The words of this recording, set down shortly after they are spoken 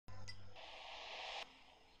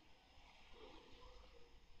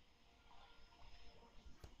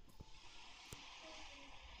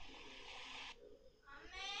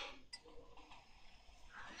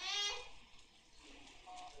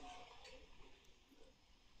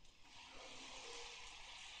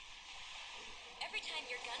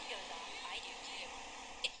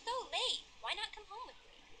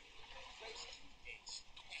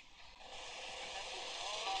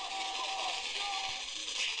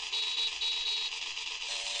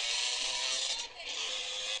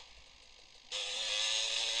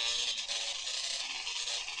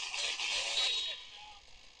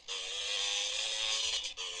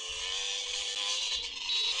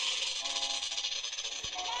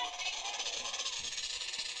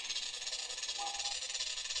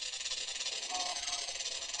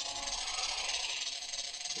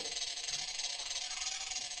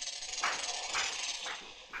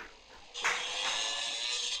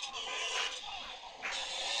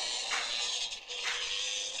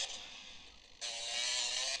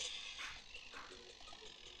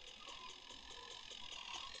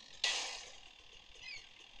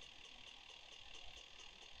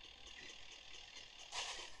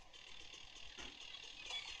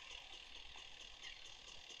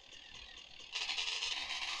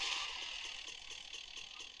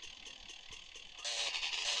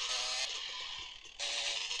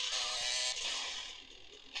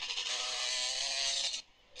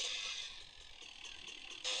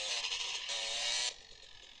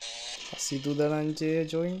Situ Dhananjaya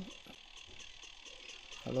join.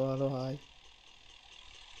 Hello, hello, hi.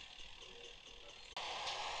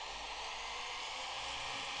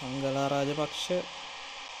 Mangala Rajapaksha.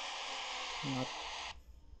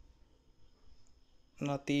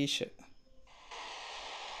 Natish.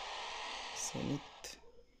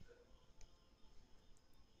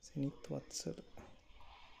 Senith Vatsal.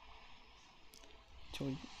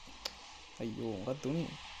 Join. අයියෝ මොකක්ද උනේ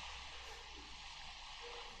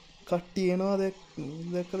කට්ටිය එනවා දැක්ක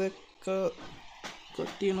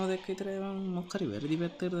කට්ටිය එනවා දැක්ක විතරයි මම මොකක් හරි වැරදි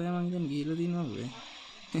පැත්තකට තමයි මම හිතන්නේ ගිහිල්ලා තියෙනවා ඔය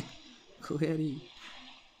කොහේ හරි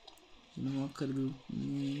මොකක් හරි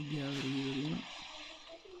මේ ගියාගෙන ගිහිල්ලා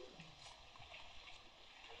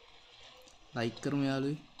ලයික් කරමු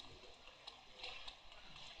යාළුවෝ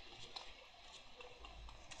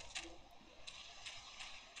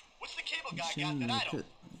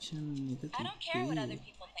I don't care what other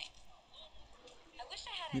people think. I wish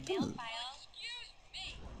I had a nail file. Excuse me.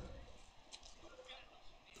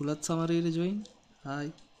 පුලත් සමරේට join. Hi.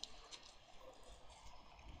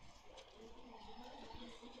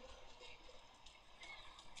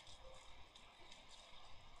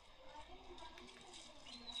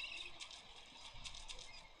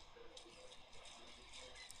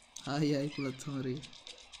 Hi පුලත් සමරේ.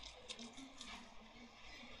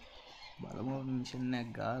 බලමු මිෂන් එකක්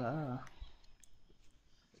ගාලා.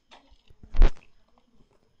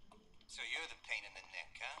 So you're the pain in the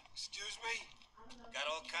neck, huh? Excuse me? Got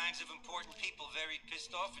all kinds of important people very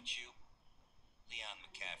pissed off at you. Leon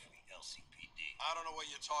McCaffrey, LCPD. I don't know what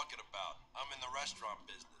you're talking about. I'm in the restaurant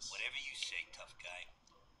business. Whatever you say, tough guy.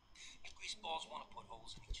 If greaseballs want to put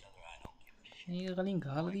holes in each other, I don't give a shit. මේක කලින්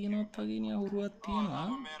ගහලා තියෙනවත් වගේනේ අහුරුවක් තියෙනවා.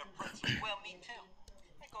 Well, me too.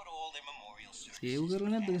 I go to all their memorial save කරලා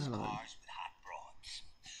නැද්ද ගහලා බලන්න. with hot broads.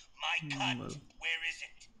 My cut, where is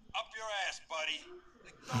it? Up your ass, buddy.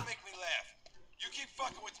 Don't make me laugh. You keep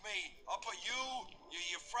fucking with me, I'll put you,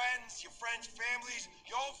 your friends' families,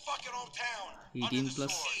 your whole fucking hometown 18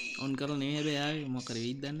 plus on කරලා නෙමෙයි හැබැයි ආවේ මොකක් හරි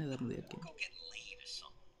වෙයිද දන්නේ නැහැ ධර්ම දෙයක් Go get laid or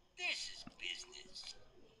something. This is business.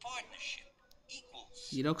 Partnership equals.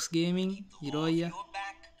 Xerox Gaming Hiroya Your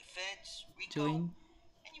back, the feds, Rico, join.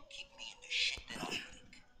 and you keep me in the shit that I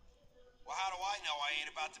think. Well, how do I know I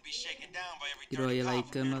ain't about to be shaken down by every Hiroya dirty like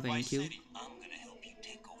cop from කරනවා Nearby thank you. City? I'm gonna help you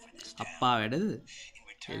take over this අප්පා town. වැඩද? In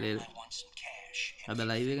return, එලෙල. I want some cash. අද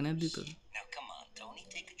live එක නැද්ද ඒක? Now come on, Tony,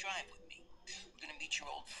 take a drive with me. We're gonna meet your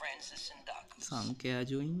old friends, the Sindakus. සංකයා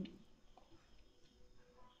join.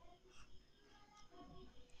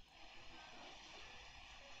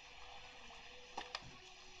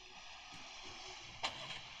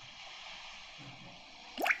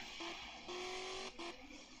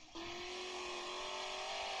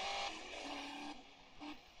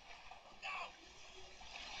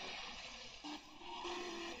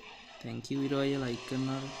 Thank you Hiroya like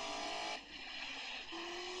කරනවා.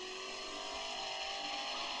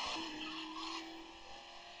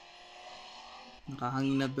 කහන්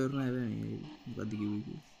ඉන්නත් බැරුණා හැබැයි මේ මොකද්ද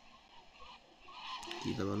කිව්වේ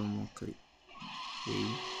කියලා බලමු මොකක් හරි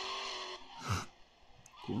එයි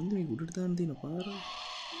කොහොමද මේ උඩට දාන්න තියෙන පාර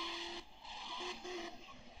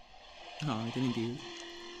එතනින් තියෙන්නේ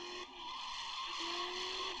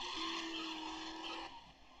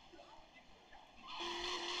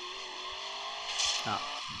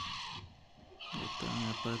එතන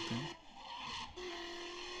අපතේ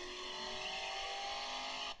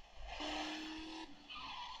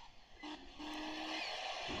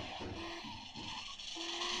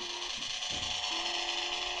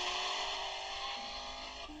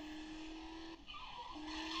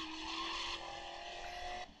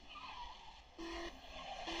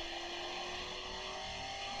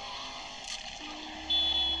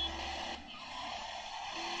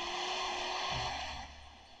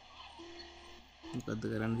මොකද්ද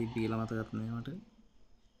කරන්න තිබ්බ කියලා මතකත් නෑ මට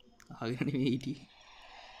අහගෙන නෙමෙයි හිටියේ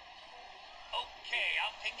Okay,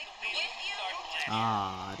 I'll take the wheel and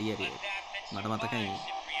start හරි හරි මට මතකයි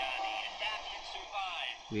Cipriani. Adapt and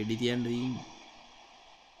survive. වෙඩි තියන්න තියෙන්නේ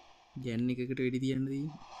ජැන් එකකට වෙඩි තියන්න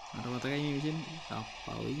තියෙන්නේ මට මතකයි මේ මිෂන්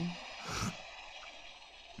අප්පා වෙයි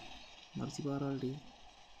Mercy පාරවලට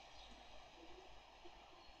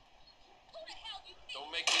Don't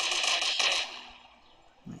make me lose my shit.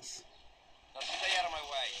 Nice Now stay out of my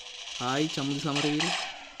way. Hi චමුදු Samaraweera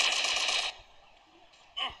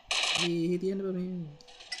ඒ තියන්න බෑ මේ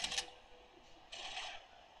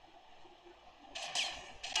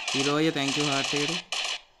Hiroya thank you heart එකට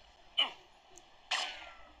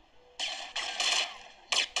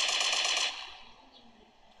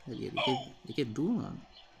හරි එකේ දුවනවා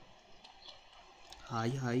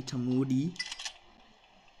හායි චමුඩි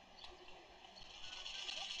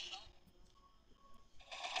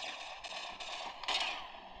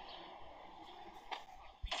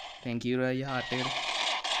thank you රයි heart එකට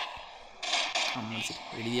අම්මට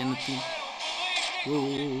වෙඩි දියන්න තියෙන ඕ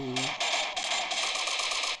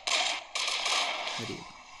හරි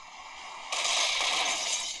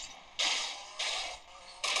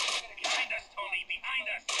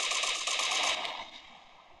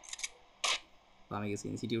පාමේක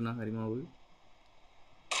සෙන්සිටිව් වුණා හරිම අවුල්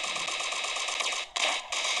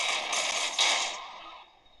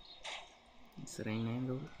ඉස්සරහින් නෑ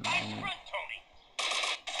නෝ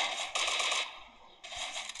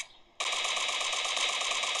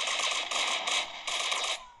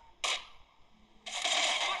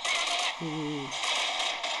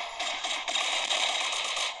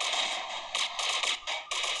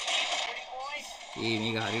ඒ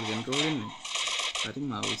මේක හරියට කන්ට්‍රෝල් වෙන්නේ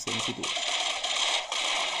හරිම අවුල් sensitive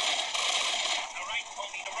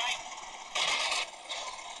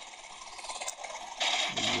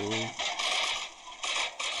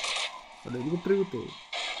ada helikopter gitu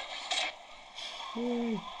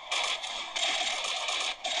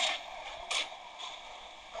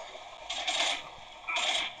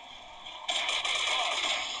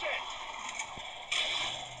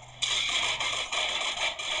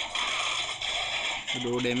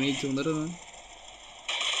aduh damage sebentar kan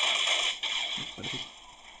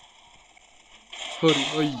sorry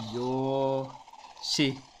ayo shi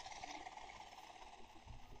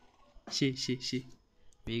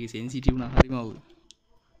මේක සෙන්සිටිව් නා හරිම අවුල්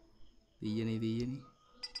දෙයනේ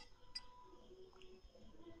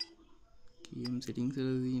game settings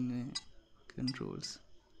වල තියෙන controls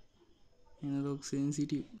analog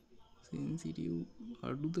sensitive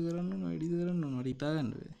අඩුද කරන්න ඕන වැඩිද කරන්න ඕන මට හිතා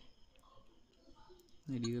ගන්න බැහැ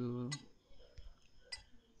වැඩි කරලා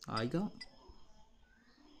ආයිකා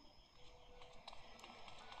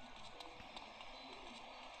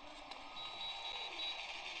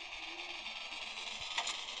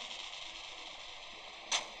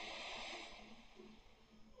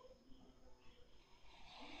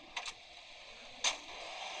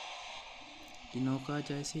Inoka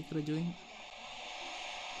Jayasekar join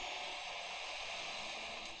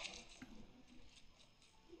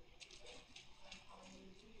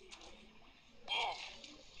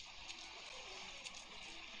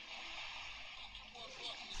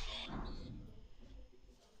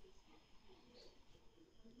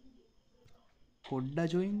Podda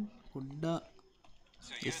join Podda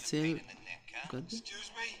SL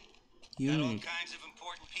Excuse me? you Got all need kinds of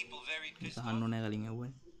important people very pissed off. සහන්න ඕනෑ කලින්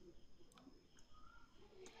ඇව්වනේ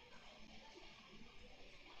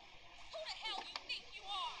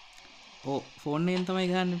ඕ ෆෝන් එකෙන් තමයි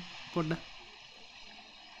ගහන්නේ පොඩ්ඩක්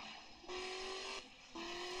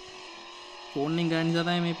ෆෝන් එකෙන් ගන්න නිසා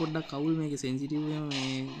තමයි මේ පොඩ්ඩක් කවුල් මේකේ සෙන්සිටිව් එක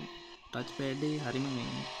මේ ටච් පෑඩ් එකේ හරිම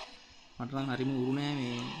මේ මට නම් හරිම උරු නෑ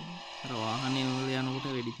මේ අර වාහනේ වල යනකොට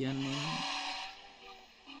වෙඩි තියන්නේ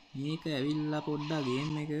මේක ඇවිල්ලා පොඩ්ඩක්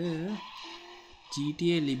ගේම් එක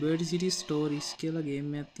GTA Liberty City Stories කියලා ගේම්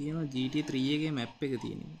එකක් තියෙනවා GTA 3 එකේ මැප් එක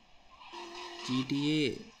තියෙනවා GTA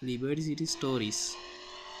Liberty City Stories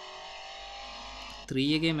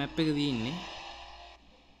 3 එකේ මැප් එක තියෙන්නේ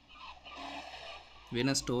වෙන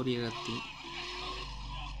ස්ටෝරි එකක් තියෙනවා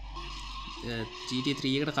GTA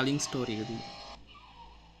 3 එකට කලින් ස්ටෝරි එක තියෙනවා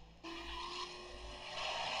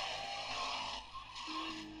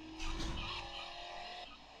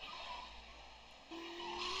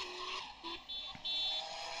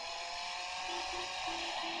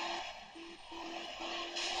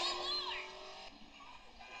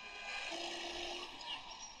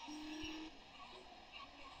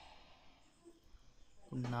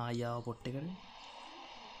නායාව පොට් එකට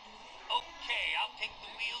Okay, I'll take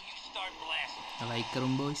the wheel, you start blasting. Like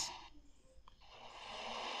කරුම් boys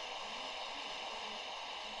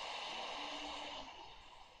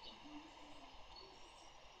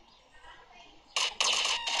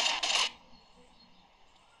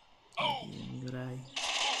ඉවරයි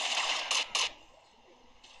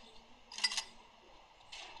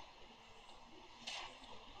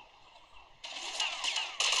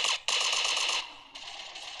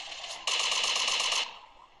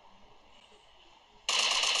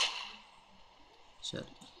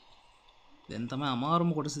දැන් තමයි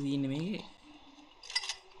අමාරුම කොටස තියෙන්නේ මේකේ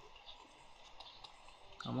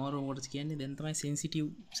අමාරුම කොටස කියන්නේ දැන් තමයි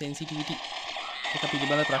සෙන්සිටිවිටි එක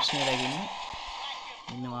පිළිබඳ ප්‍රශ්නය ලැබෙන්නේ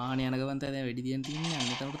ඉන්න වාහනේ යන ගමන් තමයි දැන් වෙඩි දියන් තියන්නේ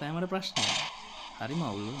අන්න එතකොට තමයි මට ප්‍රශ්නේ හරිම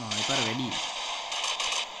අවුල් ආයෙපාර වැඩි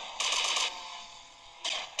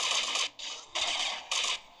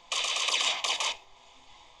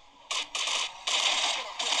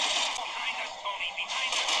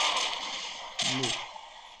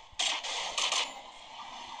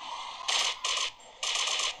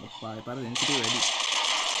පාර දෙන්සිටිව් වැඩි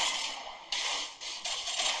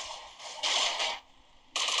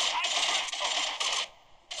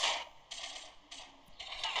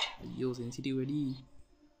අයියෝ සෙන්සිටිව් වැඩි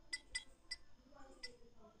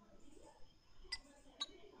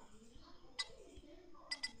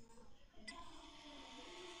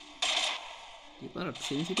ඉපාරට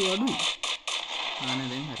සෙන්සිටිව් අඩුයි ආනේ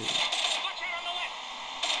දැන් හරි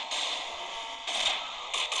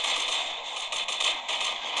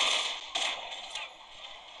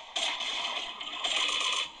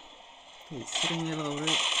ඉස්සරින් යලා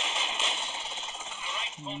ඔය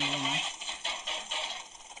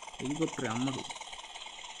හෙලිකොප්ටර් අම්මගේ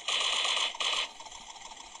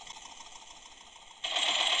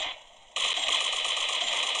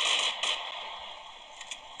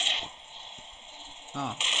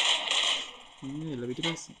ඉන්නේ එළ පිටි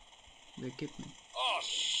පස්සේ දැක්කෙත් නෑ Oh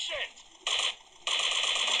shit!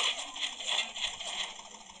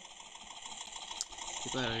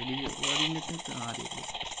 ඉතින් රෙඩි වරින්නෙත් නැත්නම් හරි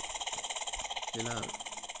වෙලාව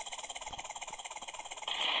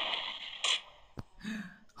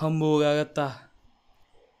හම්බෝ ගාගත්තා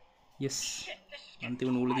යස් අන්තිම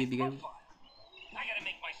නූල දී දිගයි I gotta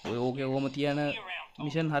make my ඔය ඕකේ ඕම තියන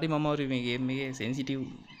මිෂන් හරි මම වරු මේ ගේම් එකේ සෙන්සිටිව්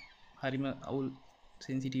හරිම අවුල්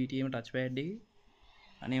සෙන්සිටිවිටි එකේ ටච් පෑඩ් එකේ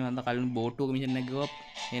අනේ මන්ද කලින් බෝට්ටුවක මිෂන් එකක් ගියොත්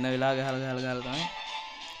එන වෙලාව ගහලා තමයි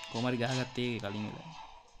කොහම හරි ගහගත්තේ ඒක කලින් වෙලාව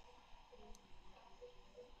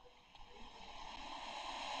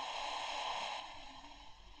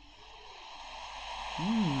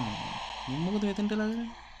මොකද මෙතනට ලාගෙන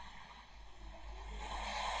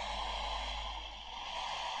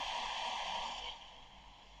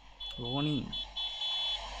warning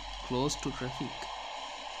close to traffic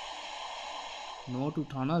no to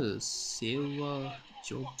tunnels save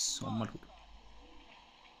jobs අම්මට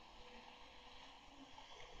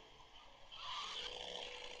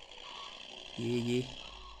ඒ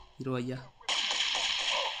හිරෝ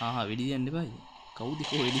අයියා වෙඩි තියන්න එපා කවුද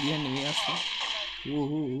කො වෙඩි තියන්නේ මේ අස්සේ ඕ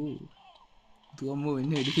තුවම්ම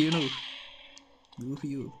වෙන්න වෙඩි තියනෝ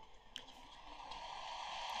දූහියෝ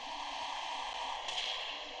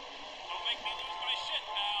Don't make me lose my shit,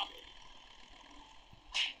 pal.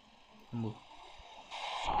 අම්බෝ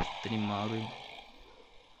එතනින් මාරුවෙන්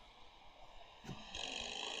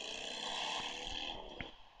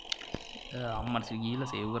අම්මට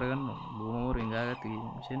ගිහිල්ලා සේව් කරගන්න බොහොම රිංගාගත්ත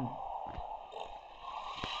මිෂන්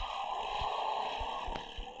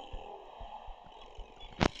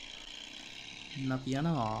අපි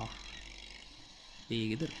යනවා ඒ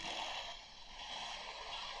ගෙදර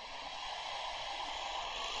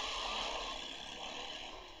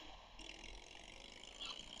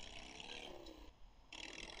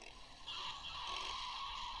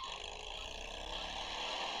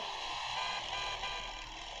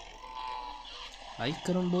ලයික්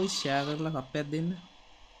කරමු බොයිස් ෂෙයා කරලා කප්පයක් දෙන්න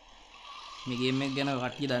මේ ගේම් එක ගැන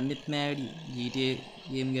කට්ටිය දන්නෙත් නෑ වැඩි GTA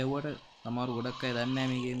ගේම් ගැව්වට සමහර ගොඩක් අය දන්නේ නෑ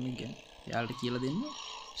මේ ගේම් එක ගැන එයාලට කියලා දෙන්න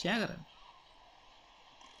ෂෙයා කරන්න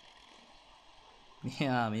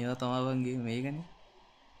මේවා තමයි වගේ මේකනේ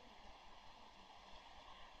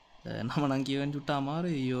නම නම් කියවන්න චුට්ට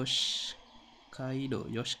අමාරුයි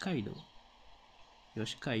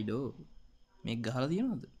යොෂ්කයිඩෝ මේක ගහලා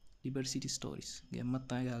තියෙනවද ලිබර්ටි සිටි ස්ටෝරිස් ගේම්මත්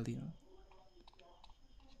තමයි ගහලා තියෙනවා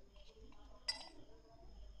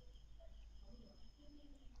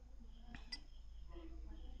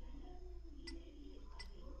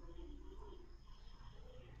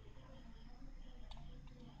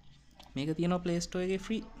මේක තියෙනවා ප්ලේ ස්ටෝර් එකේ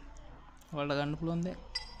ෆ්‍රී ඔයාලට ගන්න පුළුවන් දැන්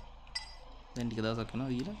දැන් ටික දවසක්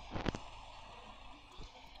යනවා ඊළඟ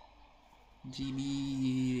GB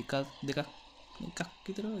එකක් දෙකක්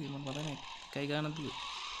විතර වගේ මම බලන්නේ එකයි ගානක් දුක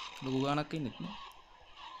ලොකු ගානක් එන්නේ නැහැ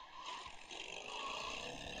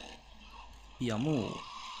යමු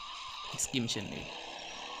ස්කිමිෂන් එක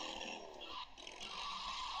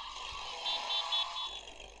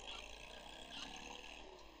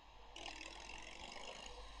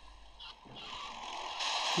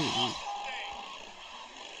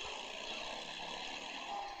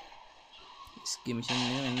ස්කිමිෂන්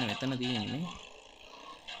එක මෙන්න මෙතන තියෙන්නේ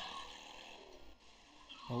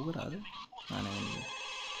ඔව් කරාද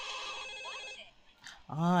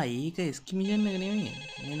ඒක ස්කිමිෂන් එක නෙමෙයි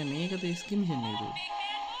මෙන්න මේකද ස්කිමිෂන් එක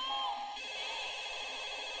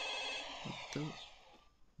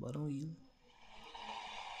බලමු ඊ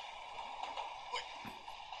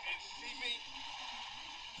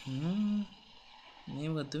මේ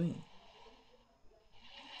මොකද්ද මේ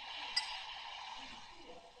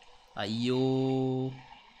අයියෝ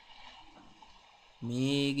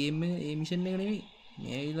මේ ගේම් එක ඒ මිෂන් එක නෙමෙයි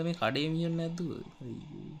මේ ඇවිල්ලා මේ කඩේ මිෂන් නැද්ද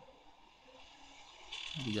අයියෝ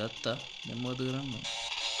හරි ගත්තා දැන් මොකද කරන්නේ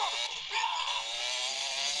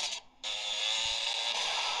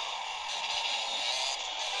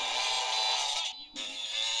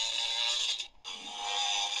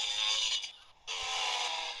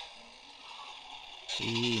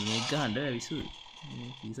මේක ගහන්න විසු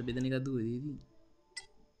පීස බෙදන එකක් දුව දේදී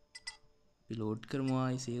අපි ලෝඩ් කරමු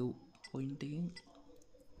ආයි සේව් පොයින්ට් එකෙන්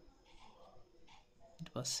ඊට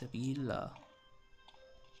පස්සේ අපි ගිහිල්ලා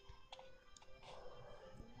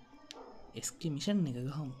SK මිෂන් එක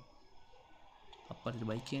ගහමු අප්පට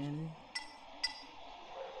බයික් කියන්නේ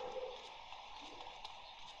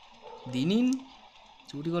දිනින්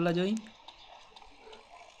චූටි කොල්ලා ජොයින්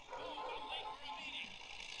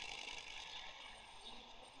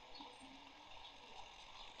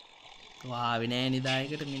වාවේ නෑ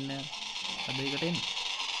නිදායකට මෙන්න අද එකට එන්න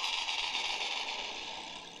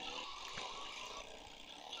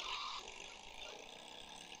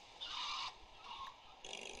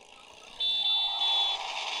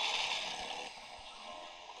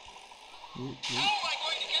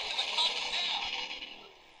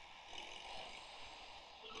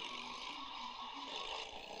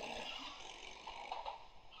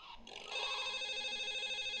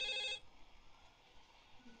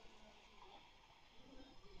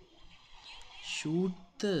shoot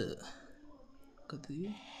the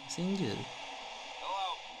messenger. Hello?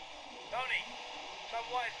 Tony, some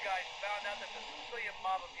wise guys found out that the Sicilian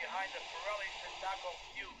mob are behind the Pirelli Sindaco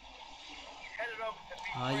feud. He's headed over to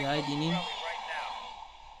meet Hi, Dinin. Pirelli right now.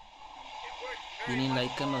 It works very Dinin much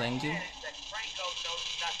like කරනවා thank you. that Franco knows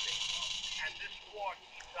nothing. And this war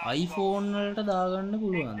keeps on iPhone වලට දාගන්න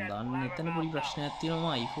පුළුවන්. දන්න එතන පොඩි ප්‍රශ්නයක්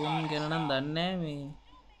තියෙනවා iPhone ගැන නම් දන්නේ නැහැ මේ.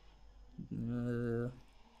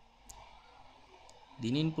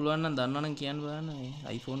 දිනින් පුළුවන් නම් දන්නවනම් කියන්න බලන්න මේ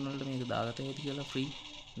iPhone වලට මේක දාගත හැකි කියලා free.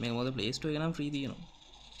 මේක මොකද Play Store එකේ නම් free තියෙනවා.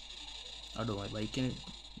 අඩෝ මයි බයික්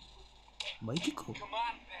එක කො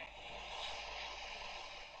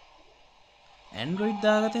Android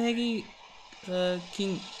දාගත හැකි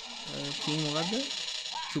King මොකද්ද?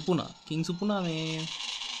 King සුපුනා මේ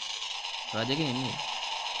රජගෙන් ඉන්නේ.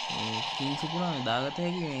 King සුපුනා මේ දාගත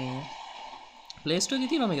හැකි මේ Play Store එකේ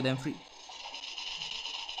තියෙනවා මේක දැන් free.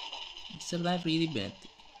 ඉස්සර තමයි free තිබ්බේ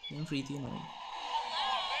නැත්තේ. දැන් free තියෙනවා.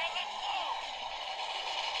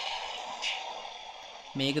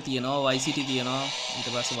 මේක තියෙනවා Vice City තියෙනවා ඊට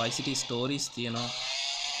පස්සේ Vice City Stories තියෙනවා.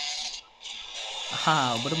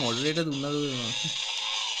 ඔබට මොඩරේටර් දුන්නද?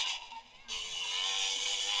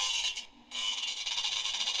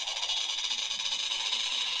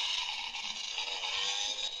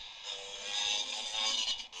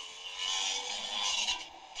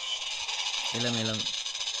 එළම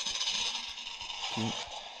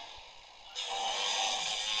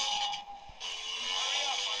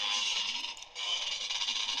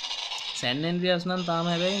San Andreas නම් තාම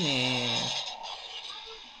හැබැයි මේ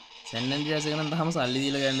San Andreas එක නම් තාම සල්ලි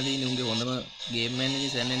දීලා ගන්න තියෙන්නේ උන්ගේ හොඳම ගේම් එකක්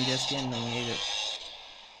නේ San Andreas කියන්නේ මේක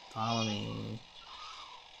තාම මේ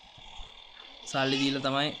සල්ලි දීලා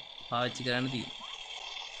තමයි පාවිච්චි කරන්න තියෙන්නේ.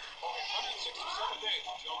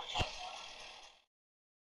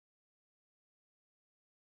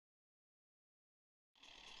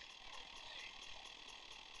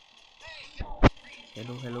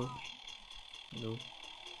 Hello.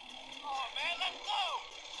 Oh man, let's go!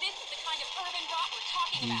 This is the kind of urban rot we're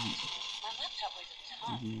talking about. My laptop weighs a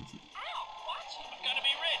ton. Ow, watch it. I'm gonna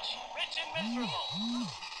be rich and miserable.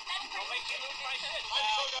 Don't make me lose my shit. I'm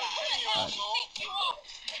so gonna kill you, asshole.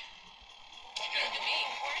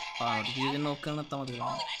 notification off කරන්න තමයි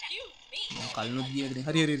තියෙන්නේ. Excuse me. කල්නොත් ගියකට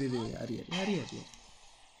හරි.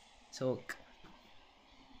 සෝක්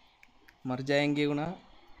මර්ජයන්ගේ වුණා.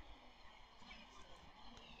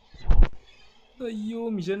 අයියෝ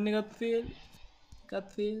mission එකත් fail.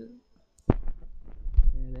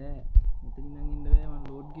 නෑ මෙතනින් නම් ඉන්න බෑ මම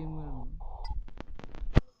ලෝඩ් ගේම් කරනවා.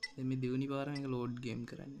 දැන් මේ දෙවෙනි පාර මේක ලෝඩ් ගේම්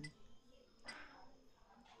කරන්නේ.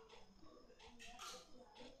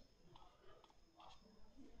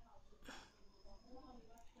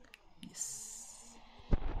 yes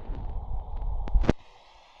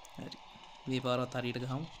හරි මේ පාරවත් හරියට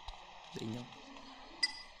ගහමු. දෙන්නම්.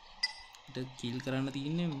 කිල් කරන්න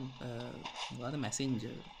තියන්නේ මොකද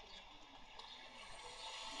මැසෙන්ජර්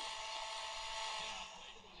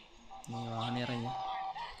මේ වාහනේ අරන්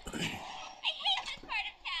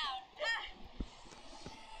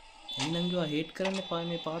එන්නම් ගියා හේට් කරන්න එපා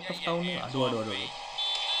මේ පාර්ට් ඔෆ් ටවුන් එක අඩු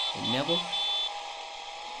එන්නේ අපෝ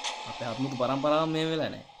අපේ ආත්මික පරම්පරාව මේ වෙලා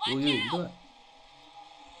නැහැ යෝ ඉන්නවා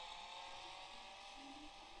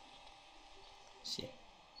ෂේ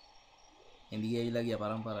එන්දී ගියලා ගියා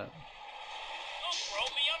පරම්පරාව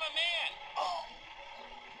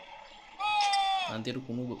අන්තිර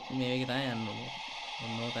කුණු මේක තමයි යන්න ඕනේ.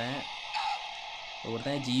 ඔන්නෝ තමයි. ඔකට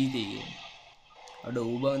තමයි ජීවිතේ කියන්නේ. අඩ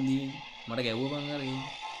ඌබන්දි මට ගැවුව බං අර ඉන්නේ.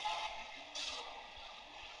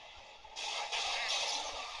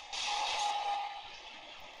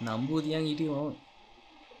 නම්බුව තියන් හිටියේ මම.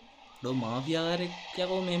 ඩෝ මාෆියාකාරයෙක්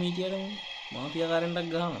යකෝ මේ මීටියට මාෆියාකාරෙන්ටක්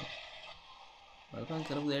ගහනවා. බලපන්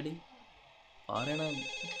කරපු වැඩේ. පාරේ නම්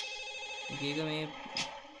එක එක මේ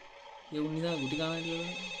යවුන් නිසා ගුටි කනවා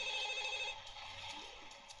කියලා.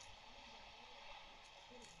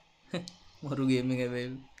 මරු ගේම් එක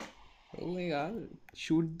වෙල්. ඔව් මේක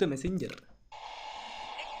shoot the messenger.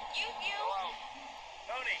 Excuse you. Hello?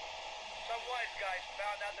 Tony, some wise guys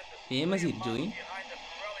found out that the Famous civilian it, Joey. model behind the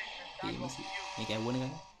Pirellis is not famous what you මේක ඇව්වනේ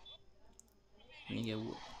ගන්න. මේක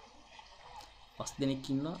ඇව්වා. පස් දෙනෙක්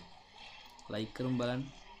ඉන්නවා. ලයික් කරමු බලන්න.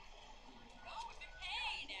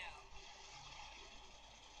 Hey now.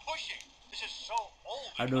 pushing. This is so old.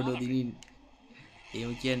 අඩෝඩෝ දිනින්.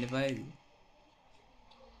 එහෙම කියන්න එපා ඉතින්.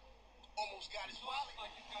 Almost got his wallet.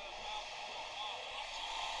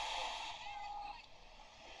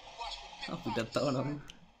 Watch for අපිටත් තවනම්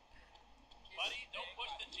buddy. Don't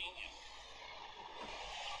push the genius.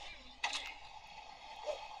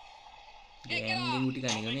 ගෑන්ගෙන් ගුටි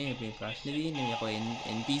කන එකනේ මේ ප්‍රශ්නේ තියෙන්නේ. යකෝ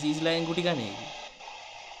NPCs ලාගෙන් ගුටි කන එක.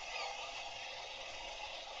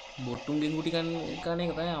 බොට්ටුන්ගෙන් ගුටි කන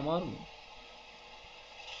එක තමයි අමාරුම.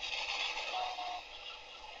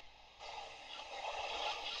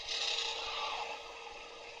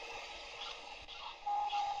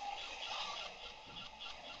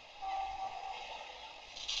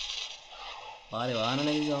 පාරේ වාහන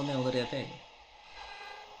නැති සවුන්ඩ් එක උඩට යතේ.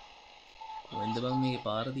 කොහෙන්ද බං මේකේ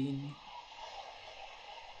පාර තියෙන්නේ?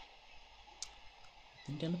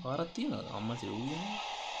 ඉතින් යන පාරක් තියෙනවද? අම්මා සෙව්වේ.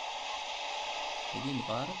 ඉතින්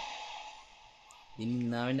පාර. ඉතින්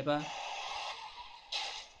නාවෙන්න එපා.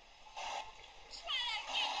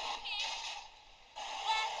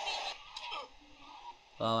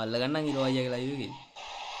 අල්ල ගන්නම් ඊළඟ අයියාගේ ලයිව් එකේ.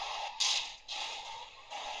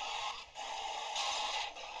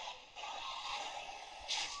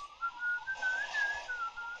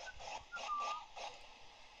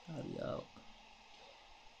 හරි ආව.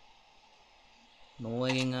 නෝ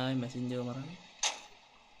එකෙන් ආවේ මැසෙන්ජර් මරන්න.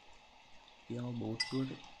 කියව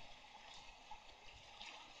බෝට්ටුවට.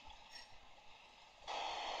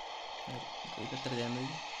 ඒකට දැම්මයි.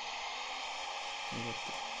 මේකට.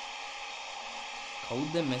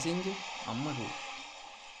 කවුද මැසෙන්ජර්? අම්මට.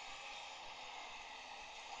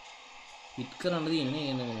 හිට් කරන්න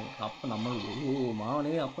තියෙන්නේ නේ අප්ප නම්මලු. ඕ මාව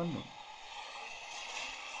නෙවෙයි අප්පන්න.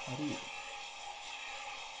 හරි.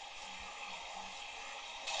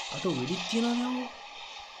 අත වෙඩික් තියනවා නෝ.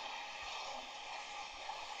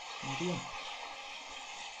 මොකද?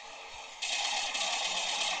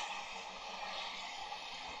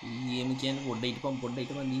 ඊයේම කියන්නේ පොඩ්ඩ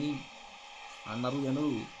හිටපන් දිනි. අන්නරු යනු.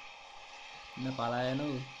 ඉන්න පලා යනු.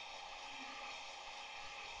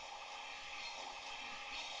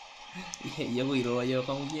 යකෝ ඉරෝ අයෝ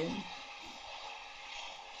කමු කියන්නේ.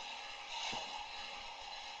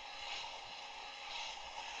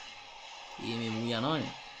 මේ මූ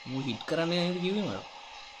යනවනේ. මූ හිට් කරන්න නේද කිව්වේ මට.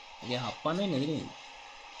 ඒක හප්පන්න වෙන්නේ නැති නේද?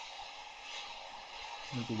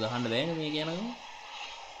 මූ ගහන්න බෑනේ මේක යනකම්.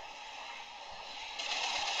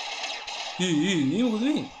 මේ මොකද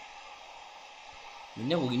වෙන්නේ?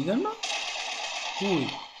 මෙන්න කොගිනි ගන්නවා. ඕයි.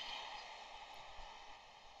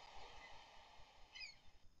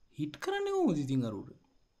 හිට් කරන්නේ කොහොමද ඉතින් අර උඩ?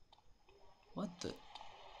 What the?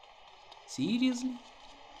 Seriously?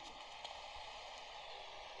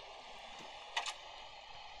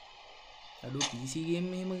 අඩෝ PC ගේම්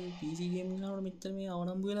එහෙම PC ගේම් ගන්නකොට මෙච්චර මේ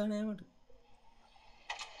අවනම්බු වෙලා නෑ මට.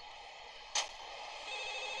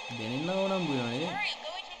 දැනෙන්න අවනම්බු වෙනවා නේද? Hurry, I'm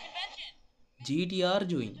going to a convention. GTR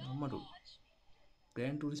join අම්මට.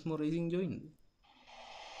 Gran Turismo Racing join.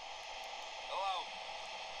 Hello?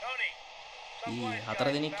 Tony, some ඒ wise හතර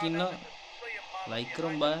guys දෙනෙක් found ඉන්නවා. out that the civilian model like behind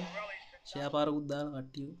කරමු the බලන්න. Pirellis is ෂෙයා පාරකුත් දාලා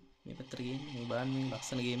කට්ටිය මේ පැත්තට ගේන්න. මේ බලන්න මේ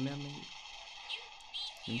ලස්සන ගේම් එකක් මේක.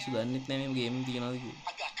 මිනිස්සු දන්නෙත් නෑ මේ ගේම් තියනවාද කියලා.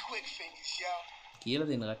 I got quick fingers, yo. කියලා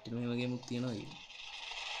දෙන්න කට්ටියට මේ ගේමුත් තියනවා කියලා.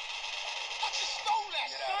 I just stole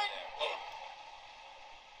that, son.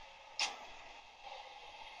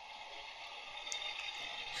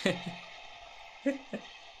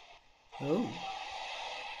 ඔව්.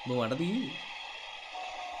 මට දීවි.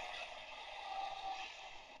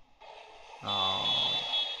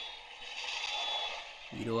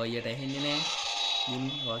 ඊරෝ අයියට ඇහෙන්නේ නෑ. දින්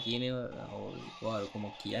වා කියන්නේ ඔයා කොහොම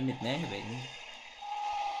කියන්නෙත් නෑ හැබැයි.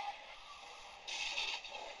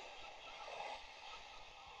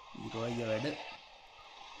 ඊරෝ අයියා වැඩ.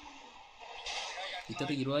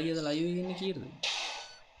 හිතට ඊරෝ අයියාද ලයිව් එකේ ඉන්නේ කීයද?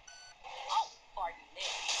 Oh, pardon me.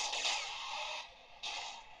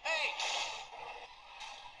 Hey,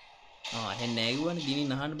 ඇහෙන්නේ නෑ කිව්වනේ.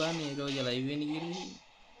 දිනින් අහන්න බලන්න ඊරෝ අයියා ලයිව් වෙන්නේ කීයද?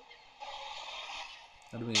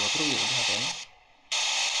 අර මේ වතුර ගහට යන්නේ.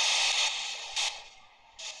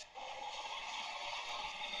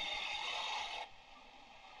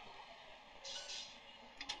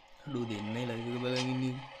 අඩු දෙන්නයි ලයිව් එක බලන්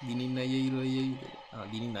ඉන්නේ දිනින් අයියා ඊරෝ අයියා විතර.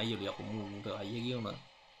 දිනින් අයියලු යකෝ මූට අයියා කියනවා.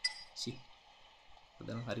 සි.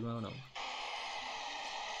 අදන හරිම වුණා.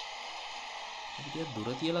 අපි ටිකක් දුර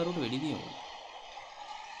තියලා අරුට වෙඩි දියමු.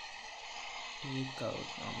 ඒකවත්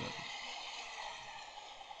නම.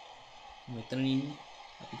 මෙතන ඉන්නේ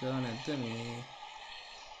අපි කරා නැද්ද මේ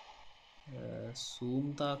සූම්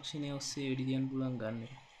තාක්ෂණය ඔස්සේ වෙඩි තියන්න පුළුවන් ගන්න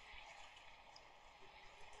එක.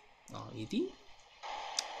 ඉතින්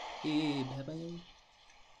බෑ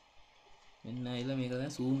මෙන්න ඇවිල්ලා මේක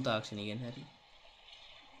දැන් සූම් තාක්ෂණය කියන්නේ හරි.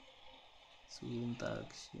 සූම්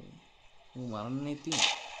තාක්ෂණය. මරන්නේ ඉතින්.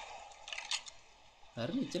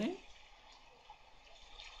 හරි එච්චරයි.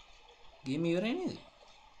 ගේම් ඉවරයි නේද?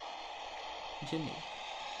 මිෂන් එක.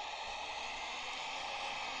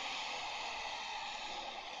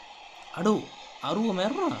 අඩෝ අරුව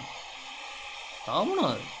මැරුණා. තාම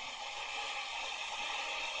මොනවද?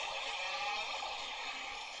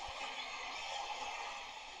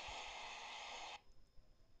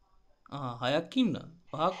 හයක් ඉන්න.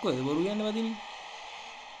 පහක් කොහෙද බොරු කියන්න වදිනේ.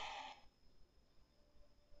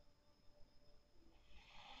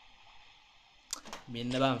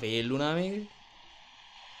 මෙන්න බං ෆේල් වුණා මේක.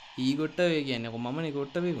 ඊ කොට වේ කියන්නේ කො මමනේ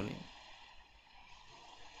කොට වේකුනේ.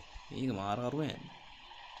 මේක මාර කරුවා යන්නේ.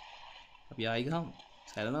 අපි ආයි ගහමු.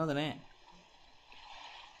 සැලනවද නැහැ.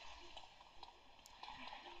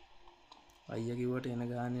 අයියා කිව්වට එන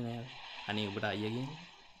ගහන්නේ නැහැ. අනේ ඔබට අයියා කියන්නේ.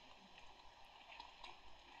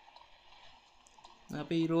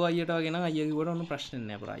 අපේ ඊරෝ අයියට වගේ නම් අයියා කිව්වට ඔන්න ප්‍රශ්න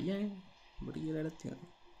නැහැ. අපර අයියානේ. ඔබට කියලා වැඩක් තියෙනවා.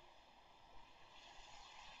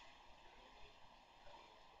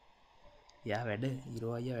 යා වැඩ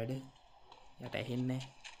ඊරෝ අයියා වැඩ. යට ඇහෙන්නේ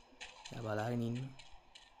නැහැ. යා බලාගෙන ඉන්න.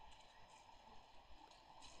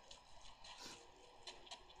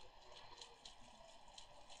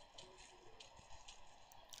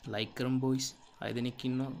 ලයික් කරමු බොයිස්. 6 දෙනෙක්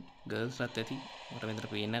ඉන්නවා. ගර්ල්ස්ලත් ඇති. මට මෙතන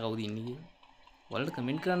පේන්නේ නැහැ කවුද ඉන්නේ කියලා. ඔයාලට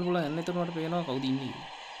කමෙන්ට් කරන්න පුළුවන්. එන්න එතකොට මට පේනවා කවුද ඉන්නේ කියලා.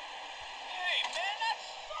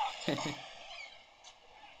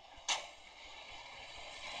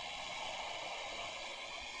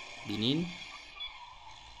 දිනින්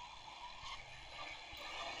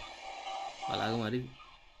බලාගමු හරි.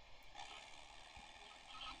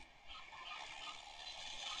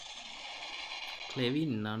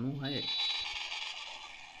 ක්ලෙවින්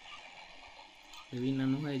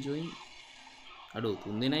 96 join. අඩෝ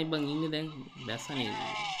 3 දෙනයි බං ඉන්නේ දැන් දැස්සනේ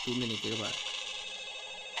 3 දෙනෙක් එකපාර.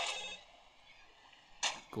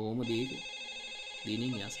 කොහමද ඒක?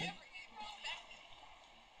 දිනින් යස.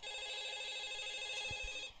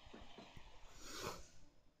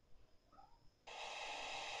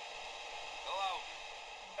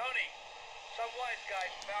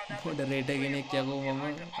 මොඩරේටර් කෙනෙක් යකෝ මම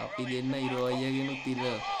අපි දෙන්න ඊරෝ අයියාගෙනුත් ඉර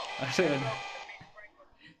අරගෙන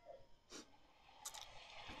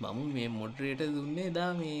මම මේ මොඩරේටර් දුන්නේ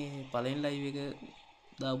එදා මේ පළවෙනි ලයිව් එක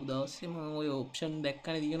දාපු දවසේ මම ওই ඔප්ෂන්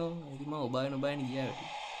දැක්කනේ දිනනවා. ඉතින් මම ඔබාගෙන ගියා.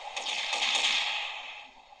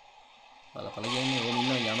 පළ කියන්නේ ඕම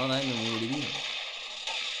ඉන්නවා යනවා තමයි මේ වෙඩි දිනවා.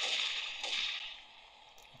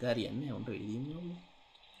 ගාරියන්නේ උන්ට වෙඩි දිනවා.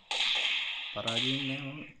 පරාජයෙන් නෑ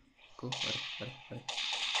මම. කො හරි.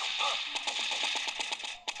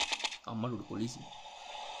 අම්මලුඩ පොලිසිය.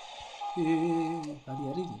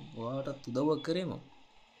 හරි. ඔයාටත් උදව්වක් කරේ මම.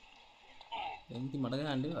 දැන් ඉතින් මට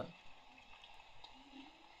ගහන්න එපා.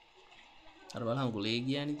 අර බලහන් ගොලේ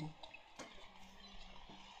ගියානේ ඉතින්.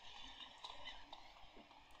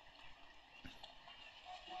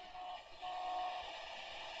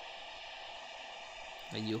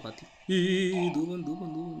 අයියෝ හති. දුවමන්.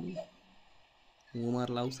 මූ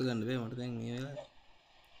මාරලා අවුස්ස ගන්න බෑ මට දැන් මේ වෙලාවේ.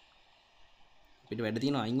 අපිට වැඩ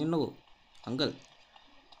තියෙනවා අයින් වෙන්නකෝ. අංකල්.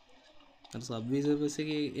 අර සබ්වේ සර්විස්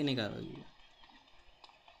එකේ එන එක වගේ.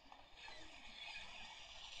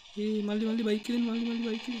 මල්ලි බයික් එකෙන් මල්ලි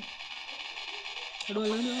බයික් එකෙන්. අඩෝ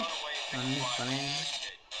අල්ලගෙන. අන්නේ පණේ.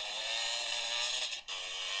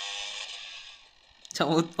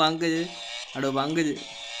 චමුත් පංකජ. අඩෝ පංකජ.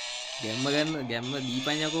 ගැම්ම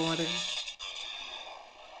දීපන් යකෝ මට.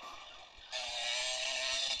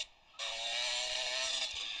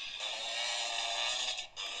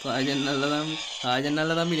 සාජන්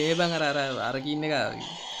නල්ල තම්බි නේ බං අර කින්න එක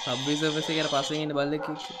සබ්වේ සර්විස් එකේ අර පස්සෙන් ඉන්න බල්ලෙක්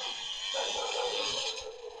එක්ක.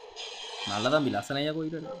 නල්ල තම්බි ලස්සනයි යකෝ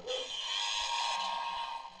ඊට.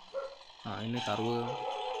 ඉන්නේ තරුව.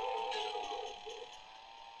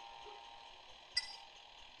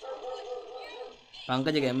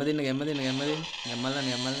 පංකජ ගැම්ම දෙන්න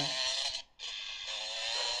ගැම්මල්ලා.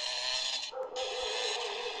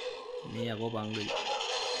 මේ යකෝ පංකජ.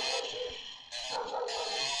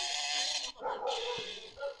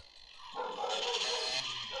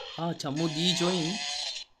 චම්මු දී join.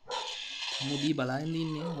 මුදී බලාගෙන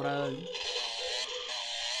ඉන්නේ හොරා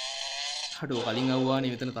හඩෝ කලින්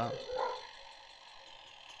අවවානේ මෙතන තාම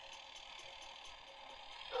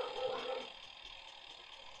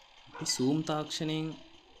සූම් තාක්ෂණයෙන්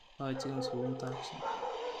පාවිච්චි කරන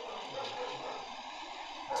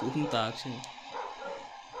සූම් තාක්ෂණය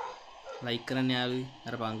ලයික් කරන්න යාළුවෝ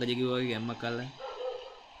අර පංකජ කිව්වා වගේ ගැම්මක් කල්ලා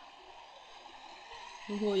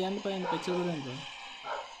ඕහෝ යන්න පයන්න පෙච්චර දුරෙන්ද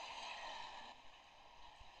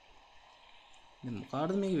දැන්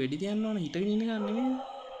මොකාටද මේක වෙඩි තියන්න ඕන හිටගෙන ඉන්න ගන්න නෙමෙයි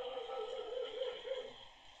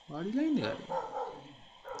වාඩිලා ඉන්න ගන්න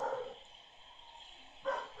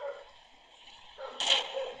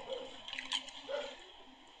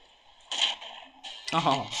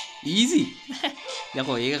අහා ඊසි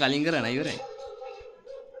යකෝ ඒක කලින් කරා නෑ ඉවරයි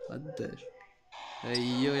වද්ද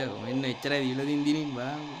අයියෝ යකෝ මෙන්න එච්චරයි දීලා දින් දිනින්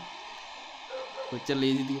බලන්න කොච්චර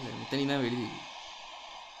ලේසිද කියලා මෙතන ඉඳන් වෙඩි දෙයි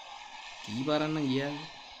කී පාරක් නම් ගියා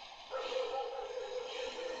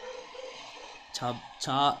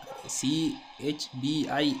cha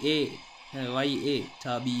CHBIA YA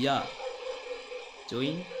Chabia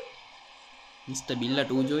join Mr. Billa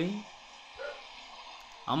to join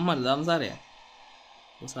අම්මා දම්සාරය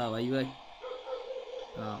ඔසා වයි වයි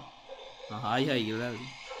හායි හායි කියලා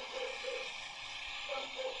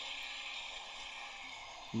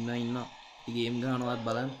ඉන්න ගේම් ගහනවත්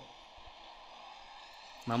බලන්න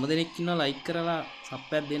මම දෙනෙක් ඉන්නවා ලයික් කරලා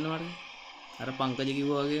සබ්ස්ක්‍රයිබ් දෙන්නවට අර පංකජ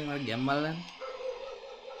කිව්වා වගේ මට ගැම්මල්ලන්න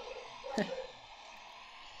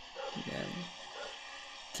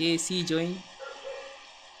KC join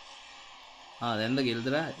දැන්ද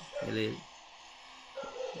ගෙල්දරා එලේ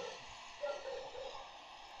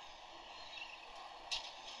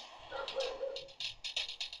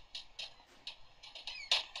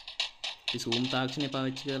සූම් තාක්ෂණය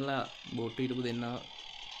පාවිච්චි කරලා බෝට්ටු හිටපු දෙන්නා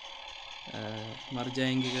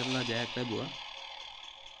මර්ජයන්ගි කරලා ජයක් ලැබුවා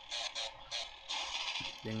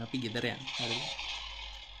දැන් අපි ගෙදර යන්න හරිද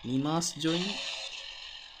නිමාස් ජොයින්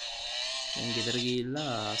දැන් ගෙදර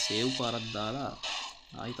ගිහිල්ලා සේව් පාරක් දාලා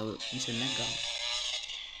ආයි තව මිෂන් එකක් ගන්න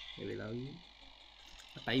ඒ වෙලාවෙ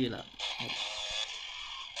 8යි වෙලා හරි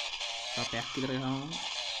තාපයක් විතර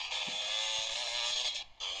ගහනවා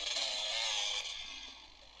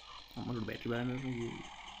අම්මලු බැටරි බලන්න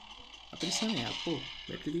අපිට සමය අපෝ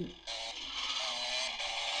බැටරි දින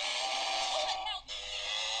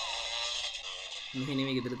මෙහෙ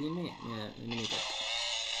මේ ගෙදර තියන්නේ මෙන්න මේක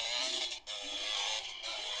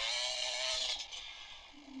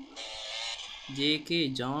JK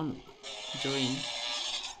John join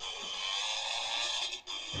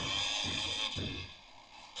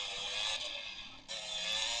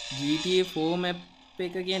GTA 4 map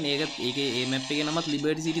එක කියන්නේ ඒකේ ඒ map එකේ නමත්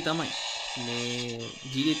Liberty City තමයි මේ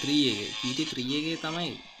GTA 3 එකේ තමයි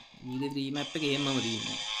GTA 3 map එක එහෙමම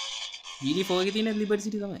තියෙන්නේ GTA 4 එකේ තියෙන Liberty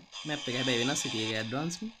City තමයි map එක හැබැයි වෙනස් city එක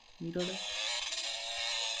advance නේ ඊට වඩා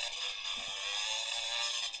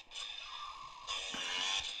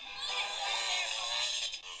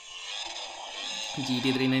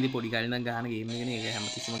GTA 3 නේද පොඩි කාලේ ඉඳන් ගහන ගේම් එකනේ ඒක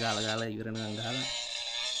හැමතිස්සෙම ගාලා ඉවර වෙනකන් ගහලා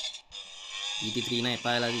GTA 3 නෑ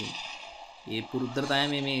එපා වෙලා තියෙන්නේ ඒ පුරුද්දට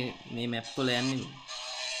තමයි මේ මැප් වල යන්නේ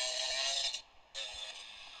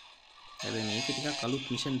හැබැයි මේකේ ටිකක් අලුත්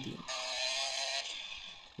මිෂන් තියෙනවා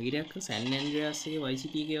මේකක් සෑන් ඇන්ඩ්‍රියාස් එකේ Vice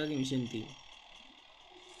City එකේ වගේ මිෂන් තියෙනවා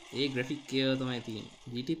ඒ ග්‍රැෆික් ඒවා තමයි තියෙන්නේ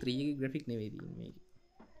GTA 3 එකේ ග්‍රැෆික් නෙවෙයි තියෙන්නේ මේකේ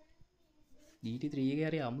GTA 3 එකේ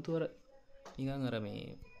හරි අමුතුවර නිකන් අර මේ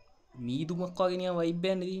මීදුමක් වගේ නිකන් වයිබ්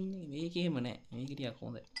එකක් තියෙන්නේ මේකේ එහෙම නෑ මේකේ ටිකක්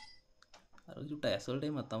හොඳයි අර චුට්ට ඇස්වලට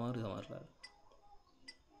එමත් තමයි සමහරවල්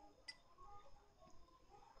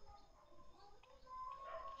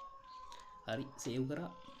හරි සේව්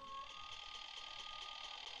කරා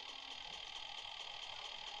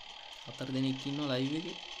හතර දෙනෙක් ඉන්නවා ලයිව්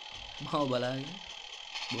එකේ මාව බලාගෙන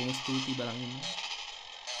බොහොම ස්තුතියි බලන් ඉන්න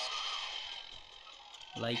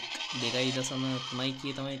ලයික් 2.3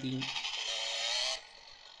 කී තමයි තියෙන්නේ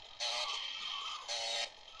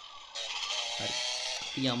හරි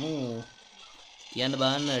අපි යමු කියන්න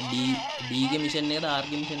බලන්න D ගේ මිෂන් එකද R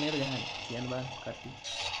ගේ මිෂන් එකද ගහන්න කියන්න බලන්න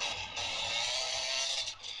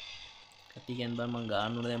කට්ටිය කියන්න බෑ මම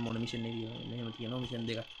ගන්න ඕනේ දැන් මොන මිෂන් එකද කියලා මෙහෙම තියෙනවා මිෂන්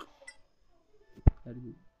දෙකක් හරිද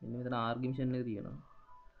මෙන්න මෙතන R ගේ මිෂන් එක තියෙනවා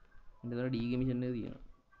මෙතන D ගේ මිෂන් එක තියෙනවා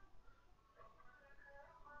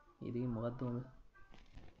මේ දෙකෙන් මොකක්ද හොඳ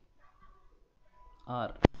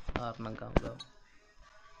R නම් ගමු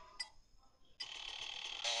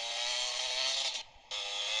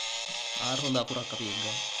R හොඳ අකුරක් අපි එක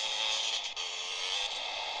ගමු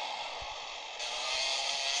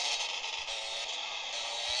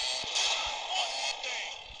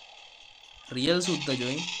රියල් සුද්ද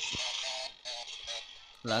ජොයින්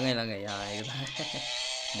ළඟයි ඒක තමයි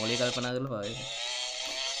මොලේ කල්පනා කරලා පාවිච්චි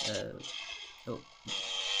ඔව්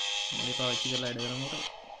මොලේ පාවිච්චි කරලා වැඩ කරනකොට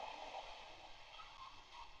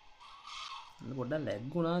පොඩ්ඩක් ලැග්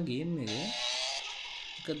වුණා ගේම්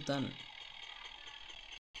එක එකක් දාන්න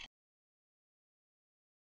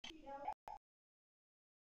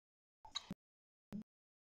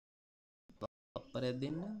අප්පරයක්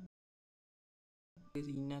දෙන්න ඒ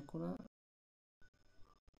සීන් එකක් වුණා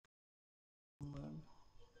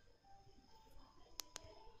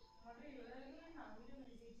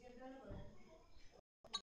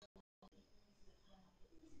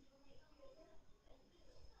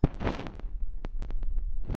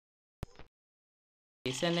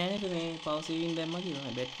ඒසන් නෑනේ මේ පවර් සේවින් දැම්මා කියලා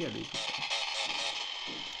නේ බැටරි අඩුයි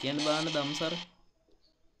කියන්න බලන්න දම්සර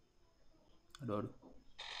අඩු අඩු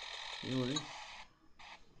ඒ මොකද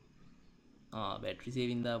බැටරි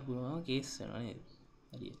සේවින් දාපුවම කේස් වෙනවා නේද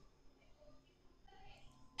හරියට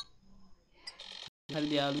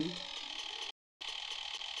හරිද යාළුවෝ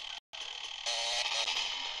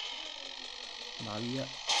මාවියා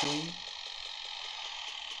ෂෝයින්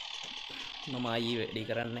මම ආයේ වැඩේ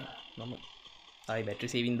කරන්නේ මම ආයේ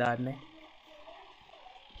බැටරි සේවින් දාන්නේ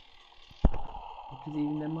බැටරි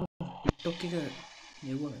සේවින් දැම්ම TikTok එක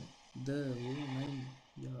නෙවුවා the 9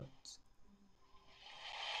 yards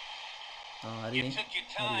You took your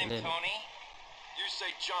time, Tony. You say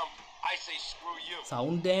jump, I say screw you.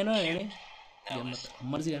 Sound දැනෙනවා නේ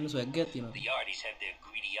අම්මට සියන්න ස්වැග් එකක් තියෙනවා The Yardies have their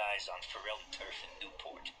greedy eyes on Forelli turf in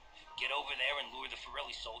Newport. Get over there and lure the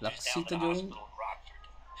Forelli soldiers down to the hospital in Rockford.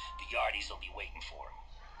 The Yardies will be waiting for him.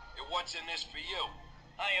 And what's in this for you?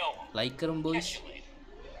 I owe him. like කරමු boys Catch you later.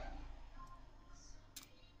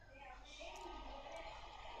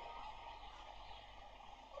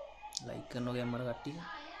 like කරනවා ගැම්මර කට්ටිය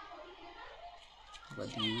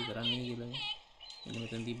මොකද view කරන්නේ කියලා එන්න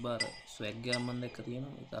මෙතන තිබ්බා අර ස්වැග් එකක් මම දැක්ක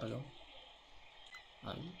තියෙනවා ඒක අරගමු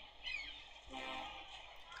හරි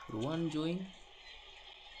රුවන් join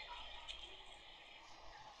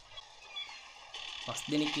පස්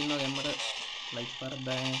දෙනෙක් ඉන්නවා ගැම්මර like පාරක්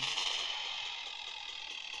දාන්න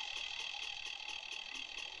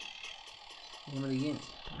එහෙමද කියන්නේ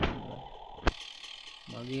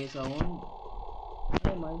මගේ sound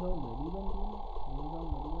my sound වැඩි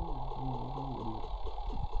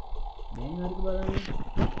දැන් හරිද බලන්න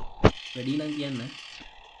වැඩි නම් කියන්න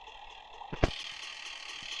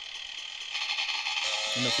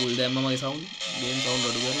එන්න full දැම්ම මගේ sound game sound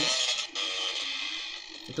අඩු කරලා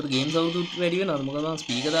ඒතර game sound උත් වැඩි වෙනවද මොකද මම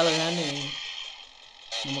ස්පීකර් දාලා ගහන්නේ මේ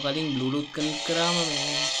මම කලින් bluetooth connect කරාම මේ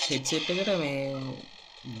headset එකට මේ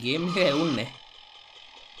game එක ඇවුන්නේ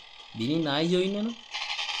දිනින් ආයි join වෙනවා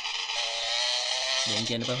දැන්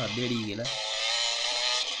කියන්න එපා හද්ද වැඩි කියලා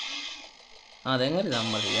දැන් හරි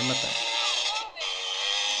ධම්මල දැන් මත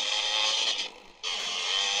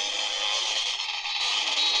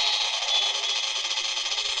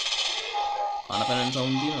කනපනන්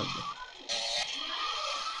සවුන්ඩ් තියෙනවද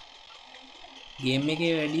ගේම්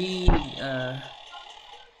එකේ වැඩි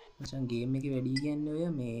මචං ගේම් එකේ වැඩි කියන්නේ ඔය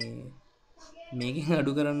මේ මේකෙන්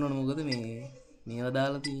අඩු කරන්න ඕන මොකද මේ මේවා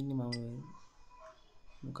දාලා තියෙන්නේ මම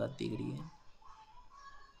මොකක්ද ඒකට කියන්නේ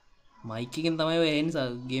මයික් එකෙන් තමයි ඔය එන්නේ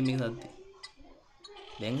ගේම් එක සද්ද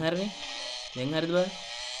දැන් හරිනේ දැන් හරිද බලන්න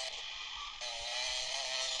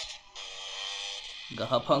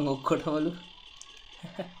ගහපන් ඔක්කොටමලු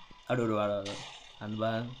අඩු අන්න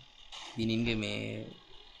බලන්න දිනින්ගේ මේ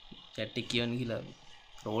chat එක කියවන්න කියලා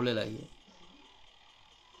රෝල් වෙලා ගියා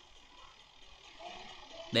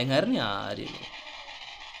දැන් හරිනේ හරි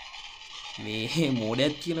මේ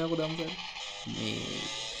මෝඩයක් කියනකො දම්සර් මේ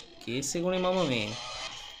කේස් එකනේ මම මේ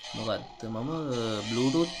මොකද්ද මම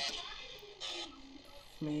බ්ලූටූත්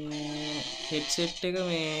මේ හෙඩ්සෙට් එක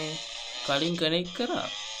මේ කලින් කනෙක්ට් කරා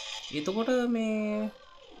එතකොට මේ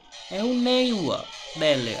ඇහුන්නේ නැහැ කිව්වා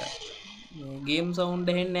ඩයල් එක මේ ගේම් සවුන්ඩ්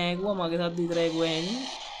ඇහෙන්නේ නැහැ කිව්වා මගේ සද්ද විතරයි කිව්වා ඇහෙන්නේ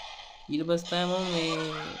ඊට පස්සේ තමයි මම මේ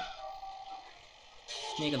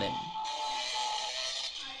මේක දැම්මේ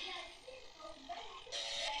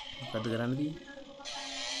මොකද්ද කරන්න තියෙන්නේ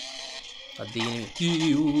අදිනේ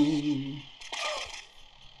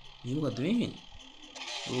මේ මොකද්ද මේ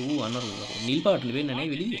වෙන්නේ අන්නර නිල් පාට නෙවෙන්න නේ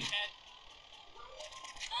වෙලිය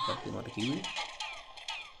මොකක්ද මට කිව්වේ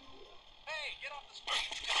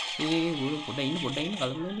පොඩ්ඩක් ඉන්න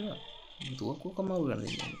කලබල වෙන්න එපා තුවක්කුව කමාව ගන්න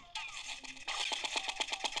දෙන්න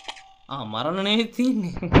මරණ නෙවෙයි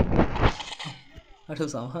තියෙන්නේ අර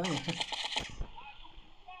සමහර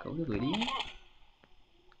කවුද වෙලිය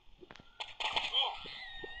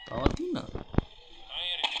තවත් ඉන්නා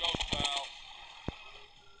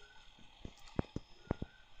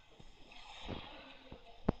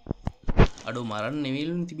අඩෝ මරන්න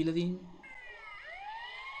නෙවෙයිලුනේ තිබිලා තියෙන්නේ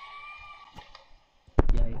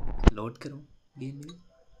ලෝඩ් කරමු ගේම් එක.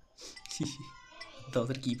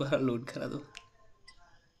 දවසට කීපහක් ලෝඩ් කරාද?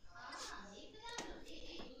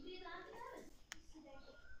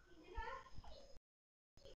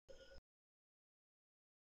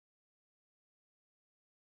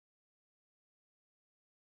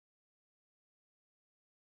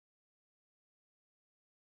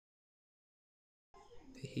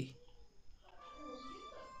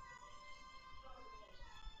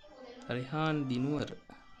 රෙහාන් දිනුවර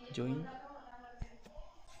ජොයින්.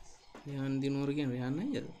 රෙහාන් දිනුවර කියන්නේ රෙහාන්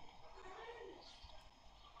අයියද?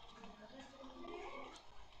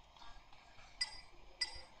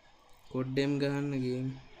 කොඩ්ඩෙම් ගහන්න ගේම්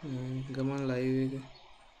ගමන් ලයිව් එක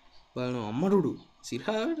බලනවා අම්මඩුඩු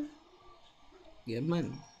සිරහාට ගැම්මන්.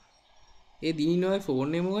 ඒ දිනනවා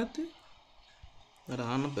ෆෝන් එක මොකක්ද? අර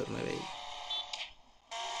ආන්න බැරුණ වෙයි.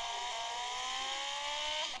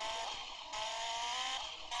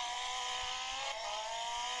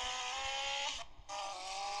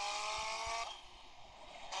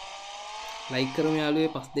 ලයික් කරමු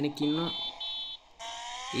යාළුවෝ 5 දෙනෙක් ඉන්නවා.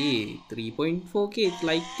 ඒ 3.4k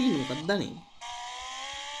ලයික් තියෙන මොකක්දනේ?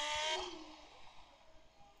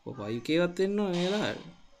 ඔය 5k වත් වෙන්න ඕන නේද?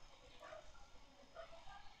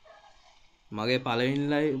 මගේ පළවෙනි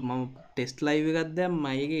ලයිව් මම ටෙස්ට් ලයිව් එකක්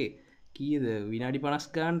දැම්මා. ඒකේ කීයද විනාඩි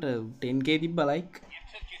 50 ගානට 10k තිබ්බා like. You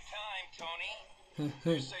took your time, Tony.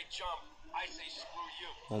 You say jump, I say screw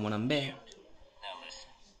you. ඔම නම් බෑ. Now listen.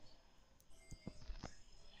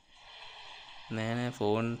 නෑ නෑ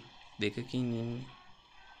ෆෝන් දෙකකින් ඉන්නේ.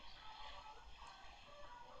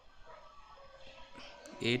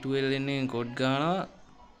 A12 එන්නේ කොඩ් ගානවා.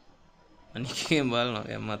 අනිකේ බලනවා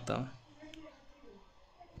ගැම්මත් තමයි.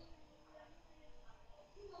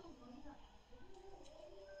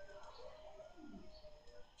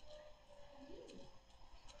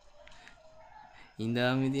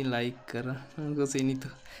 ඉඳාම ඉතින් ලයික් කරන්නකෝ සෙනිත්.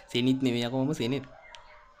 සෙනිත් නෙමෙයි අකෝ මම සෙනෙත්.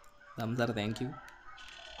 සම්සාර thank you.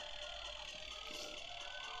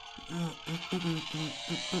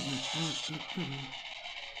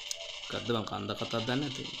 කද්ද මං කන්ද කතාවක් දන්නේ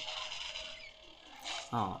නැතේ.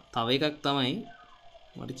 තව එකක් තමයි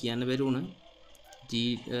මට කියන්න බැරි වුණා.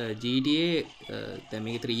 GTA දැන්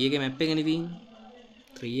මේක 3 එකේ මැප් එකනේ තියෙන්නේ.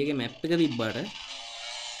 3 එකේ මැප් එක තිබ්බාට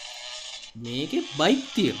මේකේ බයික්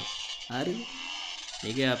තියෙනවා. හරිද?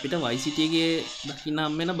 මේකේ අපිට Vice City එකේ දකින්න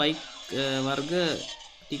හම් වෙන බයික් වර්ග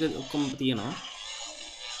ටික ඔක්කොම තියෙනවා.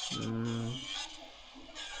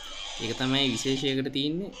 ඒක තමයි විශේෂයකට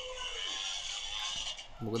තියෙන්නේ.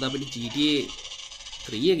 මොකද අපිට GTA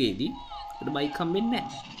 3 එකේදී අපිට බයික් හම්බෙන්නේ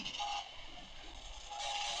නැහැ.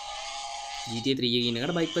 GTA 3 එකේ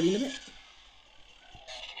ඉන්නකට බයික් පදින්න බෑ.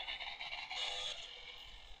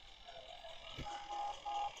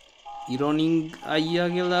 ඉරෝනින් අයියා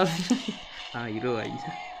කියලා ඉරෝ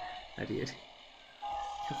අයියා. හරි හරි.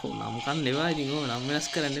 කොහොම නම් කන්න එපා ඉතින් ඕක නම් වෙනස්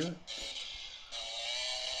කරන්න එපා.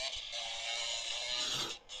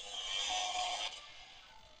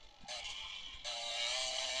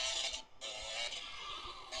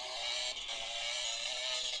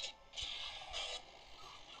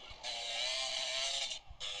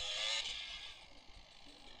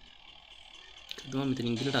 kedua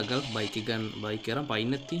meeting kita agak baik kan baik kira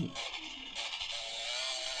pain nanti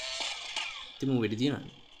itu mau beda dia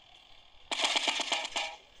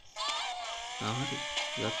hari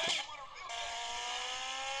lihat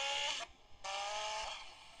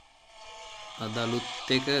ada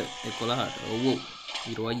lutte ke ekolahat oh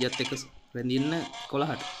iroajat ke rendinna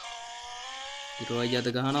ekolahat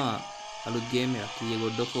iroajat gahana alut game ya kiye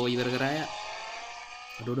goddo ko iwar karaya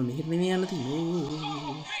adodo mehir neme yanna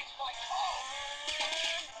තියෙන්නේ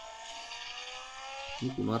ini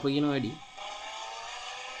කුණුවarpa කියනවා වැඩි.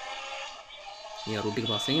 මේ අරුත් ටික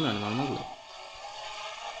පස්සෙන් එනවනේ මම මගුල.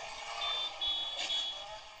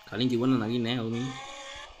 කලින් කිව්වන නගින්නේ නැහැ ඔවුන්.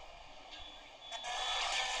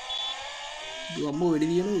 දු අම්මෝ වෙඩි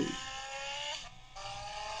දිනු.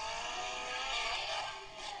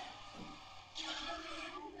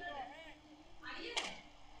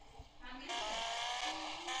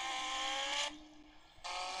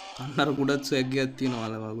 අන්නර කුඩත් ස්වැග් එකක් තියෙනවා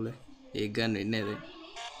අල මගුල. ඒක ගන්න වෙන්නේ නැහැ දැන්.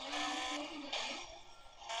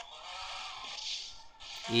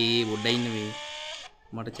 පොඩ්ඩයි ඉන්න මේ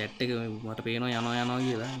මට chat එක මට පේනවා යනවා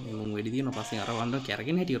කියලා. මම වෙඩි දිනන පස්සේ අර වන්න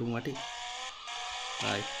කැරගෙන හිටිය රුම් වටේ.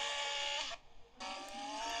 හායි.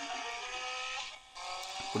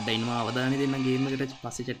 පොඩ්ඩයි ඉන්නම අවධානය දෙන්න ගේම් එකට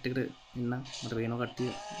පස්සේ chat එකට එන්න මට පේනවා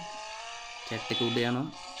කට්ටිය chat එක උඩ යනවා.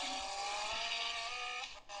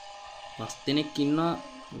 5 දෙනෙක් ඉන්නවා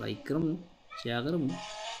ලයික් කරමු ෂෙයා කරමු.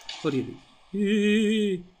 හරිද?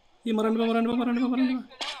 මරන්න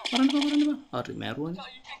හරි මෑරුවනේ.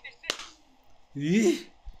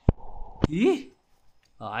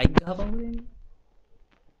 ආයි ගහපන්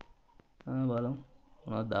බලමු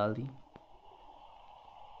මොනවද දාලා තියෙන්නේ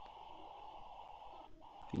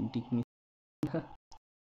පින්ටික්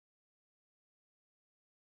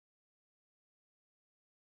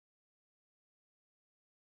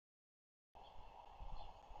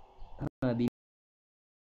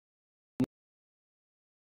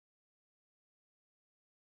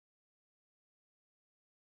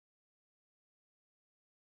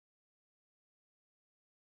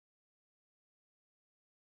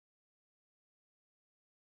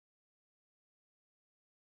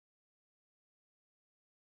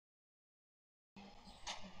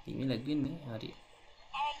ඊමේල් ලැග්වෙන්නේ හරි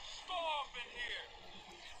I'm starving here.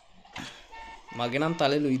 මගේ නම්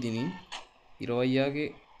තලෙලු ඉදිනින් ඉරවයියාගේ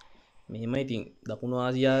මෙහෙම ඉතින් දකුණු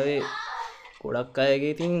ආසියාවේ ගොඩක්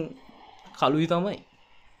අයගේ ඉතින් කළුයි තමයි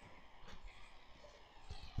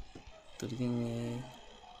තුටින්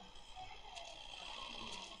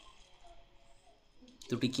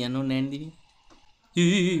තුටි කියන්න ඕනේ නෑනේ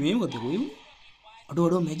දිනේ මේ මොකද කොයිම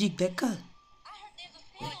අඩෝ මැජික් දැක්කා I heard there's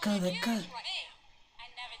a දැක්කා feeling. I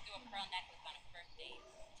never do a pearl necklace on a first date.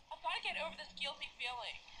 I'm trying to get over this guilty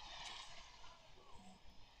feeling.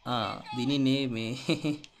 දිනිනේ මේ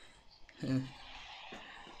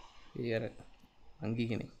ඒ අර අංගි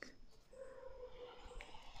කෙනෙක්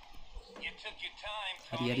You took your time,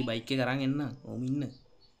 හරි හරි බයික් එක අරන් එන්න ඕම ඉන්න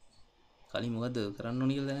කලින් මොකද කරන්න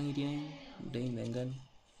ඕනි කියලා දැනන් හිටියේ නෑ උඩින් දැන් ගන්න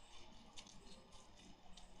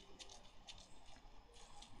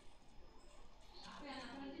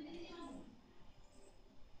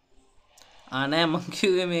නෑ මං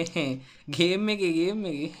කිව්වේ මේ ගේම් එකේ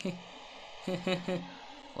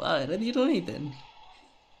වා වැරදිට ඕනේ හිතන්නේ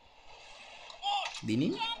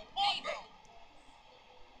දිනින්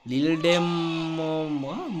ලිල් ඩෙම්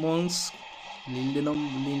මොන්ස් ලිල් ඩෙනම්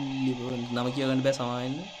නම කියවගන්න බෑ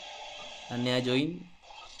සමාවෙන්න අන්නයා ජොයින්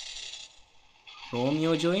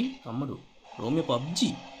රෝමියෝ ජොයින් අම්මඩු රෝමියෝ පබ්ජි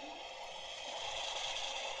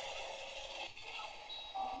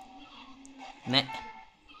නෑ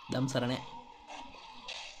දම් සර නෑ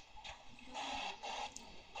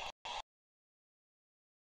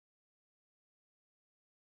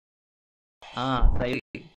සයි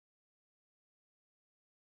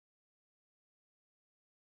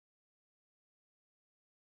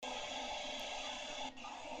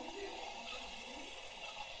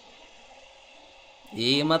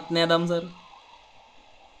ඒමත් නෑ දම්සර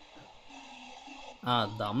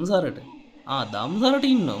දම්සරට දම්සරට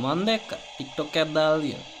ඉන්න මන් දැක්ක ටික්ටොක් එකක් දාලා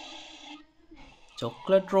තියෙනවා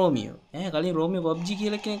චොක්ලට් රෝමියෝ කලින් රෝමියෝ පබ්ජි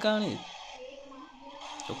කියලා කෙනෙක් ආනේ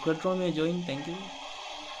චොක්ලට් රෝමියෝ ජොයින් thank you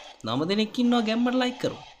 9 දෙනෙක් ඉන්නවා ගැම්මට ලයික්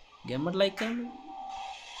කරමු ගැම්මට ලයික් කරන්න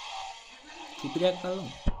කිපිරයක් කල්ලමු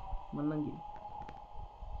මම නම් කිව්වා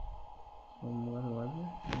මොනවද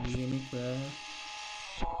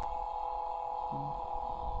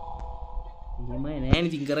මෙහෙමයි නෑනේ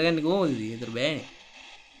ඉතින් කරගන්නේ කොහොමද ඉතින් ඒතර බෑනේ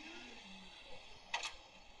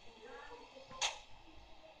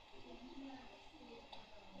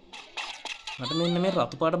මට මෙන්න මේ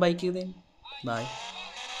රතු පාට බයික් එක දෙන්න බයි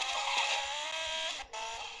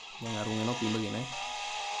දැන් අරුන් එනවා පිඹගෙන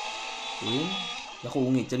යකෝ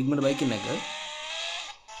උන් එච්චර ඉක්මනට බයික් එක නැග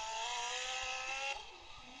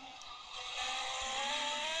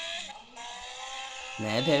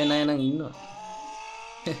නෑ තැවෙන අය නම් ඉන්නවා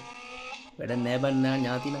වැඩක් නෑ බන් නා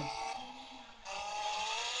ඥාතිනා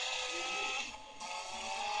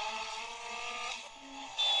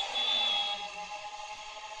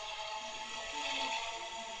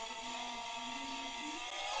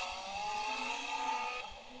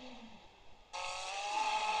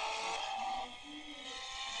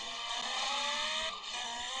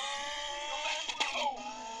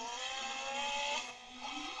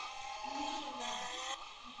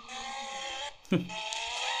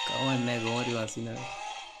කවන්නේ ගෝරි වසිනා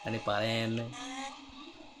අනේ පාරයන්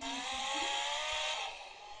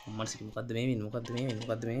මම සිත් මොකද්ද මේ වෙන්නේ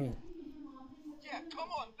මොකද්ද මේ Yeah,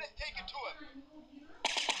 come on, let's take it to him.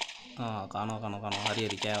 කනවා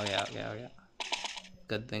හරි කෑවා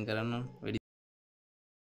ගත්තෙන් කරන්න වෙඩි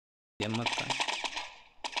දෙම්මත්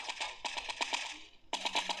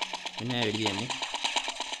නෑ වෙඩි දෙන්නේ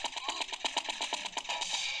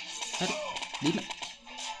හරි දීලා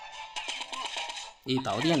ඒ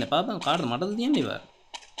තව තියන්න එපා බං කාටද මටද තියන්නේ බා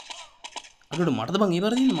අඩට මටද බං ඒ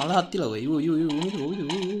පාර තියන්නේ මල හත්තිලා ඔය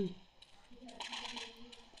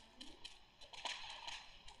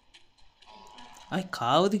අය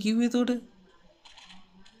කාවද කිව්වේ එතකොට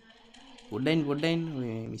පොඩ්ඩයින් ඔය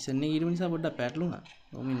මිෂන් එකේ ඊට නිසා පොඩ්ඩක් පැටලුණා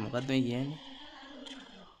ඔමින් මොකද්ද මේ කියන්නේ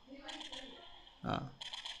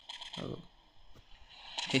ඔව්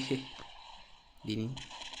දිනි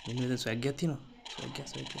මෙන්න ස්වැග් එකක් තියෙනවා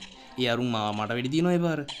ස්වැග් ඒ අරුන් මට වෙඩි තියෙනවා ඒ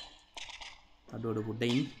පාර අඩ පොඩ්ඩ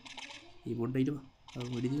ඉන්න ඒ පොඩ්ඩ හිටපන්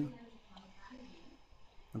අරුන් වෙඩි තියෙනවා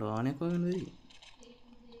මට වාහනයක් හොයන්න වෙයි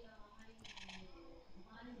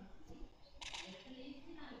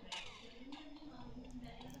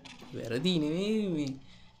වැරදි නෙවෙයි මේ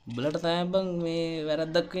උඹලට තමයි බං මේ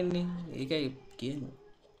වැරද්දක් වෙන්නේ ඒකයි කියන්නේ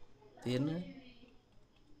තේරෙනවද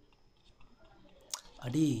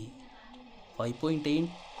අඩේ 5.8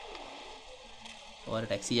 ඔයාලා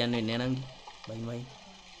ටැක්සි යන්න වෙන්නේ නැහැ නංගි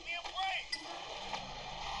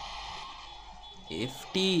බයි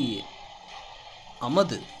FT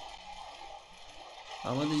අමද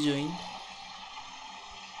ජොයින්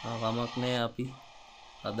කමක් නෑ අපි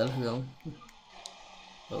හදලා ගමු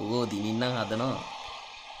ඔව් දිනින්නම් හදනවා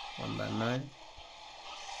මම දන්නවා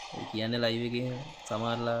ඒ කියන්නේ ලයිව් එකේ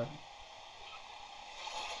සමහරලා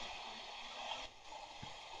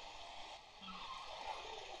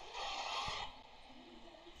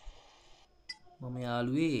මම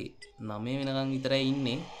යාළුවේ 9 වෙනකන් විතරයි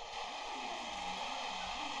ඉන්නේ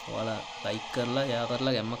ඔයාලා ලයික් කරලා ෂෙයා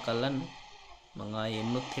කරලා ගැම්මක් අල්ලන්න මම ආයේ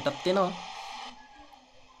එන්නොත් හෙටත් එනවා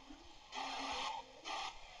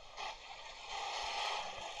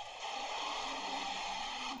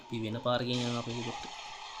අපි වෙන පාරකින් යන අපේ කොට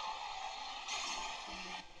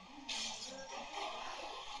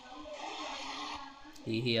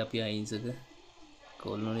ඒහේ අපි අයින්සක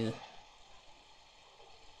කොල්ලෝ නේද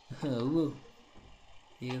ඔව්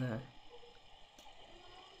ඒක තමයි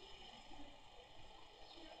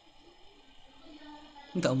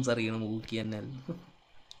දම්සර කියන මොකක් කියන්නේ නැල්ලු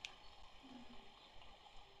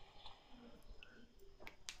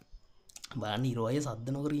බලන්න ඉරෝය සද්ද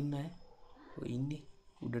නොකර ඉන්න අය ඔය ඉන්නේ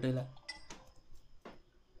උඩට වෙලා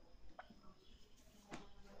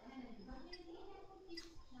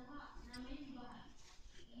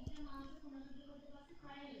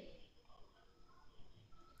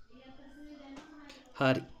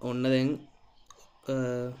හරි ඔන්න දැන්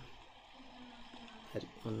හරි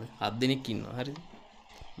ඔන්න 7 දෙනෙක් ඉන්නවා හරිද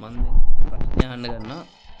මම දැන් ප්‍රශ්න අහන්න ගන්නවා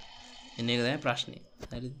එන්න එක තමයි ප්‍රශ්නේ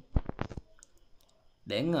හරිද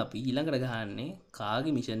දැන් අපි ඊළඟට ගහන්නේ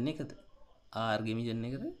කාගේ මිෂන් එකද R ගේ මිෂන්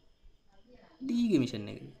එකද D ගේ මිෂන්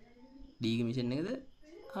එකද D ගේ මිෂන් එකද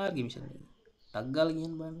R ගේ මිෂන් එකද ටක් ගාලා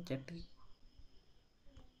කියන්න බලන්න chat එකේ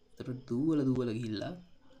ඒතර දුවල ගිහිල්ලා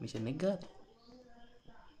මිෂන් එක ගන්න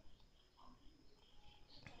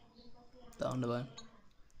දාන්න බලන්න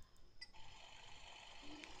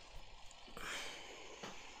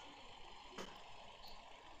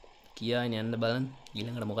කියාගෙන යන්න බලන්න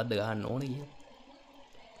ඊළඟට මොකද්ද ගහන්න ඕනේ කියලා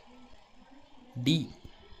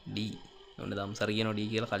D ඔන්න දම්සර කියනවා D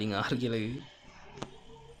කියලා කලින් R කියලා කිව්වේ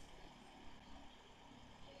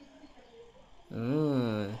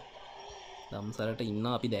දම්සරට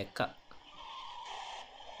ඉන්නවා අපි දැක්කා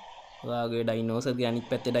ඔයාගේ ඩයිනෝසර්ගේ අනිත්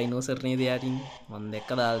පැත්තේ ඩයිනෝසර් නේද යාට ඉන්නේ මම දැක්ක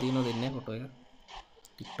දාලා තියෙනවා දෙන්නේ ෆොටෝ එක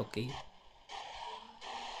TikTok එකේ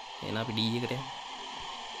එහෙනම් අපි D එකට යමු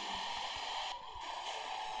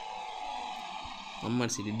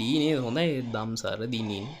අම්මට සිටි D නේද හොඳයි දම්සර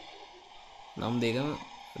දිනින් නම් දෙකම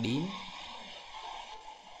D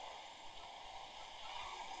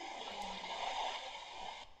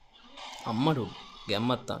අම්මට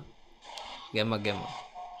ගැම්මක් තාම ගැම්මක්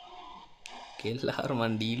කෙල්ලාර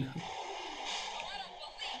මන් ඩීල්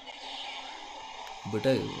ඔබට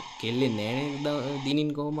කෙල්ලේ නෑනේ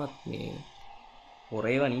දිනින් කොහොමත් මේ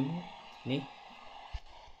හොරේ වනින් නේ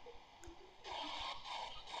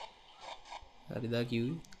හරිදා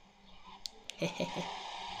කිව්වේ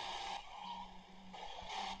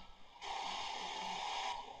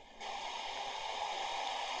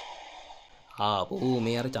ආපෝ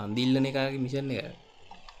මේ අර චන්දිල්ලන එකගේ මිෂන් එක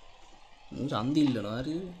මූ චන්දිල්ලනවා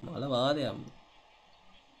හරිද මල වාදයක්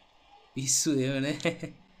පිස්සු ඒව නෑ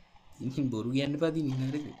ඉතින් බොරු කියන්න එපා දින්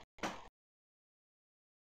හරිද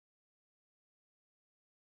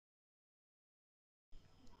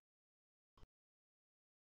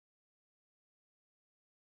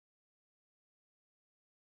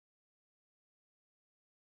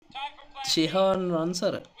Time for plan. Shehan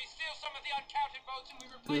රන්සර We steal some of the uncounted votes and we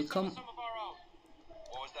replace Welcome. them with some of our own.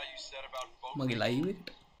 What was that you said about vote? මගේ ලයිව්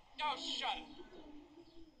එකට Oh, shut it.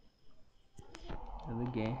 අද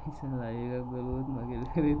ගෑන්ස් live එකක් බලුවොත් මගේ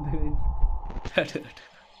රෙද්ද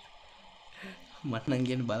මට නම්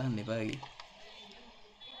කියන්න බලන්න එපා කියලා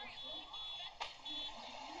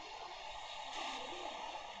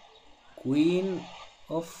Queen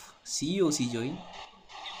of COC join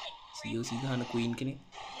COC ගහන Queen කෙනෙක්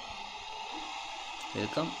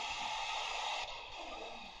welcome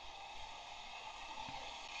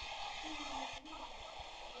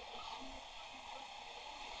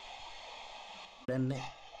දැන් නෑ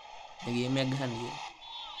ගේම් එකක් ගහන්න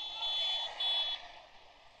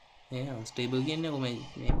කියලා ස්ටේබල් කියන්නේ කොහමයි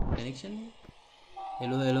මේ connection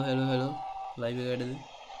hello live එකකටද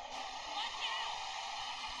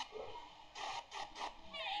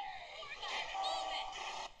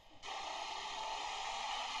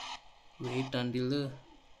wait until the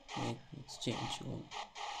exchange on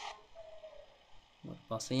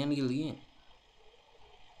පස්සේ යන්න කියලා කියන්නේ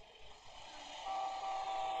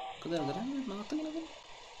මොකද කරන්නේ නවත්තගෙන නේද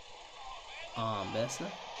බැස Not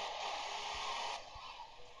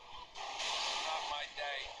my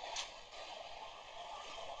day.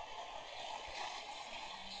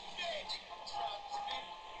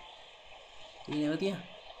 A නැවතියා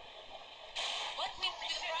What seems to be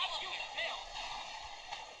the problem?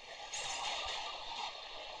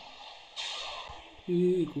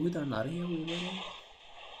 කොහෙද නරේ යන්නේ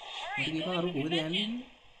මට කියපන් අර කොහෙද යන්නේ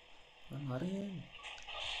නරේ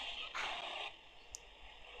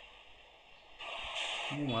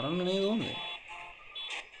මරන්න නේද ඕනේ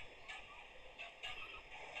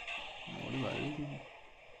Modi වල්ලි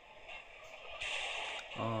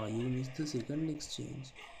you missed the second exchange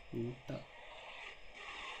ඌට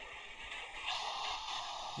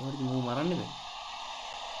මොකද මෝ මරන්නේ බෑ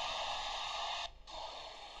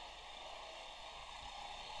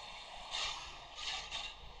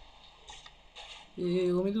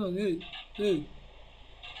කොමිද වගේ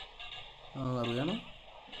අරු යනවා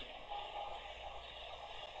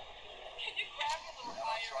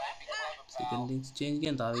second exchange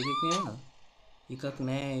කියන තව එකක් නෑ එකක්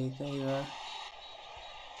නෑ ඒකයි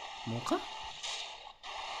මොක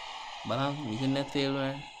බලන්න මිෂන් එක ෆේල්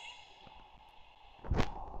වුණා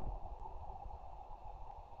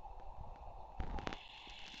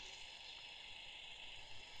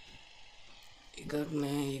එකක්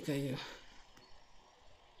නෑ ඒකයි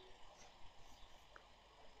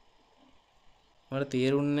මට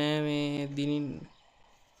තේරුන්නේ නෑ මේ දිනින්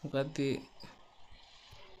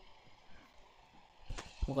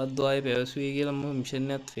මොකද්ද ආයේ පැවසුවේ කියලා මම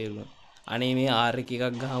මිෂන් එකත් ෆේල් වුණා අනේ මේ ආර් එකක්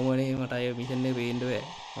ගහමුවනේ මට අය මිෂන් එක පේන්න බෑ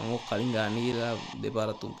මම ඔක් කලින් ගන්න කියලා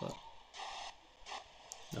දෙපාරක් තුන් පාර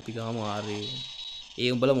අපි ගහමු ආර් එක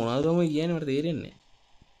ඒ උඹලා මොනවද මම කියන්නේ මට තේරෙන්නේ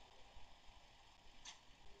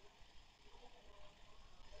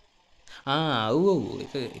ඔව්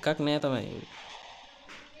එකක් නෑ තමයි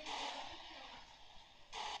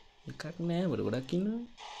එකක් නෑ බඩ ගොඩක් ඉන්නවා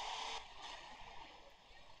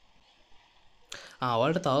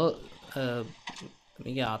වලට තව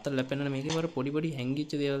මේක ආතල් ලැපෙන්න මේකේ වර පොඩි පොඩි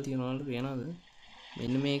හැංගිච්ච දේවල් තියෙනවා වලට පේනවද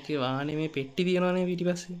මෙන්න මේකේ වාහනේ මේ පෙට්ටි තියෙනවනේ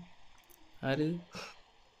පිටිපස්සේ හරිද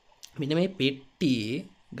මෙන්න මේ පෙට්ටියේ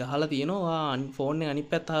ගහලා තියෙනවා ෆෝන් එක අනිත්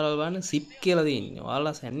පැත්ත හරවලා බලන්න සිප් කියලා තියෙනවා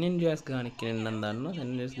ඔයාලා සැන් ඇන්ඩ්‍රියාස් ගාන කෙනෙක් නම් දන්නවා සැන්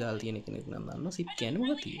ඇන්ඩ්‍රියාස් ගාලා තියෙන කෙනෙක් නම් දන්නවා සිප් කියන්නේ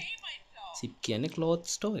මොකක්ද සිප් කියන්නේ ක්ලෝත්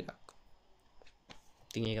ස්ටෝර් එකක්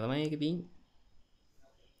ඉතින් ඒක තමයි ඒකේ තියෙන්නේ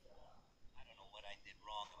I don't know what I did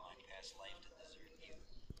wrong in my past life to deserve you.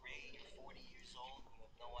 Ray, you're 40 years old and you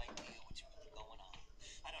have no idea what's really going on.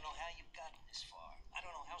 I don't know how you've gotten this far. I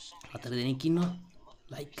don't know how somebody හතර දෙනෙක් ඉන්නවා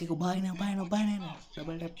like එක ඔබාගෙන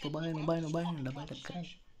double tap ඔබාගෙන double tap කරන්න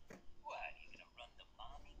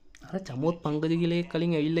අර චමෝත් පංකජ කියලා එක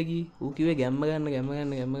කලින් ඇවිල්ලා ගියේ ඌ කිව්වේ ගැම්ම ගන්න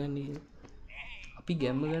කියලා අපි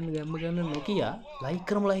ගැම්ම ගන්න නොකිය ලයික්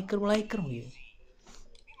කරමු කියේ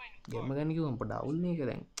ගැම්ම ගන්න කිව්වම පොඩ අවුල් නේ ඒක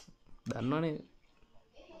දැන් දන්නවනේ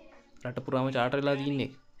රට පුරාම චාටර් වෙලා තින්නේ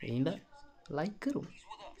ඒ හින්දා ලයික් කරමු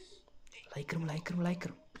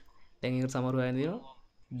දැන් ඒකට සමහරව ආයෙත් දෙනවා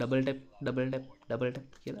ඩබල්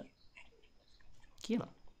ටැප් කියලා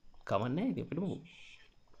කියනවා කමන්නේ නැහැ ඉතින් අපිට මොකෝ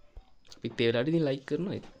අපිත් ඒ වෙලාවට ඉතින් ලයික්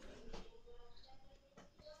කරනවා ඒක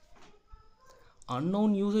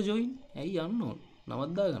unknown user join ඇයි unknown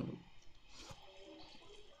නමක් දාගන්න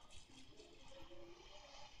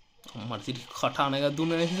මට සිටි කටාන එකක්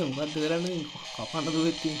දුන්නා නේද මොකද්ද කරන්නේ කපන්න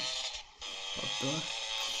දුවෙත් තියෙන්නේ ඔත්තෝ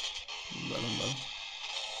බලමු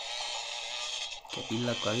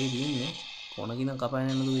කැපිල්ලක් වගේ තියෙන්නේ කොනකින්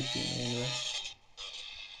කපාගෙන යන දුවෙත් තියෙන්නේ නේද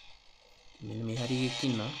මෙන්න මේ හරිය එකක්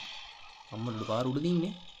ඉන්නවා අම්මට පාර උඩ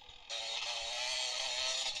දින්නේ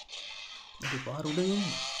ඒක පාර උඩ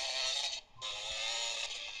දින්නේ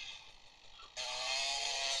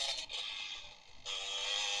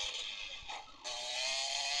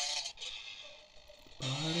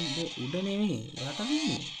උඩ නෙමෙයි යට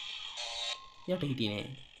තින්නේ යට හිටියේ නෑ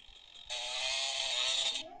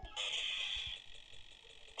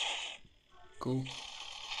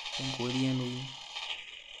කොහෙද යන්නේ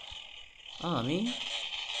මේ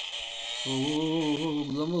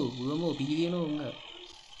බුදුම පිහි දිනනවා උංග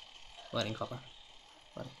වරින් කපා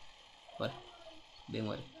වර දෙමු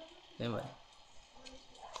වර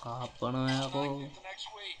කාපනවා යකෝ Next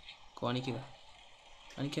week. කො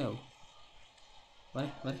අනික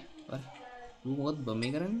වරේ ඌ මොකද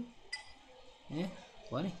මේ කරන්නේ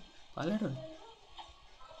වරේ පල්ලෙහාට වරේ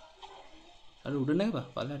අර උඩ නැගපන්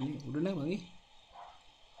පල්ලෙහාට නේ උඩ නැග මගේ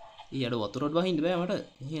ඊ අර වතුරට වහින්න බෑ මට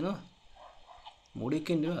එහෙනවා මොඩෙක්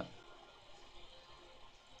එන්න බෑ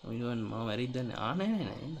ඔයිවන් මම වැරිද්ද දන්නේ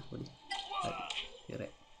නෑ එන්න පොඩි හරි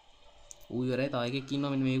ඉවරයි ඌ ඉවරයි තව එකෙක්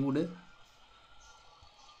ඉන්නවා මෙන්න මේක උඩ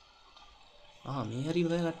මේ හරි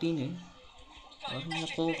ඉවරයි කට්ටිය ඉන්නේ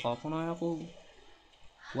වරෙන්යකෝ කපනයකෝ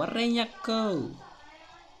වරෙන්යකෝ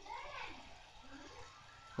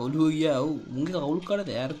ඔලුව ගියා මුන්ගේ කවුල් කඩද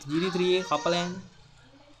යාර ජීවිතේ කපලා යන්නේ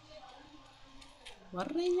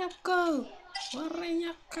වරෙන්යකෝ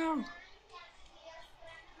වරෙන්යකෝ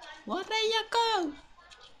වරෙන්යකෝ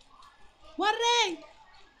වරෙන්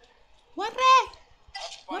වරෙන්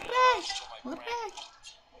වරෙන් වරෙන්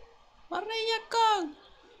වරෙන්යකෝ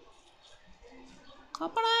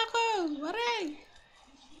කපනයකෝ වරෙන්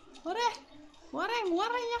වරෙන් වරෙන්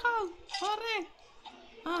වරෙන්යකෝ වරෙන්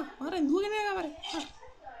වරෙන් දුවගෙන යනවා වරෙන්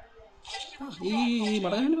මට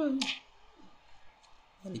ගහන්න බෑ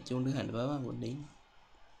හරි චුන්ඩ ගහන්න බෑ පොඩ්ඩක්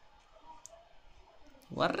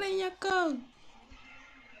වරෙන්යකෝ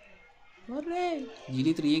වරෙන්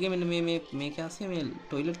ජීලි 3 එකේ මෙන්න මේක ඇස්සේ මේ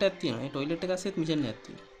টয়ලට් එකක් තියෙනවා ඒ টয়ලට් එක ඇස්සෙත් මිෂන් එකක්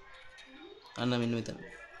තියෙනවා අන්න මෙන්න මෙතන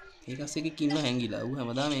මේක ඇස්සේ එකක් ඉන්න හැංගිලා ඌ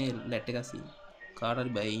හැමදාම මේ ලැට් එක ඇස්සේ කාට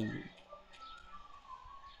හරි බය ඉන්නේ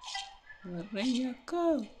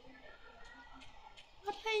වරෙන්යකෝ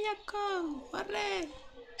වරෙන්යකෝ වරෙන්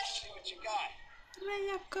See what you got.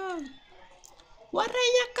 වරෙන්යකෝ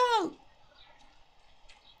වරෙන්යකෝ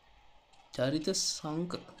චරිත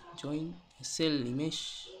සංක join SL image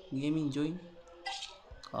gaming join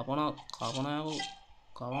කපනයකෝ කපන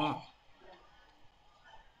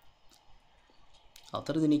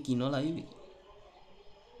හතර දිනක් ඉන්නවා ලයිව් එකේ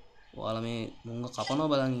ඔයාලා මේ මුංග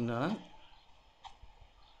කපනවා බලන් ඉන්නවා නම්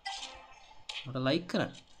මට ලයික්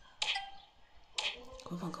කරන්න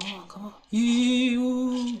කම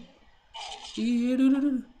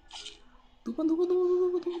තුපන්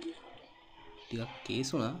ටිකක් කේස්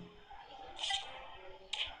වුණා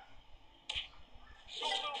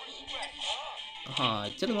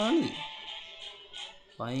එච්චර ගානද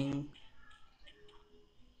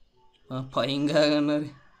පයින් ගාගන්න හරි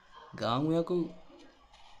ගාමු යකෝ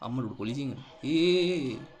අම්මට පොලිසියෙන්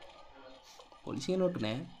පොලිසිය නොට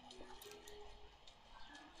නෑ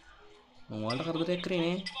මොවාලට කරදරයක් කරේ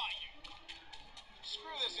නේ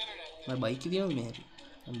මම බයික් එක තියෙනවද මේ හැටි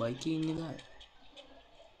මම බයික් එකේ ඉන්නේ දා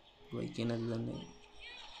බයික් එක නැද්ද දන්නේ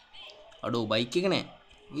අඩෝ බයික් එක නෑ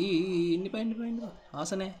ඉන්න එපා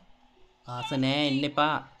ආස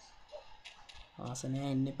නෑ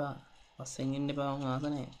එන්න එපා පස්සෙන් එන්න එපා මං ආස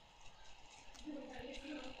නෑ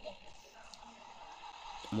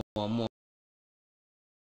අම්මෝ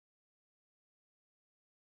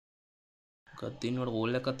කත්තින් වල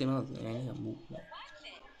කෝල් එකක් තියෙනවද නෑනේ අම්මෝ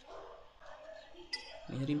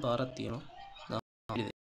මෙහෙරින් පාරක් තියෙනවා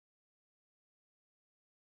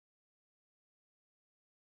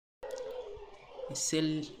SL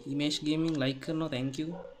image gaming like කරනවා thank you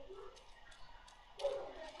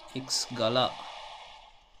X gala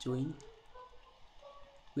join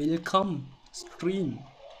welcome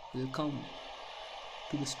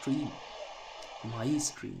to the stream my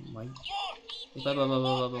stream my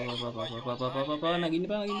nagin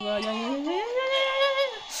pa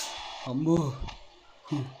ambo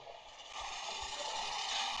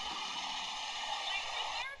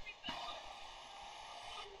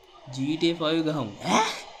GTA 5 ගහමු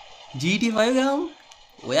GTA 5 ගහමු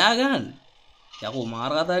ඔයා ගන්න යකෝ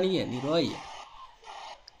මාර කතා නිය නිරෝයි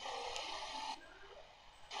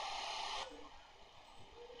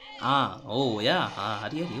ඔයා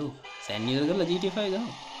හරි සැන්නිවර කරලා GTA 5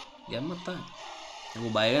 ගහමු ගැම්මත් තමයි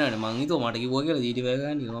යකෝ බය වෙනවනේ මං හිතුවා මට කිව්වා කියලා GTA 5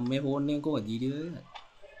 ගන්න මම මේ ෆෝන් එකෙන් කොහොමද GTA 5 ගන්නේ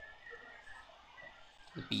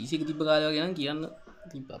PC එක තිබ්බ කාලේ වගේ නම් කියන්න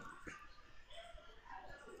තිබ්බා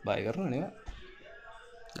බය කරනවා නේ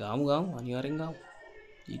ගාමු අනිවාර්යෙන් ගාමු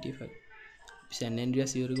GTA 5 සැන්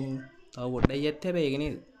ඇන්ඩ්‍රියාස් ඉවර ගමු තව පොඩ්ඩක් යත් හැබැයි ඒක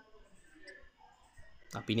නේද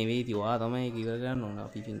අපි නෙවෙයි ඉතින් ඔයා තමයි ඒක ඉවර කරන්න ඕන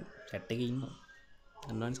අපි ඉතින් chat එකේ ඉන්නවා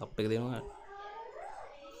දන්නවනේ සප් එක දෙනවා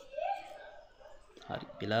හරි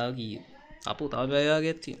වෙලා ගියේ අපෝ තව පැය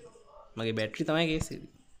වගේක් තියෙනවා මගේ බැටරි තමයි කේස් එකේ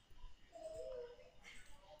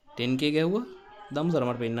 10k ගැහුවා දම්සර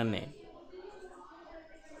මට පෙන්නන්නේ නැහැ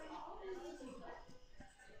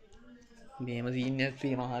මේම සීන් එකක්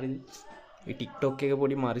තියෙනවා හරිද මේ TikTok එක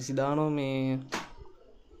පොඩි මරිසි දානවා මේ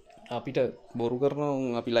අපිට බොරු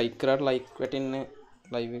කරනවා අපි ලයික් කරාට ලයික් වැටෙන්නේ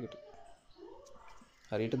ලයිව් එකට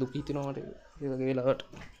හරියට දුක හිතෙනවා මට ඒ වගේ වෙලාවට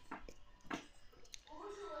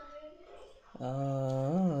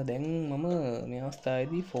දැන් මම මේ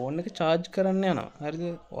අවස්ථාවේදී ෆෝන් එක චාර්ජ් කරන්න යනවා. හරිද?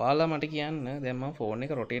 ඔයාලා මට කියන්න දැන් මම ෆෝන්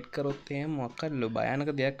එක රොටේට් කරොත් එහෙම මොකක් හරි භයානක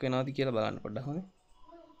දෙයක් වෙනවද කියලා බලන්න පොඩ්ඩක් හොඳේ.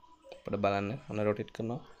 පොඩ්ඩක් බලන්න. ඔන්න රොටේට්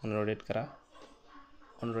කරනවා. ඔන්න රොටේට් කරා.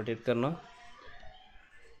 ඔන්න රොටේට් කරනවා.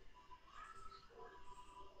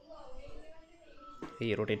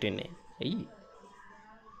 ඒ රොටේට් වෙන්නේ. ඇයි?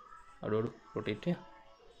 අඩු රොටේට් එක.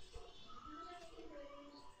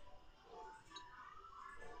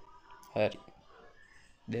 හරි.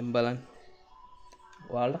 දැන් බලන්න.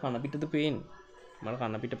 ඔයාලට කන පිටද පේන්නේ? මට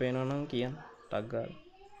කන පිට පේනවා නම් කියන්න. ටක් ගාලා.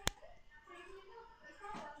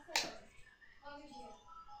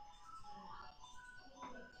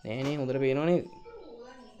 නෑනේ හොඳට පේනව නේද?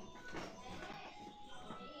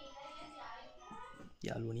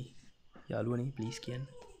 යාළුවනේ ප්ලීස් කියන්න.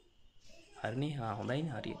 හරිනේ.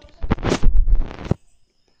 හොඳයිනේ හරියට.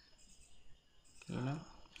 එහෙනම්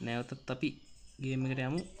නැවතත් අපි ගේම් එකට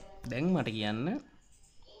යමු. දැන් මට කියන්න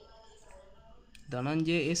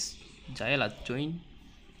Dhananjaya S Jayalath join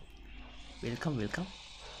welcome මේ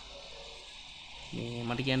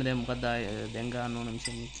මට කියන්න දැන් මොකක්ද දැන් ගන්න ඕන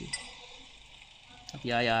මිෂන් එක කියලා. අපි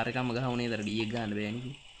ආය ආර් එකම ගහමුනේ දර ඩී එක ගන්න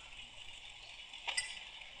බෑනේ.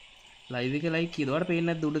 ලයිව් එක ලයික් කීයද? ඔයාලට පේන්නේ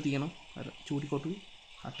නැද්ද උඩ තියෙනවා? අර චූටි කොටුවේ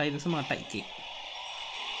 8.8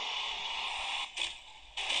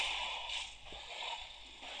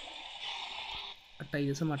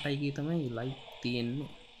 8.8 තමයි ලයික් තියෙන්නේ.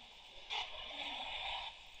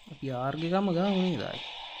 අපි ආර් එකම ගහමුනේ දායි.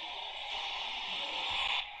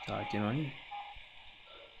 චාර්ජ් වෙනවනේ.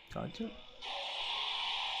 චාර්ජ්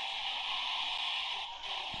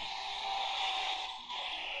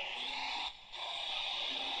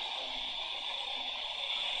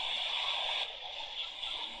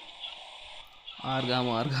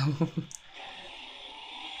ආර්ගාමු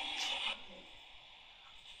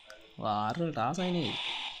ආර්වලට ආසයිනේ.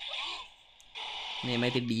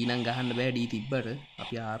 මේමයිති ඩී නම් ගහන්න බෑ. ඩී තිබ්බට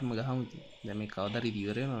අපි ආර්ම ගහමු. දැන් මේ කවදාද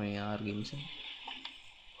ඉවර වෙනවා මේ ආර් ගේම් එක.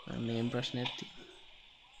 මේම් ප්‍රශ්නයක් තියෙනවා.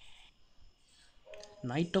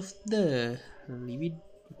 Night of the Livid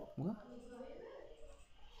මොකක්?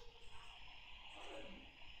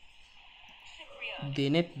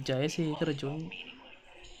 දෙනෙත් Jayasekara join.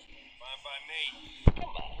 Fine by me.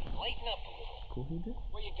 Come on, lighten up a little. කොහෙද?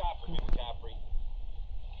 What you got for me, Capri?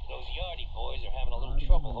 Those Yardy boys are having a little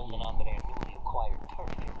trouble holding on to their newly acquired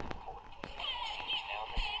turf here in Fort. Now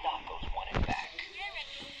the Stockos want it back. You're a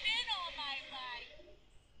spin all my life.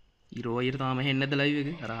 ඊරෝ අයියට තාම හෙන්නේ නැද්ද live එක?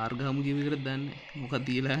 අර ආර්ගාමු game එකට දාන්නේ. මොකක්ද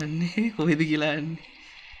කියලා යන්නේ? කොහෙද කියලා යන්නේ?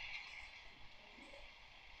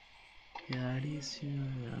 Yardies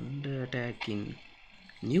under attack in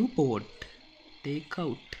Newport. Take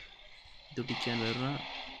out. දුටි කියන්න වරුණා.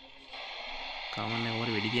 කමන්නේ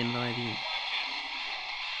ඔයාලා වෙඩි කියන්න තමයි තියෙන්නේ.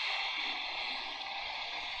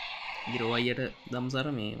 ඊරෝ අයියට දම්සර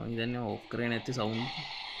මේ මම හිතන්නේ ඕෆ් කරේ නැති සවුන්ඩ්.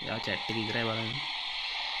 එයා chat එක ඉතරයි බලන්නේ.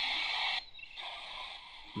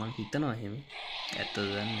 මං හිතනවා එහෙම. ඇත්තද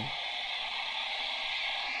දන්නේ.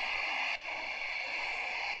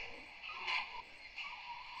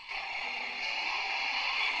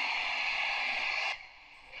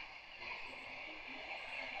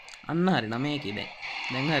 අන්න හරි 9 එකේ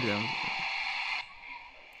දැන් හරි දැන්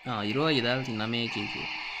ඊරෝ අයිය දාලා තියෙන 9 එකේ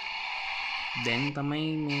කියලා. දැන් තමයි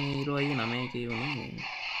මේ ඊරෝ අයිය 9 එකේ වුණේ.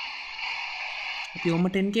 අපි ඔම්ම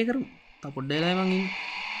 10k කරමු. තා පොඩ්ඩක් වෙලාවයි මං ඉන්නේ.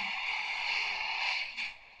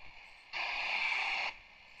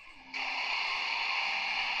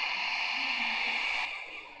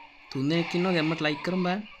 තුන් දෙනෙක් ඉන්නවා. ගැම්මට ලයික් කරමු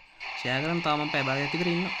බලන්න. ෂෙයා කරන්න. තාම මම පැය භාගයක් විතර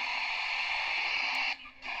ඉන්නවා.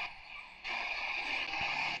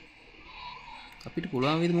 අපිට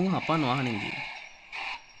පුළුවන් වේද මම හපන්න වාහනේ ගියේ.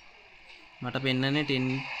 මට පෙන්නන්නේ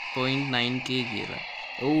 10.9k කියලා.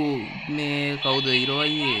 ඔව් මේ කවුද ඊරෝ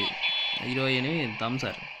අයියේ නෙවෙයි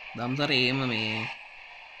දම්සර් එහෙම මේ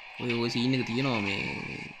ඔය සීන් එක තියෙනවා මේ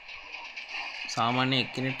සාමාන්‍ය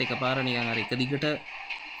එක්කෙනෙක්ට එකපාර නිකන් අර එක දිගට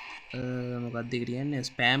මොකක්ද ඒක කියන්නේ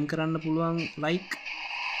ස්පෑම් කරන්න පුළුවන් ලයික්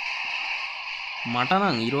මට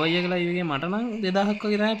නම් ඊරෝ අයියාගේ ලයිව් එකේ මට නම් 2000ක්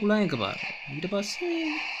වගේ තමයි පුළුවන් එකපාර. ඊට පස්සේ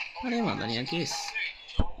අනේ මන්ද නිකන් කේස්.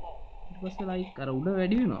 ඊට පස්සේ ලයික් අර උඩ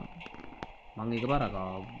වැඩි වෙනවා. මං එකපාරක්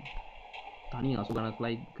තනි 80 ගණක්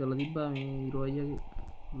ලයික් කරලා තිබ්බා මේ ඊරෝ අයියාගේ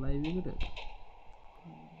ලයිව් එකට.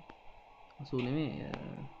 80 නෙමෙයි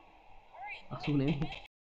 80 නෙමෙයි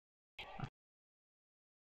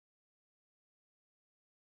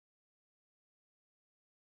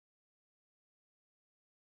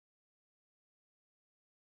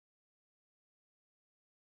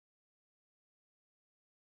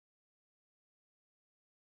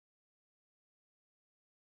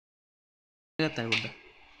ගත්තා පොඩ්ඩක්.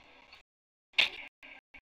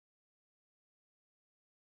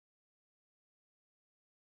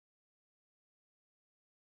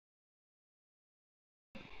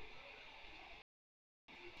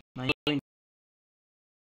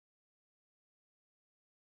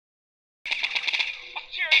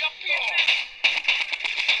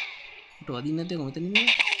 අදින්න නැත්තේ කොහොමද නින්නේ?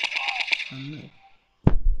 අන්න.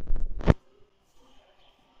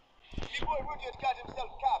 Your boy Rudy's got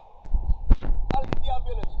himself capped. I'll get the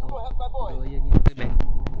ambulance. You go help my boy. ඔය කියන්නේ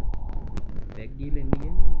බැක් ඩීල් එන්නේ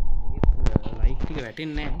කියන්නේ ලයිට් ටික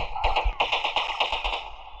වැටෙන්නේ නැහැ.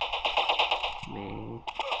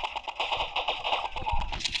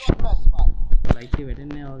 Don't mess, man. ලයිට් එක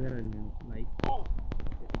වැටෙන්නේ නැහැ වගේ කරන්නේ. Light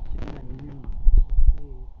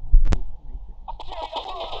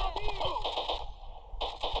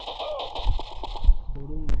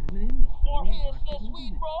More here, less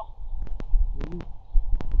weed, bro.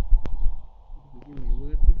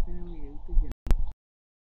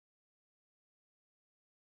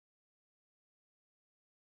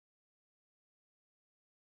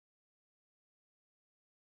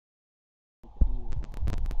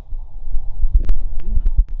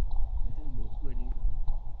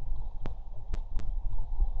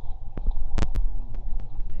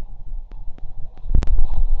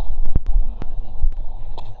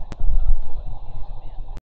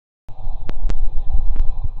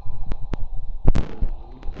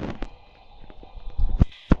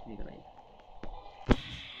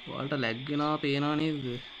 ඔයාලට ලැග් වෙනවා පේනවා නේද?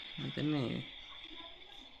 මෙතන්නේ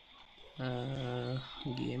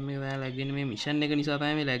ගේම් එක දැන් ලැග් වෙන්නේ මේ මිෂන් එක නිසා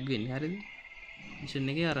තමයි මේ ලැග් වෙන්නේ. හරිද? මිෂන්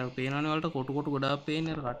එකේ අර පේනවනේ ඔයාලට කොටු කොටු ගොඩාක්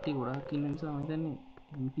පේන්නේ. අර කට්ටිය ගොඩාක් ඉන්න නිසා මම හිතන්නේ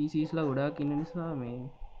NPCs ලා ගොඩාක් ඉන්න නිසා මේ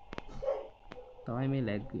තමයි මේ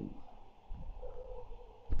ලැග් වෙන්නේ.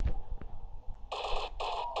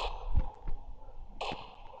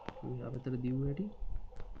 ඔය අපතර දිව්ව හැටි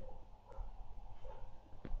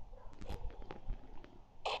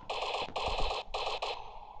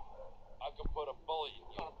I could put a bullet in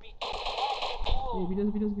you.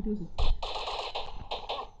 videos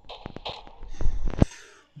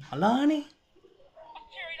මලානේ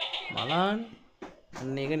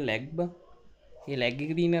අන්න ඒක ලැග් බං ඒ ලැග්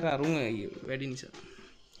එක තියෙන අර අරුම වැඩි නිසා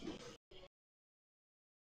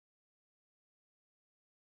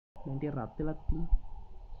දැන් ටික රත් වෙලක් තියෙනවා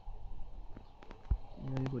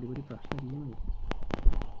මේ පොඩි ප්‍රශ්න තියෙනවා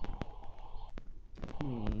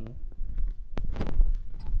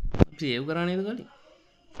අපි සේව් කරා නේද කලින්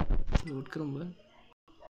ලෝඩ් කරමු බලන්න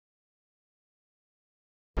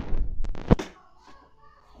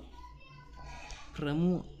ප්‍රමු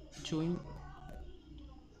ජොයින්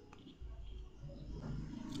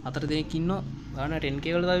හතර දෙනෙක් ඉන්නවා ගාන 10k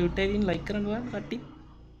වල තව විට්ටයි තියෙන ලයික් කරන්න බලන්න කට්ටිය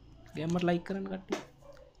ගැම්මට ලයික් කරන්න කට්ටිය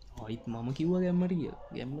ආයිත් මම කිව්වා ගැම්මට කියලා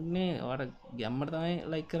ගැම්මනේ ඔයාලට ගැම්මට තමයි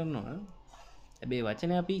ලයික් කරන්න ඕන හැබැයි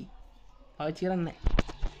වචනේ අපි පාවිච්චි කරන්නේ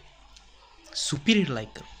නැහැ සුපිරිට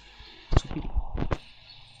ලයික් කරමු සුපිරි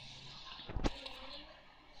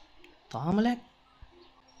තාම ලැග්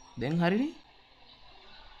දැන් හරිනේ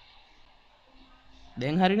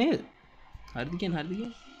දැන් හරි නේද හරිද කියන්නේ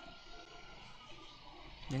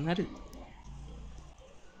දැන් හරිද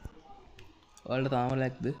ඔයාලට තාම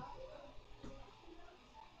ලැග්ද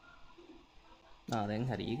දැන්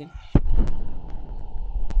හරි කියන්නේ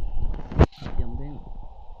අපි යමු දැන්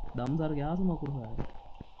දම්සර්ගේ ආසම කුරුහාරි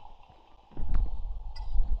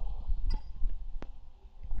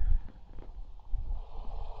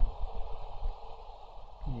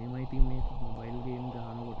මේමයි ඉතින් මේ මොබයිල් ගේම්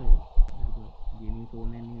ගහනකොට ගේමින්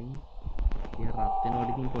ෆෝන් එකෙන් නෙවෙයි ඒ රත් වෙනකොට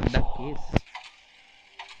ඉතින් පොඩ්ඩක් කේස්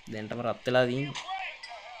දැන්ටම රත් වෙලා තියෙන්නේ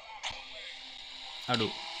අඩු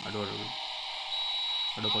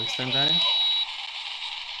පාකිස්තාන් කාරයා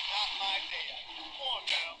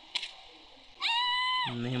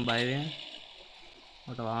මෙහෙම බය වෙන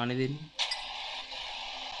මට වාහනේ දෙන්න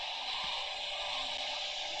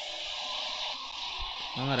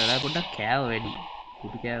මම රැලා පොඩ්ඩක් කෑව වැඩි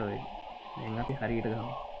කුටි කෑව වැඩි දැන් අපි හරියට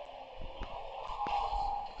ගමු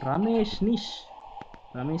රමේෂ්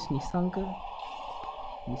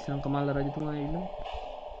නිස්සංක මල්ල රජතුමා ඇවිල්ලා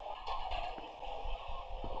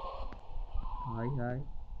හායි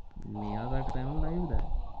මෙයාකට තමයි ලයිව්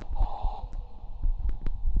දාන්නේ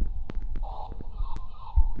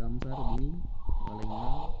දම්සාර දිනි වල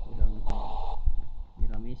ඉන්නවා මේ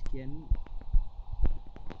රමේෂ් කියන්නේ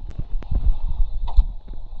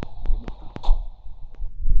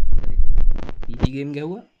PC ගේම්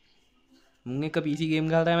ගැහුවා මුන් එක PC ගේම්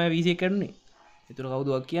ගහලා තමයි PC එක කඩුනේ ඒතර කවුද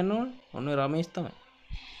කියන්න ඕන ඔන්න රමේෂ් තමයි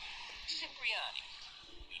Cipriani,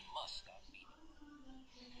 we must stop meeting.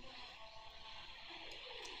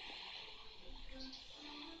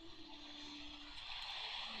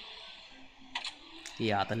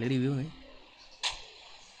 යාතල්ලේ review නේ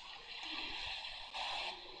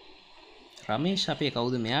රමේෂ් අපේ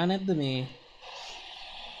කවුද මෙයා නැද්ද මේ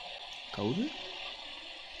කවුද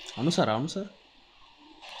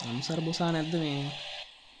අනුසර බොසා නැද්ද මේ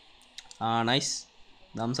නයිස්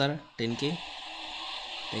දම්සර 10k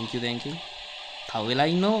thank you තව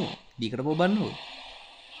වෙලා ඉන්නෝ දිකට පොබන්නෝ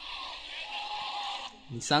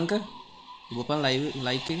නිසංක ඔබපන්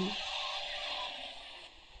ලයික් එක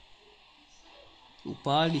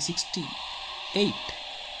Upali 68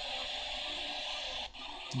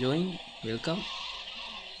 join welcome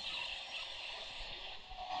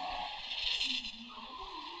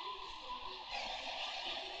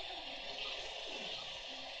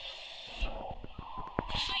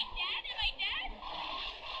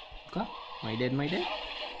my dad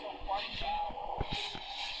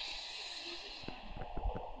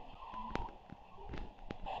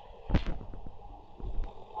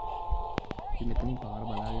මෙතනින් පාර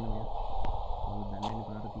බලාගෙන මෙයා මම දන්නේ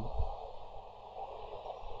පාර තියෙන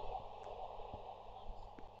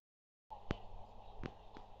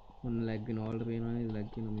මොන ලැග් වෙන ඕල්ට පේනවනේ ලැග්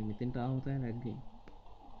වෙන මේ මෙතෙන්ට ආවම තමයි ලැග් වෙන්නේ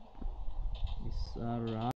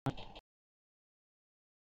SR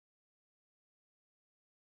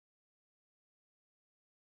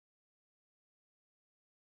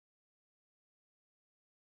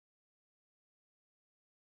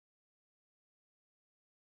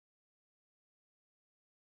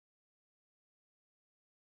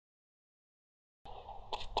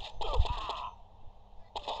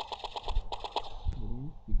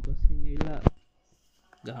පිටිපස්සෙන් ඇවිල්ලා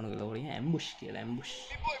ගහන ගලවරින් ඇම්බුෂ් කියලා ඇම්බුෂ්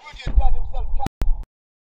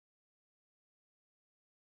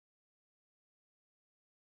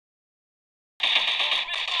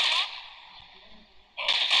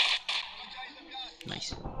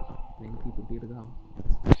nice plenty පුටියට ගහමු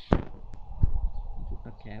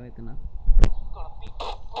චුට්ටක් කෑව එතන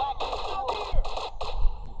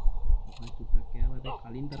චුට්ටක් කෑව හැබැයි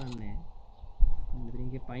කලින් තරම් නෑ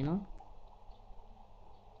මෙතනින් ගිහ පයින්නවා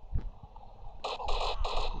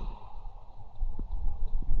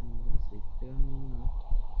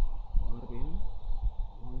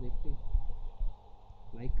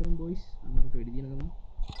like කරමු boys අන්නකට වෙඩි දින ගමු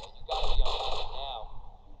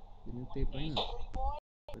දිනුත් ඒ පයින්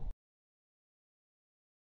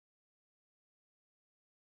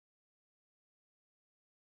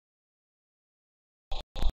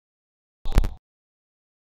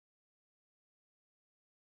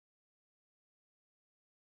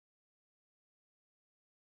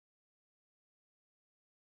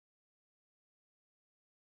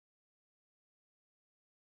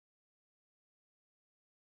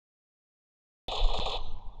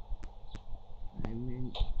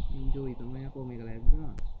enjoy තමයි අපෝ මේක ලැබ්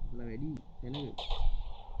වෙනවා ඔයාලා වැඩි දැනග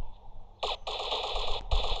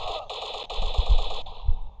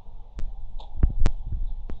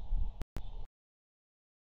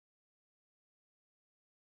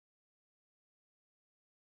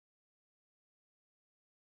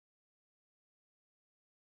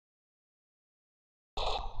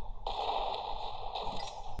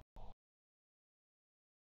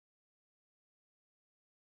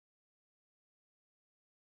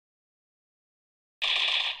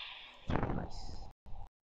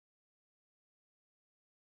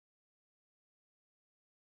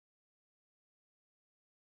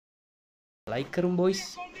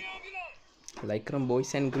like කරමු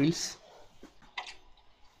boys and grills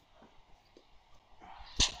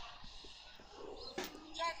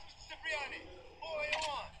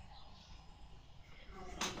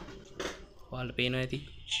ඔයාලට පේනවා ඇති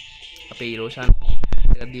අපේ ඊරෝෂාන්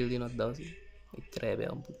එකක් දීලා තියෙනවත් දවසේ එච්චර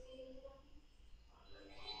හැබැයි අම්පු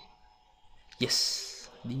yes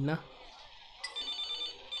දින්නා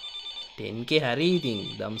 10k හරි ඉතින්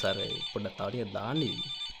දම්සර පොඩ්ඩක් තව ටිකක් දාන්න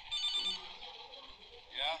ඉතින්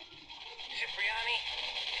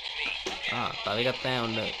තව එකක් තමයි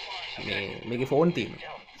ඔන්න මේකේ ෆෝන්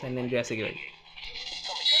තියෙනවා සෙන් ඇන්ඩ්‍රියාස් එකේ වගේ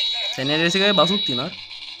සෙන් ඇන්ඩ්‍රියාස් එකේ බසුත් තියෙනවා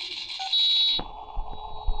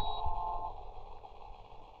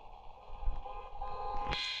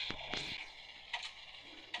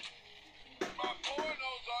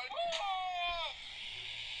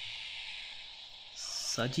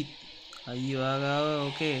සජිත් අයියෝ ආගාව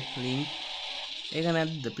ඕකේ ලින්ක් ඒක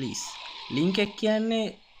නැද්ද ප්ලීස් ලින්ක් එක කියන්නේ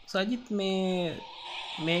සජිත්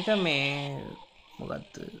මේක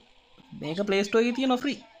මොකක්ද මේක ප්ලේ ස්ටෝර් එකේ තියෙනවා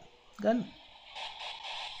ෆ්‍රී ගන්න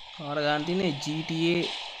ආර ගන්න තියෙන්නේ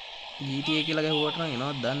GTA කියලා ගහුවට නම්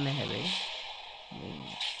එනවද දන්නේ නැහැ හැබැයි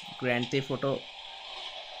Grand Theft Auto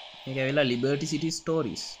මේක ඇවිල්ලා Liberty City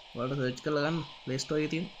Stories වලට සර්ච් කරලා ගන්න ප්ලේ ස්ටෝර්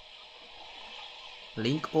එකේ තියෙන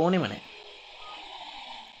ලින්ක් ඕනෙම නැහැ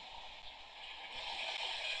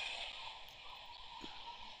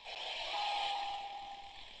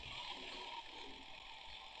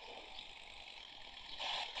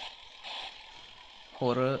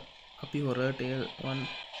හොර අපි හොර ටේල් 1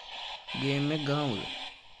 ගේම් එක ගහමුද?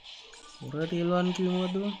 හොර ටේල් 1 කිව්ව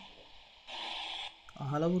මොකද්ද බං?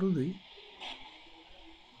 අහලා වරුදුයි.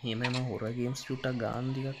 එහෙම මම හොර ගේම්ස් චුට්ටක් ගන්න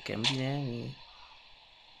ටිකක් කැමති නෑ මේ.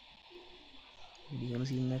 ඩීඑම්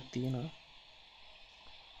සීන් එකක් තියෙනවා.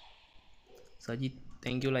 සජිත්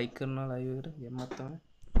thank you like කරනවා live එකට. යම්මත් තමයි.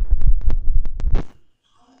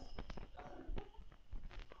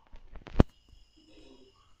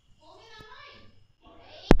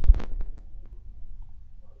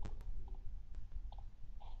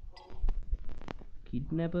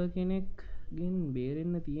 කිඩ්නැපර් කෙනෙක්ගෙන්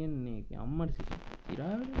බේරෙන්න තියෙන්නේ අම්මට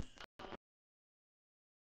ඉරාට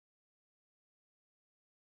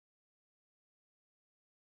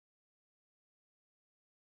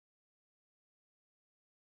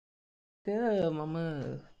මම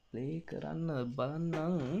ප්ලේ කරන්න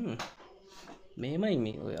බලන්නම් මේමයි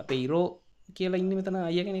මේ ඔය අපේ ඉරෝ කියලා ඉන්න මෙතන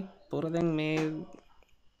අය කෙනෙක් පොර දැන් මේ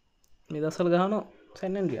දස්සල ගහන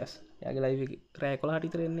සැන්නන්ඩියස් යාගේ ලයිව රෑ කොළ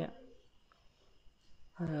හටිතරෙන්නේ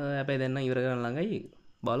ඇැපයි දෙන්න ඉවර කරන්න ළඟයි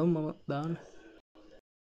බලුම් මම දාන්න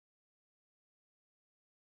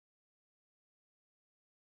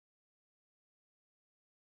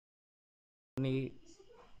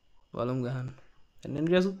බලුම් ගහන්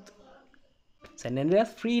සැන්නන්ඩියසුත්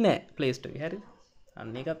සැන්නන්ඩියස් ෆ්‍රී නෑ පලේස්ට හැරි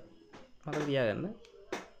අන්න එකත් මට තියාගන්න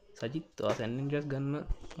සජිත්වා සැන්නන්ඩියස් ගන්න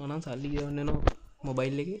ඕනම් සල්ලි ගවන්න නවා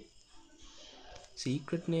මොබයිල් එක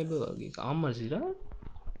සීක්‍රට් නේබ වගේ කාම්මල් සිරා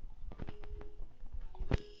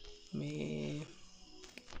මේ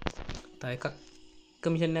තය එකක්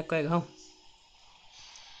කමිෂණයක් අය ගහම්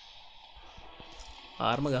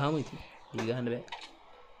ආර්ම ගහම ඉති ඉගහන්න බෑ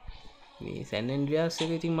මේ සැන්න්ඩියස්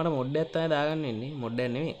එක ඉතින් මට මොඩ්ඩ ඇත්තය දාගන්න එන්නේ මොඩ්ඩ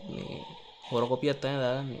නෙේ මේ හොර කොපි අත්තය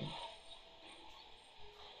දාගන්නේ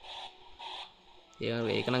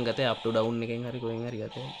ඒකනම් ගත අප ඩවුන් එකෙන් හරි කොෙන් හරි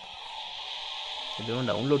ගත එම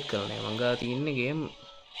ඩවන්ලෝඩ් කරන මංගා තියන්නගේම්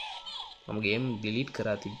මමගේම් ඩිලිට්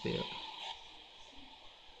කරා තිබ්බය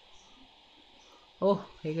ඕ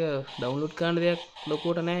ඒක ඩවන්ලෝඩ් කාන්න දෙයක්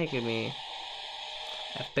ලොකෝට නෑ එක මේ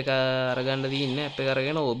ඇප් එක අරගන්න තින්න අප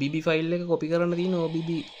කරගෙන ඔබිබි ෆයිල් එක කොපි කරන්න තින ඔබිබ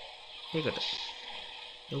එකට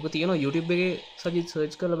ලෝක තියෙන YouTube එක සජිත්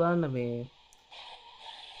සර්ච් කළ බාන්න මේ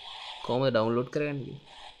කෝම ඩවන්ලෝඩ් කරගන්න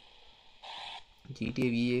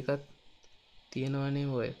GTA එකත්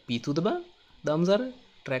තියෙනවනේ ඔය පිතුද බා දම්සර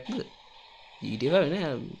ට්‍රැක්ද GTA වෙන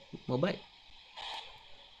මොබයි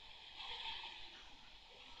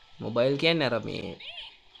මොබයිල් කියන්න ඇර මේ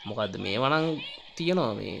මොකක්ද මේ වනං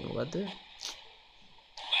තියෙනවා මේ මොකක්ද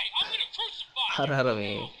හරහර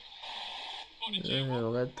මේ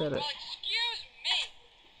මොකත්තර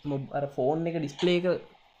මොබ අර ෆෝන් එක ඩිස්පලේ එක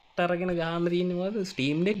ටරගෙන ගාන්න තියන්නවාද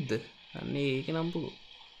ස්ටීම් ඩෙක්ද අන්නේ ඒක නම්පු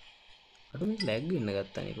අට මේ ලැග් ඉන්න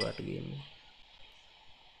ගත්තනක වටගන්නේ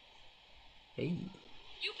ඇයි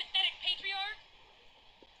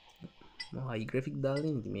හයි ග්‍රෆික්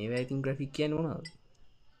දාලින් මේ වැයිතින් ග්‍රෆික් කියන වුණාද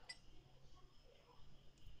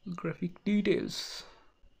graphic details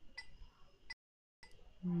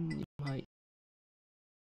hi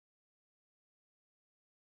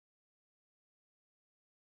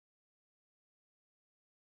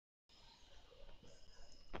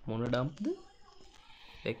මොන ඩම්ප්ද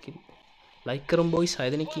දැක්ක ලයික් කරම් බොයිස්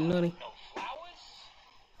 6 දෙනෙක් ඉන්නවනේ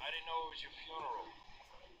I didn't know it was your funeral.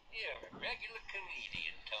 Yeah, a regular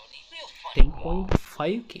comedian, Tony. Real funny.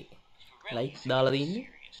 10.5k like දාලා තින්නේ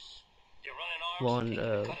You're running arms, වොන් cutting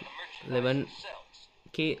the merchandise 11k themselves.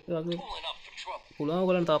 වගේ Pulling up for trouble. පුළුවන්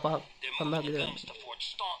ඔයගලන් තව පහක් They're පන්දාක් moving විතර guns to Fort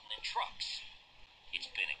Staunton in trucks. It's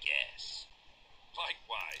been a gas.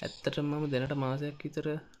 Likewise. ඇත්තටම මම දැනට මාසයක් විතර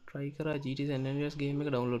try කරා GT San Andreas game එක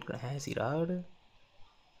download කරා හැ සිරාවට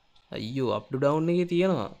අයියෝ up to down එකේ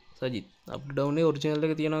තියෙනවා සජිත් up to down එකේ original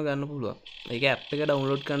එක තියෙනවා ගන්න පුළුවන් ඒක app එක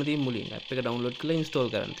download කරන්න තියෙන මුලින් app එක download කරලා install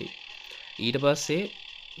කරන්න තියෙන ඊට පස්සේ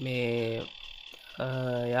මේ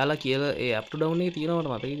යාලා කියලා ඒ up to down එකේ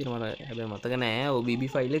තියෙනවට මතකයි තියෙනවා මට හැබැයි මතක නෑ OBB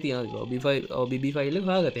file එකේ තියෙනවා OBB file එක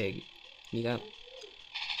හොයාගත හැකි නිකන්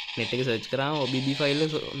net එක search කරාම OBB file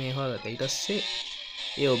එක මේ හොයාගත්තා ඊට පස්සේ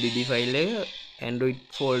ඒ OBB file එක Android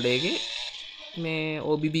folder එකේ මේ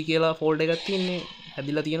OBB කියලා folder එකක් තියෙන්නේ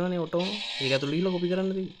හැදිලා තියෙනවනේ ඔටෝම ඒක ඇතුළට ගිහලා copy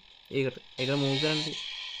කරන්න තියෙන්නේ ඒකට move කරන්න තියෙන්නේ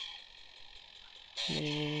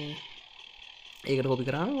ඒකට copy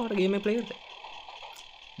කරාම ඔයාලට game එක play කරන්න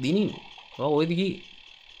දිනින් ඔය දිගි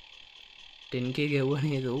 10k ගෙවුවා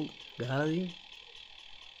නේද ඔව් ගහලා තියෙන්නේ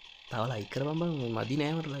තව like කරපන් බං මදි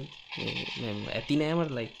නෑ මට like මේ ඇති නෑ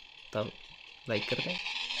මට like තව like කරපන්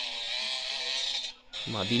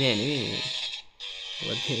මදි නෑ නෙවෙයි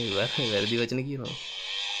වැරදි වචන කියනවා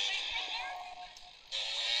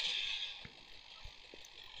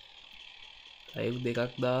ලයිව්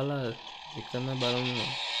දෙකක් දාලා එකම බලන්න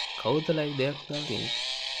කවුද ලයිව් දෙකක් දාලා තියෙන්නේ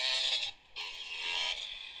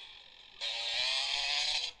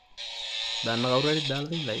දන්න කවුරු හරි දාලා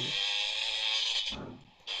තියෙන ලයිව්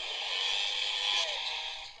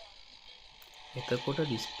එතකොට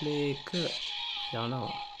ඩිස්ප්ලේ එක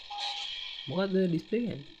යනවා මොකද්ද ඩිස්ප්ලේ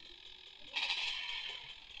කියන්නේ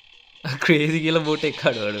ක්‍රේසි කියලා බෝට් එක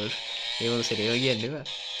කඩවලු ඒ මොන සෙරේව කියන්නේ බා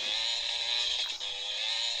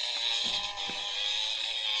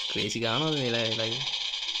ක්‍රේසි ගානවද මේ ලයිව්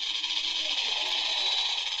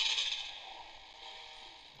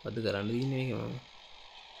මොකද්ද කරන්න තියෙන්නේ මේක මම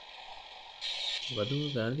මොකද්ද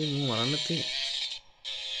කරන්න තියෙන්නේ මම මරන්නත් තියෙන්නේ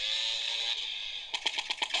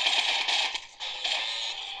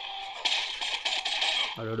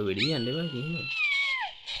අඩට වෙඩි යන්න එපා කියන්නේ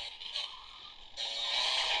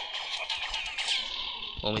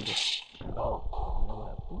කොහොමද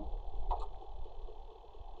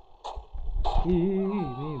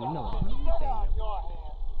මේ වෙනවා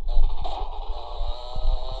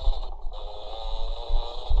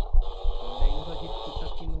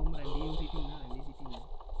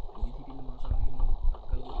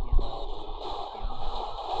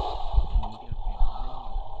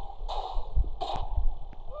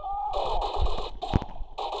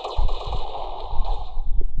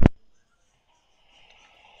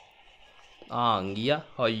Anggia,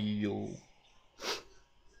 ayo.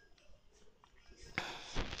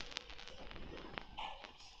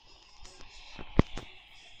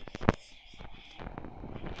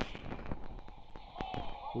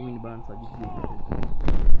 Ini bahan sajid ayo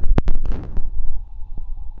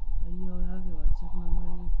yaage WhatsApp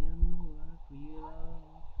number එක කියන්නකෝ ඔයාලා ෆ්‍රී වෙලා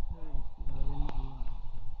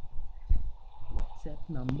WhatsApp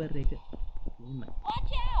number එක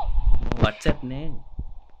WhatsApp නෑ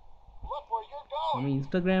මම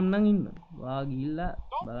Instagram නම් ඉන්න වා ගිහිල්ලා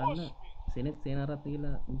බලන්න සෙනෙත් සේනාරත්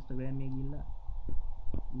කියලා Instagram එකේ ගිහිල්ලා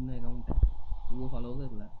ඉන්න account එක ඌව follow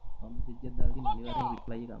කරලා මම message එකක් දාලා තියෙන අනිවාර්යෙන්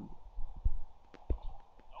reply එක අම්බ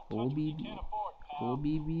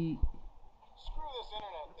OBB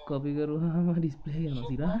copy කරුවාම display යනවා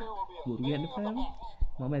සිරා බොරු කියන්න එපා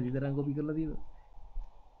මම ඇදිතරම් copy කරලා තියෙනවා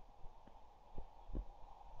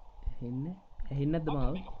ඇහෙන්නේ නැද්ද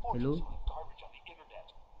මාව hello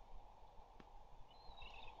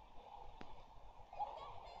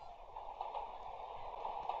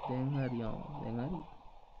දැන් හරි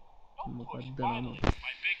මොකද්ද නම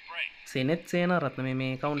සෙනෙත් සේනාරත්න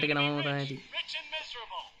මේ account එකේ නම තමයි තියෙන්නේ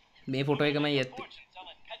මේ ෆොටෝ එකමයි ඇත්තේ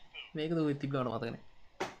මේකද ඔය තිබ්බාට මතක නැහැ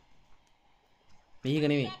මේක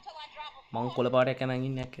නෙමෙයි මං කොළ පාටයක් යනන්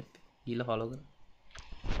ඉන්නේ නැක් ඇත්තේ ගිහලා ෆලෝ කරලා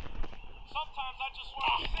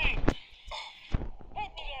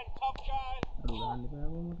ගන්න එපා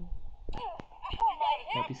කොහමද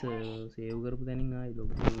අපි සේව් කරපු තැනින් ආයි ලොග්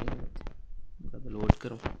මොකද ලෝඩ්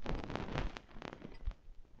කරමු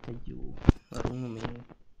අයියෝ අරුම මේ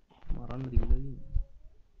මරන්න තිබුණා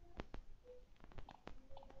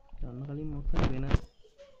යන්න කලින් මොකක්ද වෙන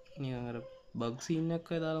නිකන් අර බග් සීන් එකක්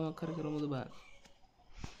වගේ දාලා මොකක් හරි කරමුද බෑ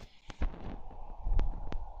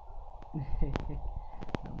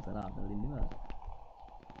නම්තර ආදල් දෙන්නේ බෑ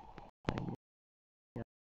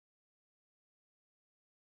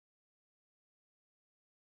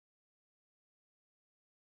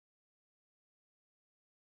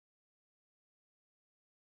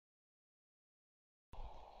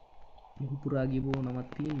පුරා ගියපුව නමක්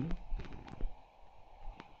තියෙන්නේ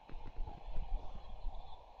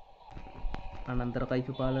අනන්තර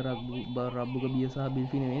කයිකපාල රබ්බුක බිය සහ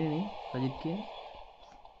බිල්පි නෙවෙයිනේ රජිත් කියන්නේ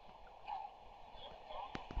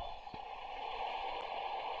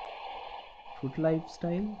food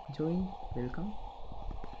lifestyle join welcome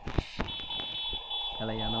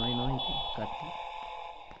කලා යනවා ඉතින් කට්ටිය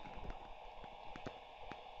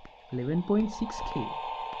 11.6k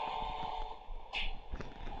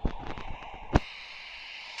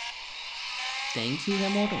thank you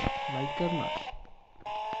හැමෝටම like කරනවා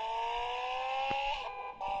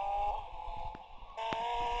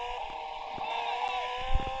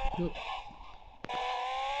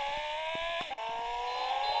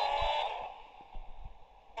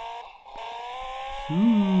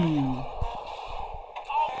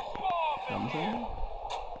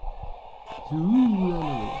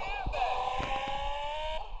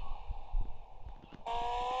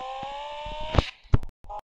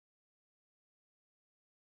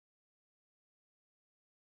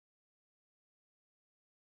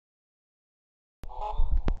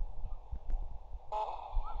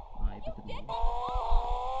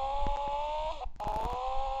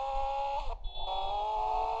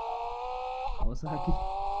අවසාකි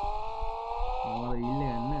මම ඉල්ල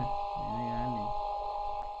ගන්න යන්නේ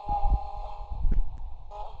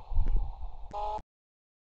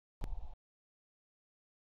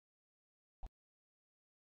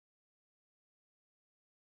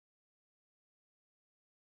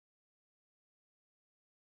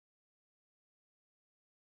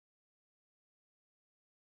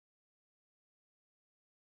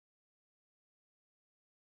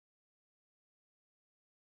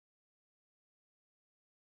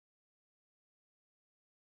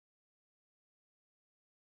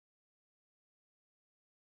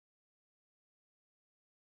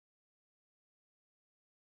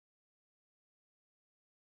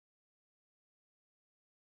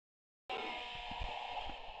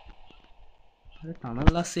ටනල්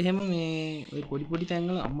ලස් එහෙම මේ ඔය පොඩි පොඩි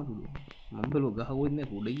තැන්වල අම්මටුඩු මම බැලුවා ගහකො ඉන්නේ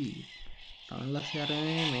උඩ ගියේ ටනල් ලස්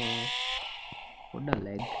යරනේ මේ පොඩ්ඩක්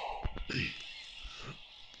ලැග්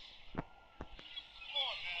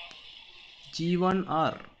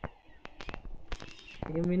G1R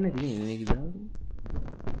එහෙම වෙන්න තියෙන්නේ මේක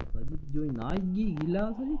දාලා Sajith ජොයි නායිගේ ගිලා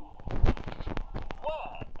Sajith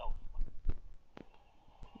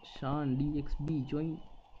Sean DXB join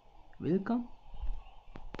welcome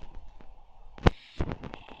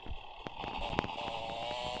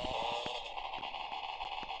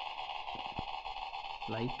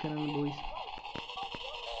like කරන්න boys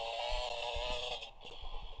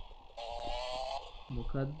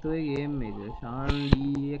මොකද්ද ඔය ගේම් එක Sean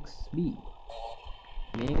DXB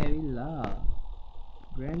මේක ඇවිල්ලා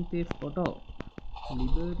Grand Theft Auto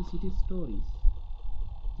Liberty City Stories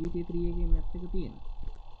GTA 3 එකේ map එක තියෙනවා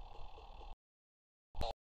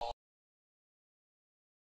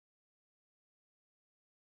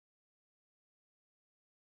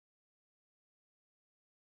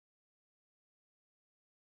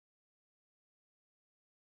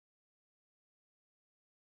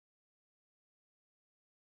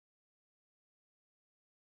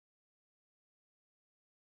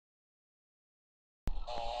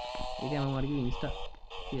ඒක මම වර්ගයේ ඉන්ස්ටා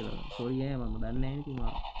කියලා සෝරි ඈ මම දන්නේ නැහැ ඉතින් මම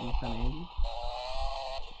ඉන්ස්ටා නැහැ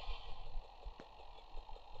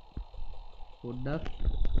පොඩ්ඩක්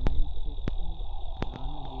කමෙන්ට් එකක්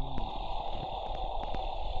දාන්න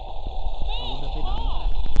කවුද අපේ දාන්න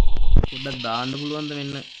පොඩ්ඩක් දාන්න පුළුවන්ද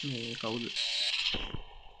මෙන්න මේ කවුද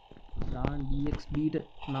දාන්න DXB ට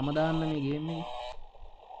නම දාන්න මේ ගේම් එකේ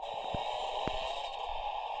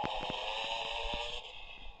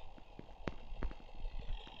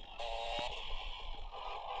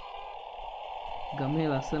ගමේ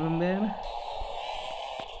ලස්සනම් බෑන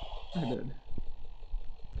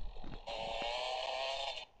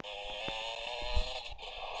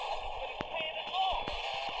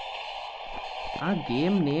අඩ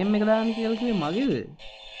ගේම් නේම් එක දාන්න කියලා කිව්වේ මගේද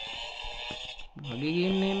මගේ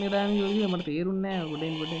ගේම් නේම් එක දාන්න කිව්වේ මට තේරුන්නේ නැහැ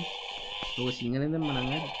ගොඩෙන් ගොඩෙන් ඔක සිංහලෙන් දැම්ම නම්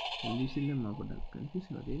හරි ඉංග්‍රීසියෙන් දැම්ම පොඩ්ඩක් කන්ෆියුස්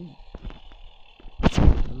වෙලා තේරෙන්නේ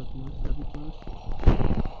අලක් මොනස් අපි කොනස්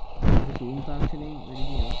zoom function එකෙන් වැඩි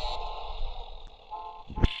කියනවා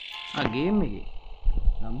ගේම් එකේ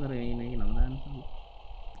නම්බර මේකේ නම දාන්න පුළුවන්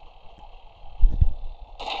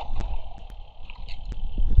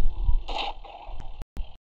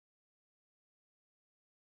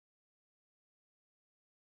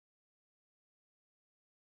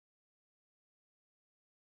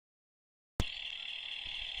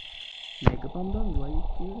මේක පන්දම් වයි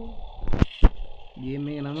කියලා ගේම්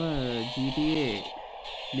එකේ නම GTA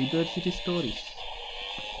Liberty City Stories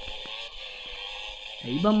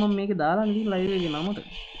ඇයි බං මම මේක දාලා ඉතින් ලයිව් එකේ නමට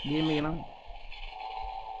ගේම් එකේ නම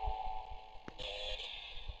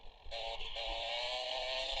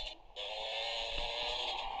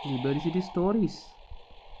Liberty City Stories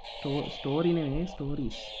ස්ටෝරි නෙමෙයි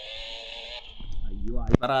ස්ටෝරීස් අයියෝ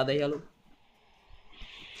ආයි පරාදයි යාලු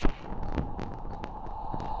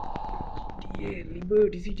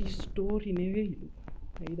Liberty City Story නෙවෙයිලු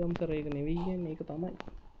ඇයි දම්තර ඒක නෙවෙයි කියන්නේ ඒක තමයි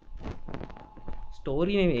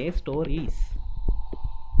ස්ටෝරි නෙවෙයි ස්ටෝරීස්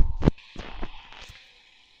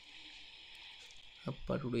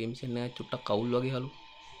අප්පටුඩු එම්සන් එක චුට්ටක් කවුල් වගේ හලු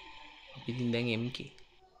අපි ඉතින් දැන් MK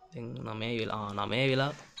දැන් 9 වෙලා 9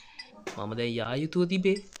 වෙලා මම දැන් යා යුතුව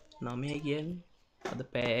තිබේ 9 කියන්නේ අද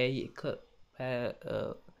පෑයි එක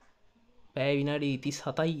පෑ විනාඩි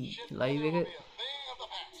 37යි ලයිව් එක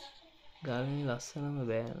ගානේ ලස්සනම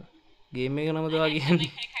බෑන ගේම් එක නම දවා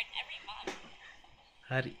කියන්නේ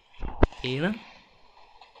හරි එහෙනම්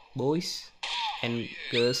බොයිස් ඇන්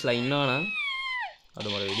ගර්ල්ස්ලා ඉන්නවා නම් අද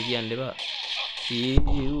මට වෙඩි කියන්න එපා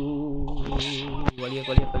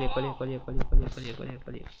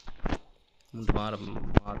වලිය මුන්ට මාර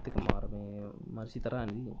මාර්ථක මාර මේ මර්සි තරා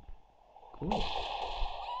නේ කෝ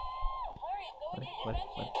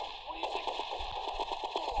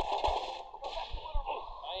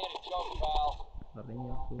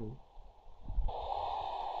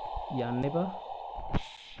යන්න එපා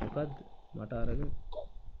මොකද්ද මට අරගෙන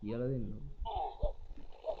කියලා දෙන්න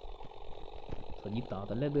සජිත්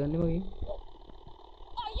තාතල්ලා ගන්න මගේ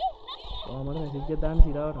මට මැසේජ් එකක් දාන්න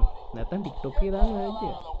සිරාවට නැත්නම් TikTok එකේ දාන්න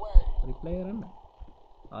මැසේජ් එක රිප්ලයි කරන්න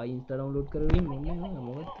ඉන්ස්ටා ඩවුන්ලෝඩ් කරගෙන ඉන්න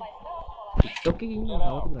මොකද TikTok එකේ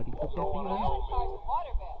ඉන්නවා නවතුනා TikTok එකක් තියෙනවා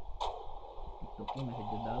TikTok එකේ මැසේජ්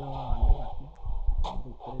එකක් දාලා අන්න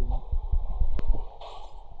උත්තර දෙන්න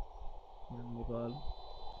Nepal,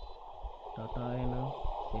 Tata and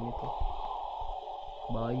Seneto.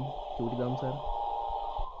 Bye, Chudidam sir.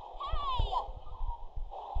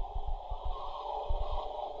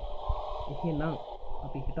 එහෙනම්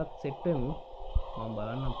අපි හිටත් සෙට් වෙමු මම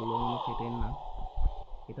බලන්න පුළුවන් වුණොත් හෙට එන්න.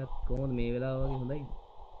 හෙටත් කොහොමද මේ වෙලාව වගේ හොඳයි.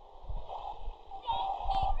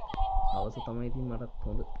 අවස තමයි ඉතින් මටත්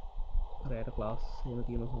හොඳ. රැට ක්ලාස් එහෙම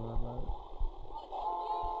තියෙන සමහරවල්.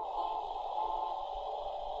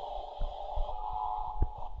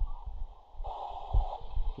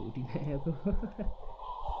 චූටි නෑ අතෝ.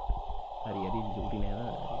 හරි චූටි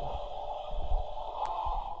නෑ.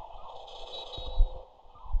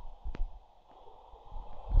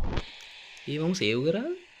 ඒ මම සේව්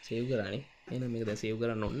කරානේ. එහෙනම් මේක දැන් සේව්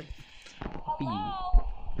කරන්න ඕනේ. අපි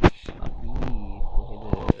කොහෙද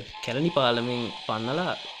කැලණි පාලමෙන්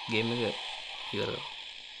පන්නලා ගේම් එක ඉවර කරා.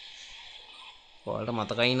 ඔයාලට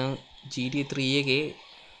මතකයි නම් GTA 3 එකේ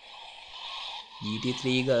GTA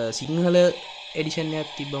 3 සිංහල එඩිෂන්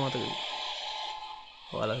එකක් තිබ්බ මතකද?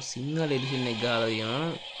 ඔයාලා සිංහල එඩිෂන් එක ගහලා තියෙනවා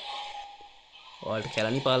නම් ඔයාලට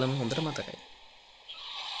කැලණි පාලම හොඳට මතකයි.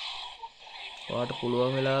 ඔයාලට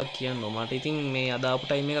පුළුවන් වෙලා කියන්න. මට ඉතින් මේ අද ආපු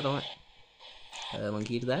ටයිම් එක තමයි. මං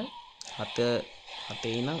කීයටද? 7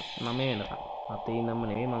 ඉඳන් 9 වෙනකම්. 7 ඉඳන්ම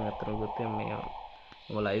නෙමෙයි මං අතන ගත්තේ මේ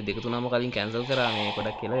මම ලයිව් දෙක තුනම කලින් කැන්සල් කරා මේ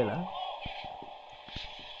පොඩක් කියලා වෙලා.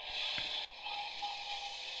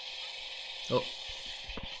 ඔව්.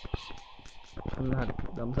 අන්න හරි.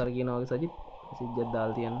 ගම්සර කියනවා වගේ සජිත් මෙසේජ් එකක්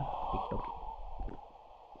දාලා තියන්න TikTok.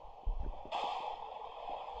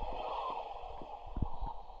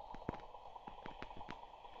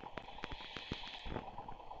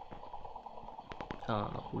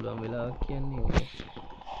 පුළුවන් වෙලා කියන්නේ ඔය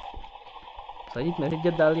සජිත් මැසේජ්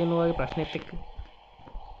එකක් දාලා තියෙනවා වගේ ප්‍රශ්නෙත් එක්ක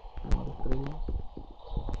මම උත්තර දෙන්න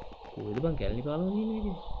කොහෙද බං කැලණි පාලම තියෙන්නේ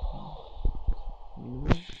මේකේ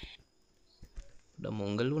ඩ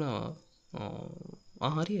මොංගල් වුණා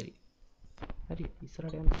හරි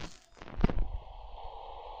ඉස්සරහට යන්න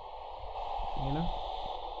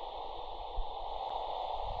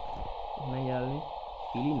එහෙනම් යාළුවනේ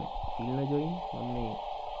පිලින ජොයින් මම මේ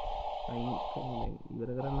ඉවර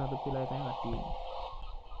කරන්න අදත් වෙලා තමයි කට්ටිය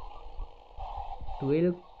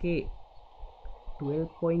 12k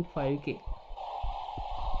 12.5k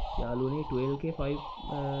යාළුවනේ 12k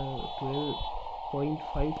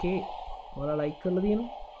 12.5k ඔයාලා ලයික් කරලා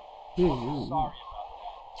තියෙනවා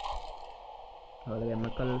ඔයාලා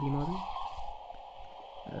ගන්නක් කරලා තියෙනවද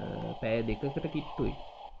පැය දෙකකට කිට්ටුයි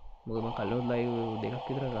මොකද මම කලින් ලයිව් දෙකක්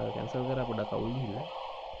විතර කැන්සල් කරා පොඩක් අවුල් ගිහිල්ලා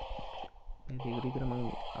ඒක විතර මම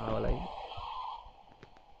ආවලයි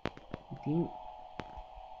ඉතින්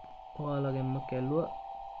ඔයාලා ගැම්මක් ඇල්ලුවා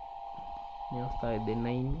මේ අවස්ථාවේ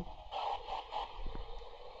දෙන්නයි ඉන්නේ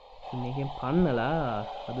ඉතින් මේකෙන් පන්නලා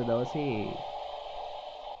අද දවසේ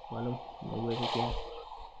බලමු මොකද කියන්නේ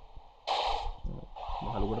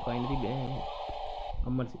මහලුකට පයින් තිබ්බේ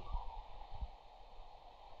අම්මට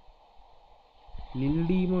Lil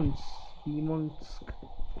Demons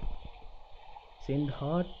send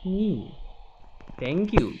heart me thank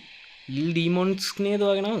you Lil Demons නේද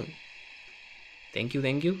ඔයාගේ නම thank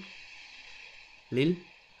you Lil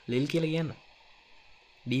කියලා කියන්න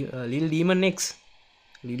Lil Demon X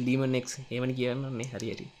එහෙමනේ කියන්නනේ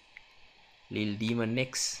හරි Lil Demon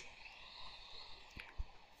X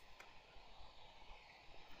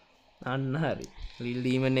අන්න හරි Lil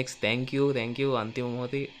Demon X thank you අන්තිම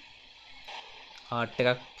මොහොතේ හාට්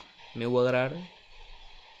එකක් මෙව්ව කරාට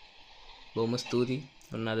බොහොම ස්තුතියි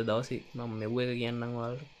ඔන්න අද දවසේ මම මෙව්ව එක කියන්නම්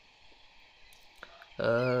ඔයාලට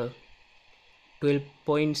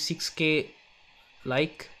 12.6k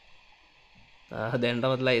like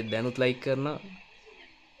දැනුත් like කරනවා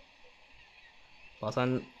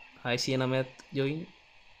පසන් 609ත් join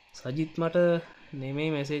සජිත් මට නෙමෙයි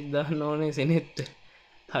මැසේජ් දාන්න ඕනේ සෙනෙට්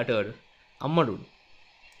හටවල අම්මඩුන්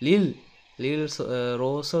Lil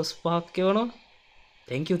roses පහක් කියවනවා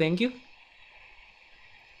thank you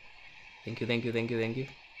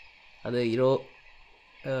අද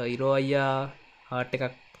ඉරෝ අයියා හාට් එකක්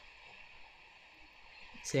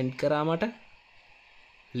සෙන්ඩ් කරා මට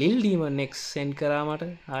Lil Demon X සෙන්ඩ් කරා මට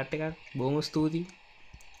හාට් එකක් බොහොම ස්තුතියි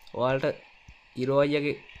ඔයාලට ඉරෝ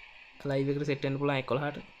අයියාගේ ලයිව් එකට සෙට් වෙන්න පුළුවන්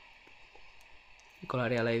 11ට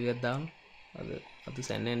ලයිව් එකක් දාන්න අද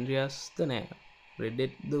සැන් ඇන්ඩ්‍රියාස්ද නෑ රෙඩ්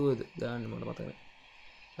ඩෙඩ්ද දාන්න මට මතක නෑ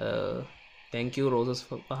thank you roses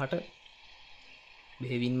පහට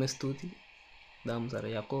බෙහෙවින්ම ස්තුතියි දම්සර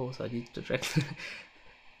යකෝ සජිත් ට්‍රැක්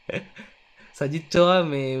සජිත්වා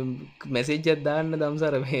මේ මැසේජ් එකක් දාන්න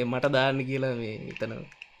දම්සර මේ මට දාන්න කියලා මේ එතන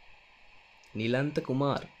නිලන්ත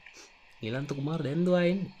කුමාර් දැන් දුවා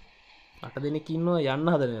එන්නේ 8 දෙනෙක් ඉන්නවා යන්න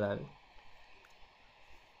හදන වෙලාවේ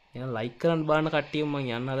එහෙනම් ලයික් කරන්න බාන්න කට්ටියම මං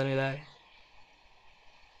යන්න හදන වෙලාවේ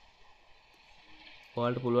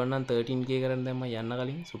ඔයාලට පුළුවන් නම් 13k කරන්න දැන් මම යන්න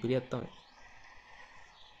කලින් සුපිරියක් තමයි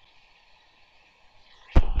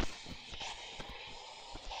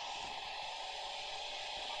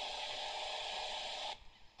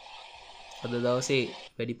අද දවසේ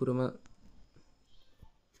වැඩිපුරම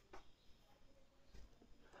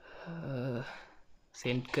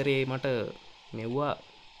සෙන්ට් කරේ මට මෙව්වා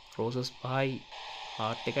රෝසස් 5යි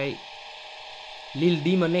හාට් එකයි ලිල්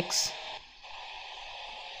ඩීමන් එක්ස්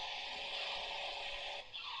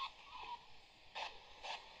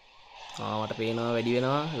මට පේනවා වැඩි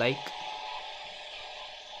වෙනවා ලයික්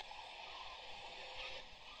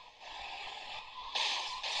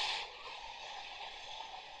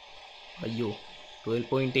අයියෝ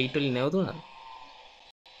 12.8 වලින් නැවතුණා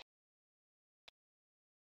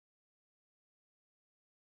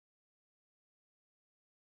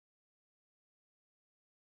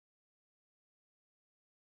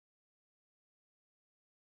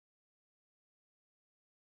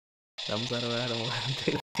සම්සාර ඔයාලා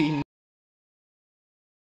මොකක්ද තින්නේ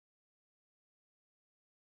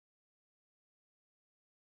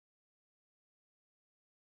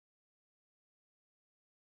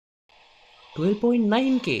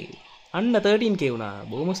 12.9k අන්න 13k වුණා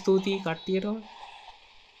බොහොම ස්තුතියි කට්ටියටම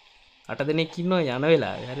 8 දෙනෙක් ඉන්නවා යන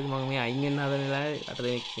වෙලාවේ හරිද මම මේ අයින් වෙන්න හදන වෙලාවේ 8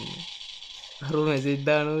 දෙනෙක් ඉන්නවා අර මෙසේජ්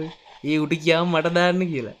දානවා ඒ උට කියාම මට දාන්න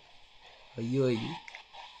කියලා අයියෝ අයියෝ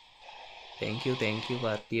thank you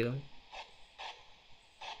කට්ටියටම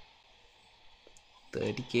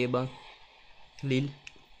 30k බං ලිල්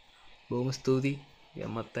බොහොම ස්තුතියි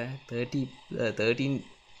යම්මත්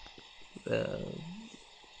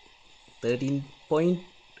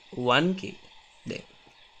 13.1k දැන්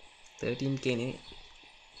 13k නේ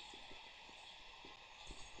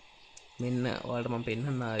මෙන්න ඔයාලට මම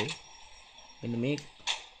පෙන්නන්න ආවේ මෙන්න මේ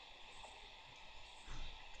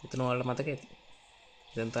එතන ඔයාලට මතක ඇති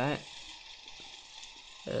දැන් තමයි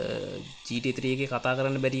GTA 3 එකේ කතා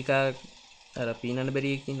කරන්න බැරි එක අර පීනන්න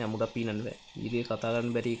බැරි එකකින් නමුඩ පීනන්න බෑ ඊගේ කතා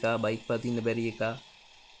කරන්න බැරි එක බයික් පදින්න බැරි එක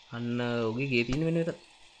අන්න ඔගේ ගේ තියෙන වෙන එක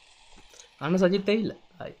අන්න සජිත් ඇවිල්ලා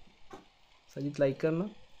හයි සජිත් ලයික් කරනවා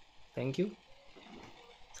thank you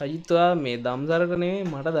සජිත් ඔයා මේ දම්සරක නෙමෙයි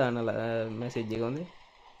මට දාන මැසේජ් එක හොඳේ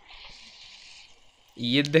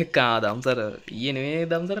ඊයේ දැක්කා දම්සර ඊයේ නෙමෙයි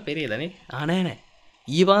දම්සර පෙරේදනේ නෑ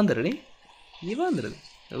ඊයේ පාන්දරනේ ඊයේ පාන්දරද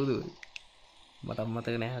හවුද මට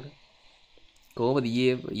මතක නෑ හරිය කොහොමද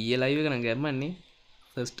ඊයේ ලයිව් එක නම් ගැම්මන්නේ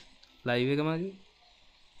ෆස්ට් ලයිව් එක මගේ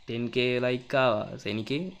 10k ලයික් ආවා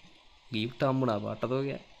සෙනිකේ ගිෆ්ට් හම්බුණා පාටතෝ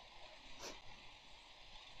ගියා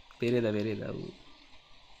පෙරේද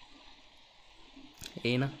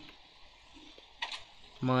ඒන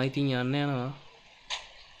මා ඉතින් යන්න යනවා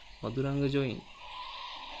මදුරංග ජොයින්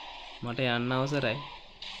මට යන්න අවසරයි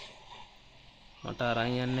මට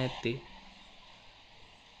අරන් යන්න ඇත්තේ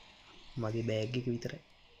මගේ බෑග් එක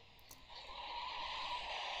විතරයි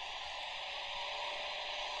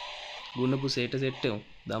ගුණපු සේට සෙට් එකමු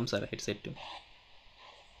දම්සර හෙඩ් සෙට් එක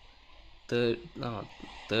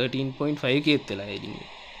 13.5k වෙලා එඩින්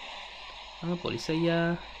පොලිස්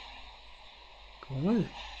අයියා කොහමද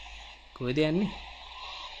කොහෙද යන්නේ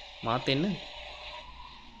මාත් එන්න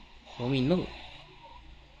කොහොම ඉන්නකෝ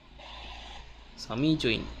සමී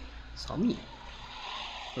ජොයින් සමී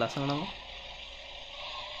ලස්සන නම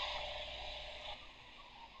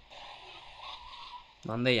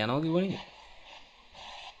මන්ද යනවා කිව්වනේ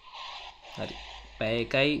හරි පැය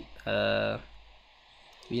එකයි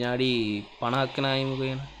විනාඩි 50ක් වෙනා ඉමු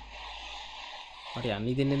කියන මට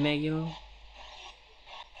යන්න දෙන්නේ නැහැ කියනවා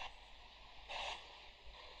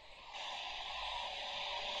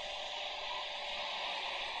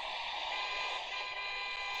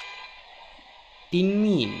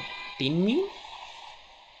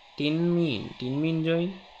ටින්මීන්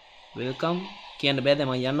ජොයින් වෙල්කම් කියන්න බෑද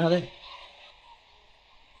මම යන්න හදන්නේ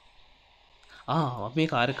අපි මේ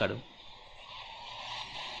කාර් එක කඩමු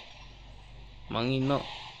මං ඉන්නවා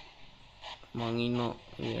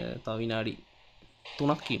තව විනාඩි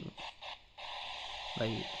 3ක් ඉන්නවා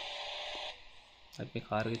ලයිව් අපි මේ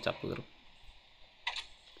කාර් එක චප්පු කරමු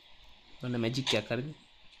ඔන්න මැජික් එකක් හරිද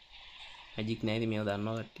මැජික් නෑද මේව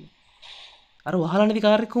දන්නවා කට්ටිය අර වහලා නැති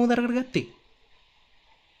කාර් එක කොහොමද අරකට ගත්තේ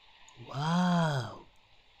wow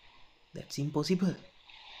that's impossible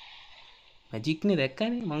මැජික් නේ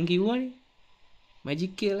දැක්කනේ මං කිව්වනේ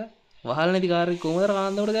මැජික් කියලා වහලා නැති කාර් එක කොහොමද අර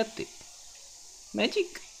කාන්දමට ගත්තේ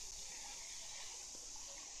මැජික්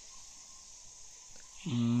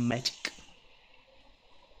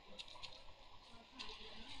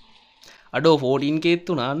අඩෝ 14k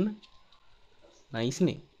තුනාන්න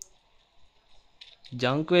නයිස්නේ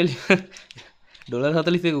ජංක් වෙලි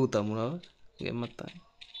 $41 උතමුණා ගෙම්මත් තමයි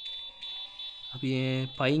අපි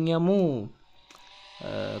පයින් යමු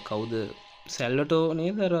කවුද සැල්ලටෝ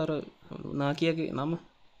නේද අර නාකියගේ නම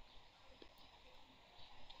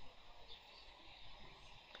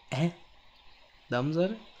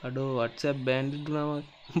දම්සර් අඩෝ WhatsApp බෑන්ඩ් වුණාම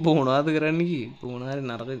මොනවද කරන්න කි මොන හරි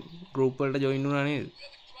නරක ගෲප් වලට ජොයින් වුණා නේද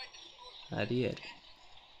හරි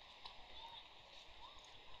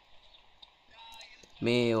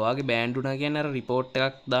මේ ඔයාගේ බෑන්ඩ් වුණා කියන්නේ අර රිපෝට්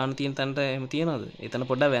එකක් දාන්න තියෙන තැනට එහෙම තියනවද එතන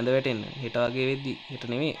පොඩ්ඩක් වැඳ වැටෙන්න හෙට වගේ වෙද්දි හෙට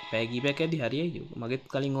නෙමෙයි පැය කීපයක් ඇද්දි හරියයි මගෙත්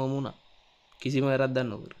කලින් ඕම වුණා කිසිම වැරද්දක්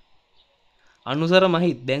නොකර අනුසර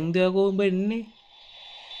මහිත් දැන් දෙයකෝ උඹ එන්නේ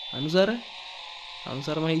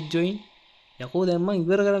අනුසර මහිත් ජොයින් යකෝ දැන් මං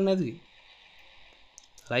ඉවර කරන්න නැතුයි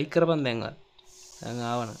ලයික් කරපන් දැන්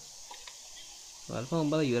ආවන වල්පන්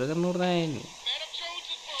උඹලා ඉවර කරනකොට තමයි එන්නේ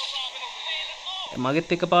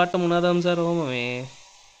මගෙත් එක පාට මොනවාද අනුසර ඔහම මේ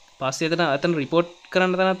පස්සේ එතන රිපෝට්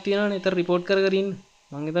කරන්න තැනක් තියෙනවනේ එතන රිපෝට් කර කර ඉන්න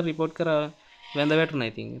මං එතන රිපෝට් කරා වැඳ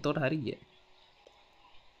වැටුණා ඉතින් ඒතකොට හරි ගියා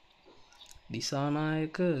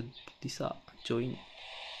දිසානායක දිසා ජොයින්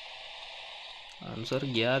අනුසර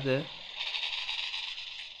ගියාද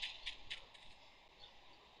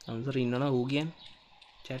අනුසර ඉන්නවනම් ඌ කියන්නේ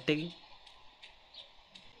chat එකේ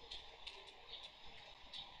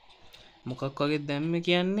මොකක් වගේ දැම්ම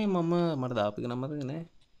කියන්නේ මම මට දාපු එක නම් මතක නෑ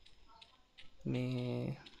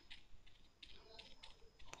මේ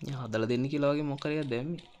හදලා දෙන්න කියලා වගේ මොකක් හරි එකක්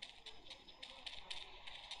දැම්මේ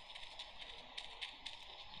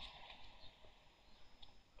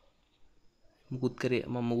මුකුත්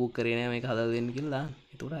කරේ නෑ මේක හදලා දෙන්න කියලා දාන්න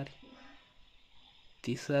ඒතකොට හරි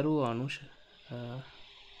තිසරු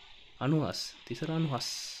අනුහස්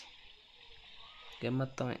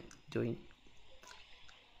ගැම්මත් තමයි ජොයින්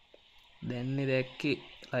දැන්නේ දැක්කේ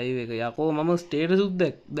ලයිව් එක යකෝ මම ස්ටේටස් උත්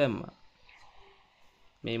දැම්මා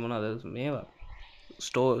මේ මොනවද මේවා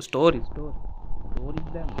ස්ටෝරි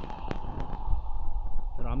දැම්මා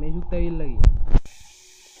රමේෂුත් ඇවිල්ලා ගියා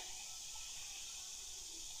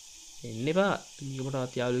එන්න එපා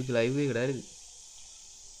ඊකට යාළුවෙක් ලයිව් එකට හරිද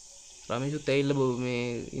රමේෂුත් ඇවිල්ලා මේ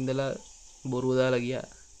ඉඳලා බොරුව දාලා ගියා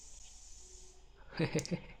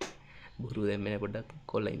බොරුව දැම්මේ නෑ පොඩ්ඩක්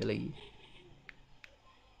කොල්ලා ඉඳලා ගියේ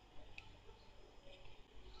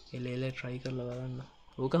එල try කරලා බලන්න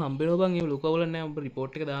ඕක හම්බෙනවා බං ඒ ලොකවල නෑ උඹ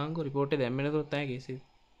report එක දාන්නකෝ report එක දැම්මේ නැතොත් තමයි කේස් එක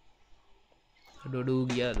අඩෝ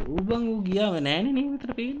ගියාද ඌ ගියාම නෑනේ නේ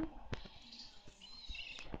විතර පේන්නේ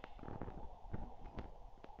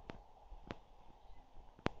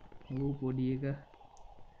ඌ පොඩි එක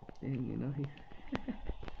එන්නේ නැහැ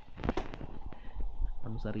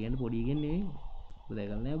අනුසර කියන්නේ පොඩි එකෙන් නෙවෙයි ඔබ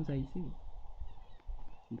දැකලා නෑ ඔබ සයිස් එක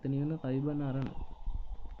ඉතින් නිවන කයිබන අරන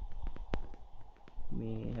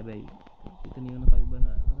මේ හැබැයි ඉතින් නිවන කයිබන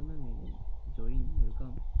අරන මේ ජොයින්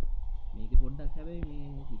වෙල්කම් මේක පොඩ්ඩක් හැබැයි මේ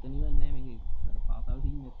ඉතින් නිවන නෑ මේක අර පාසල්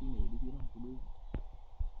සීන් එකක් තියෙන වෙඩි තියෙනවා පොඩු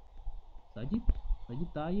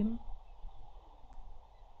සජිත් ආයෙනවා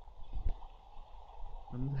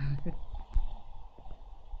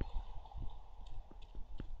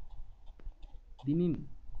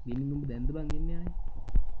දිනින් උඹ දැන්ද බං එන්නේ ආයේ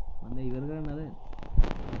මම දැන් ඉවර කරන්න හදන්නේ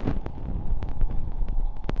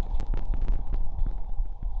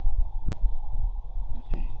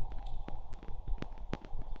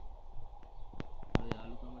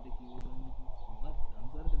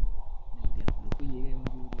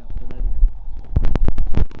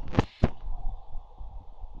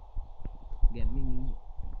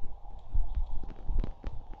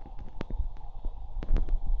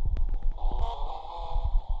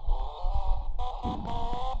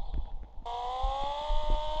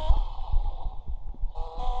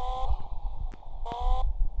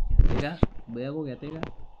බයකෝ ගැත එක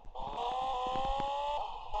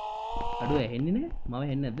අඩුව ඇහෙන්නේ නෑ මම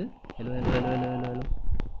ඇහෙන්නේ නැද්ද හෙලෝ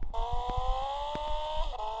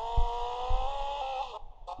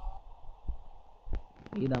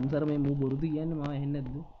ඒ දම්සර මේ මූ බොරුද කියන්නේ මම ඇහෙන්නේ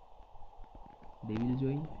නැද්ද ඩෙවිල්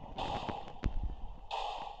ජොයින්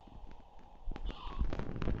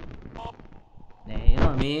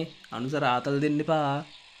නෑ මේ අනුසර ආතල් දෙන්න එපා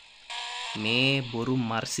මේ බොරු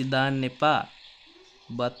මර්සි දාන්න එපා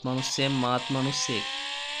බත් මනුස්සයෙන් මාත් මනුස්සෙක්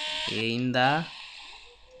ඒ හින්දා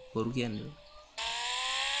බොරු කියන්නේ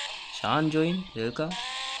ශාන් ජොයින් වෙල්කම්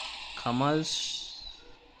කමල්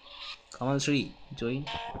ශ්‍රී ජොයින්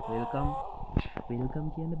වෙල්කම්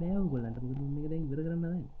කියන්න බෑ ඔයගොල්ලන්ට මොකද මේක දැන් ඉවර කරන්න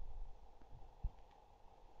හදන්නේ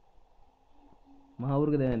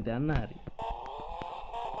මහවුරුක දැන් යන්න හරි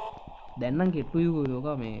දැන් නම් කෙට්ටුයි ඔක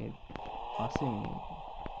මේ පස්සේ මේ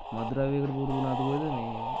මధుරවේකට පුරුදු වුණාද කොහෙද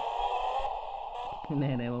මේ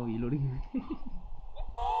නෑ මම වීලෝඩි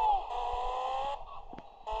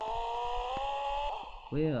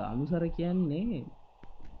ඔය අනුසර කියන්නේ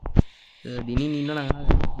දිනින් ඉන්න නම්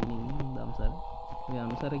දම්සර ඔය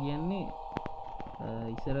අනුසර කියන්නේ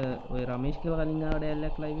ඉස්සර ඔය රමේෂ් කියලා කලින් ආවට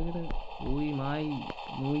ඇල්ලක් ලයිව් එකට ඌයි මායි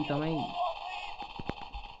මූයි තමයි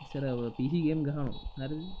ඉස්සර PC ගේම් ගහනවා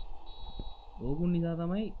හරිද ඕකුන් නිසා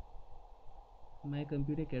තමයි මයි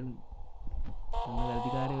කම්පියුටර් කැඩුනේ අන්න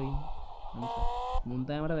වැඩිකාරයෝ ඉන්නේ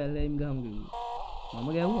මුන්තෑමට වැල්ලයිම් ගහමු කිව්වේ මම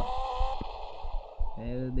ගැව්වා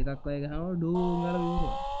දෙකක් අය ගහනවා ඩෝංගල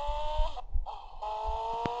විවුරුවා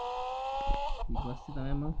ඊට පස්සේ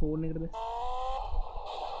තමයි මම ෆෝන් එකට දැස්සේ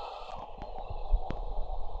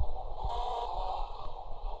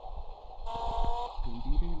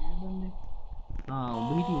කම්පියුටර් නෑ බන්නේ උඹ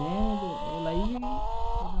හිටියේ නෑද ලයිව් එකේ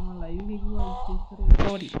මම ලයිව් එකේ කිව්වා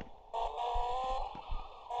ඉස්සරේ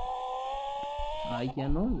ආයි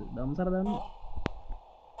කියන්න ඕනද දම්සර දන්නවා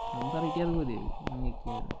දම්සර හිටියද කොහෙද මම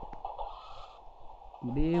කියන්නේ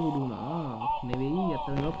උඩේ උඩුනා නෙවෙයි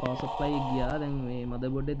අතන පවර් සප්ලයි ගියා දැන් මේ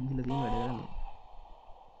මදර්බෝඩ් එකත් ගිහලා තියෙන වැඩ කරන්නේ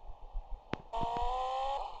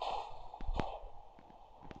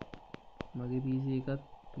මගේ PC එකත්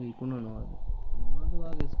විකුණනවාද මොනවද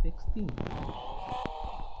වාගේ ස්පෙක්ස් තියෙන්නේ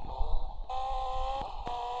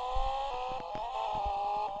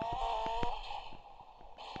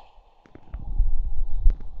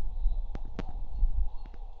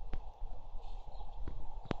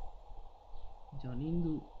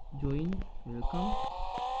ජනින්දු join welcome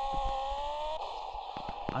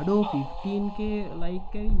අඩෝ 15k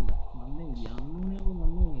like ඇවිල්ලා මම දැන් යන්න ඕනේ අපෝ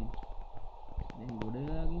මම දැන් ගොඩ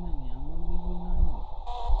ගාගෙන යන්න ඕනේ කියලා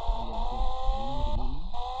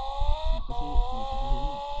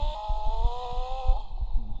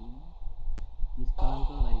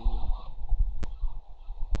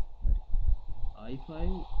i5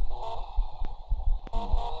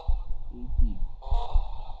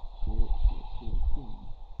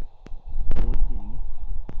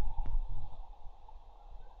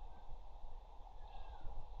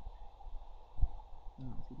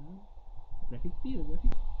 8GB graphic තියෙද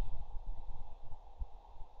graphic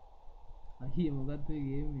අයියේ මොකක්ද ඔය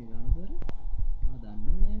ගේම් එක අනසර මම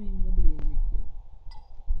දන්නව නෑ මේ මොකක්ද ගේම් එක කියලා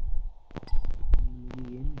මේ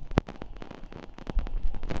game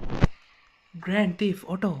Grand Theft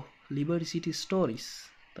Auto Liberty City Stories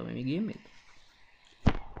තමයි මේ ගේම් එක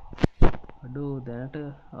අඩෝ දැනට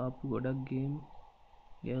ආපු ගොඩක් ගේම්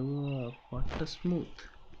ගැව්වා පට්ට ස්මූත්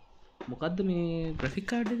මොකක්ද මේ ග්‍රැෆික්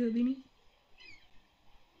කාඩ් එක දිනේ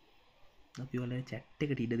අපි වල චැට්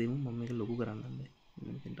එකට ඉඩ දෙමු මම මේක ලොකු කරන්නද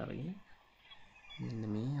මෙතෙන්ට අරගෙන මෙන්න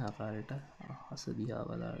මේ ආකාරයට අහස දිහා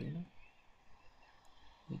බලාගෙන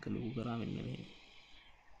මේක ලොකු කරා මෙන්න මේ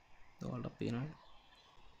ඔයාලට පේනවා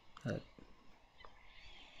හරි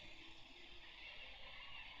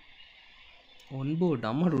on board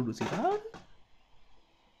අම්මඩුඩු සිරා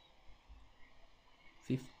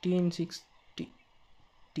 1560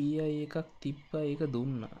 Ti එකක් තිබ්බා ඒක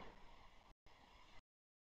දුන්නා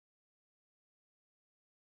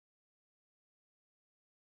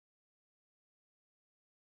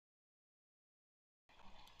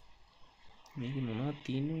මේක මොනවද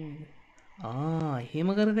තියෙන්නේ එහෙම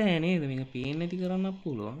කරදෑ නේද මේක පේන්නේ නැති කරන්නත්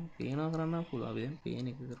පුළුවන් පේනවා කරන්නත් පුළුවන් අපි දැන් පේන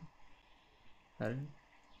එක කරමු හරි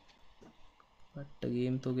පට්ට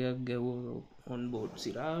ගේම් තෝගයක් ගැවුවා on board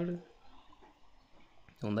සිරාට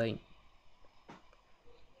හොඳයි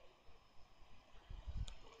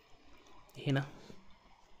එහෙනම්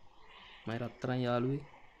මම රත්තරන් යාළුවේ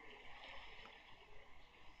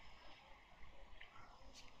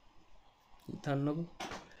හිතන්නකෝ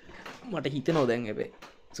මට හිතනවා දැන් හැබැයි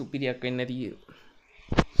සුපිරියක් වෙන්න ඇති කියලා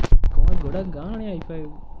කොහොමද ගොඩක් ගානේ i5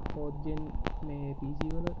 4th gen මේ PC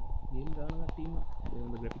වල ගේම් ගාන කට්ටිය ඉන්නවා ඒ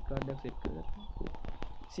හොඳ graphic card එකක් set කරගත්තා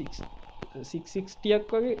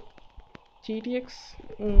 660ක් වගේ GTX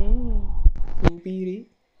සුපිරි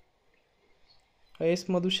IS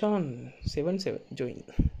මදුෂාන් 77 join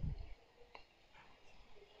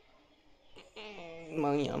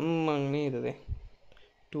මං යම්මන් නේද දැන්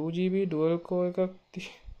 2GB dual core එකක්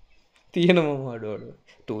තියෙනවා මම අඩවල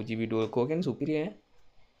 2GB dual core කියන්නේ සුපිරි ඈ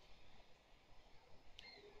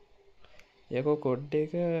යකෝ කොඩ්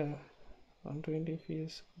එක 120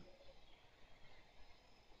 fps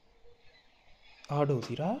ආඩෝ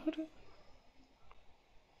සිරාකට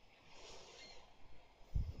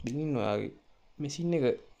දිනින් ඔයාගේ මෙසින් එක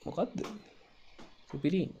මොකක්ද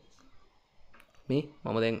සුපිරි මේ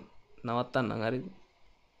මම දැන් නවත්තන්නම් හරිද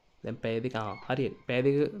දැන් පැය දෙක හරි පැය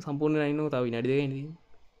දෙක සම්පූර්ණ වෙලා ඉන්නකො තව විනාඩි දෙකයි ඉන්නේ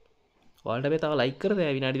ඔයාලට මේ තව ලයික් කරද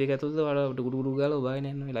විනාඩි දෙක ඇතුළත ඔයාලා කුඩු කුඩු ගාලා ඔබාගෙන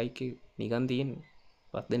යන්න ඔය ලයික් එක නිකන් තියෙන්නේ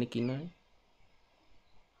 5 දෙනෙක් ඉන්නවනේ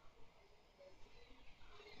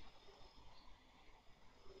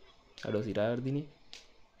අඩෝ සිරාවර්දිනේ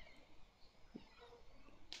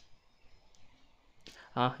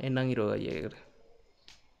එන්නම් ඉරෝ අයියකට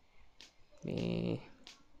මේ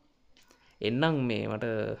එන්නම් මේ මට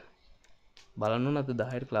බලන්න ඕන අද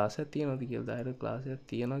 10ට ක්ලාස් එකක් තියෙනවද කියලා 10ට ක්ලාස් එකක්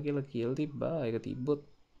තියනවා කියලා කියලා තිබ්බා ඒක තිබ්බොත්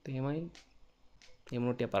තේමයි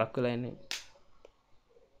එමුණටිය පරක් වෙලා එන්නේ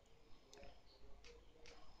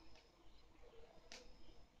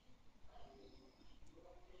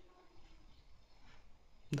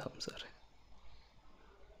දම්සර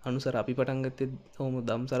අනුසර අපි පටන්ගත්තේ හොම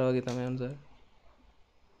දම්සර වගේ තමයි අනුසර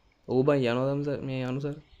ඕබයි යනෝ දම්ස මේ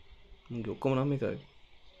අනුසර ඔක්කොම නම් එක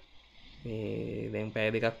මේ දැන් පෑ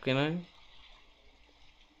දෙකක් වෙන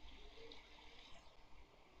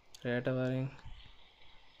රෑට වරෙන්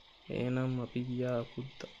ඒනම් අපි ගියා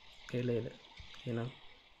පුත්ත එලෙල එනම්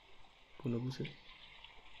කුණපුස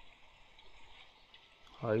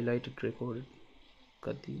highlighted recorded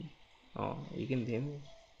කති ඒකෙන් දෙම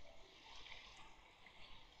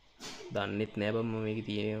දන්නෙත් නෑ බම්ම මේක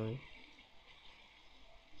තියෙනවා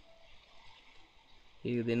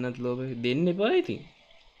ඒක දෙන්නත් ලෝබ දෙන්න එපා ඉතින්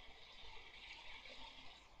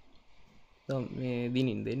මේ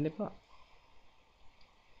දිනින් දෙන්න එපා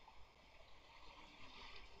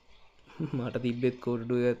මට තිබ්බෙත්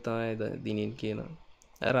කෝට්ටුව තමයි දිනින් කියනවා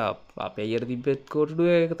අර අපේ අයියට තිබ්බෙත් කෝට්ටුව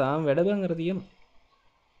එක තාම වැඩ බං අර තියෙනවා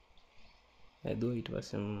ඇදුවා ඊට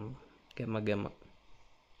පස්සේ ගැම්ම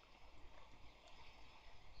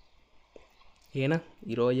එහෙනම්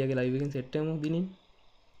ඉරෝ අයියාගේ ලයිව් එකෙන් සෙට් වෙමු දිනින්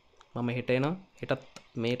මම හෙට එනවා හෙටත්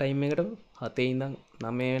මේ ටයිම් එකට 7 ඉඳන්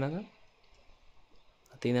 9 වෙනකම්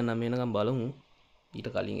 7 ඉඳන් 9 වෙනකම් බලමු ඊට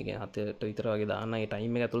කලින් ඒ කියන්නේ 7ට විතර වගේ දාන්න ඒ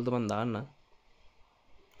ටයිම් එක ඇතුළත මම දාන්න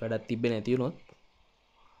වැඩක් තිබ්බේ නැති වුණොත්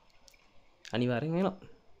අනිවාර්යෙන් එනවා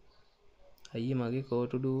අයියේ මගේ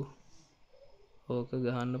කෝටුඩු ඕක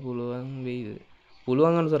ගහන්න පුළුවන් වෙයිද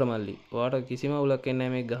පුළුවන් අනුසර මල්ලි ඔයාට කිසිම අවුලක් එන්නේ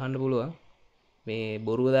නැහැ මේක ගහන්න පුළුවන් මේ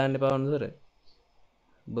බොරුව දාන්න එපා අනුසර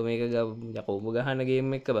ඔබ මේක යකෝ ඔබ ගහන්න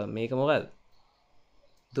ගේම් එක බං මේක මොකද්ද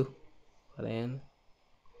දු බලයන්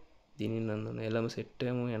දිනින් නන්දන එළම සෙට්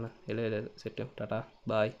වෙමු යන එළ සෙට් වෙමු ටටා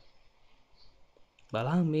බයි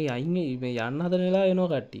බලන්න මේ අයින් මේ යන්න හදන වෙලාව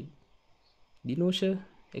එනවා කට්ටිය දිනෝෂ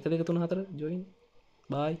 1 2 3 4 ජොයින්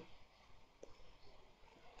බයි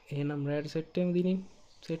එහෙනම් රෑට සෙට් වෙමු දිනින්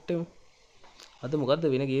සෙට් වෙමු අද මොකද්ද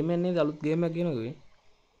වෙන ගේම් එකක් නේද අලුත් ගේම් එකක් ගේනකෝ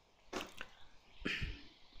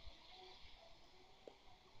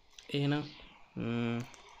එහෙනම්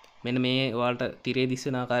මෙන්න මේ ඔයාලට තිරේ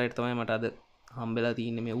දිස්සන ආකාරයට තමයි මට අද හම්බෙලා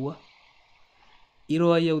තියෙන්නේ මෙව්වා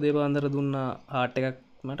ඉරෝ අයියා උදේ පාන්දර දුන්නා හાર્ට් එකක්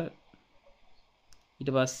මට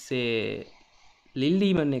ඊට පස්සේ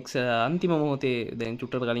ලිල්ඩීමන් එක්ස් අන්තිම මොහොතේ දැන්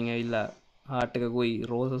චුට්ටට කලින් ඇවිල්ලා හાર્ට් එකකුයි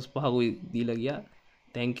රෝසස් පහකුයි දීලා ගියා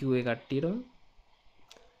thank you ඒ කට්ටියට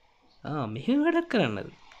මෙහෙම වැඩක් කරන්නද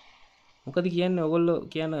මොකද කියන්නේ ඔයගොල්ලෝ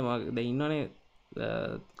කියන්නේ දැන් ඉන්නවනේ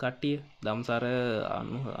කට්ටිය දම්සර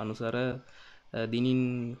අනුසර දිනින්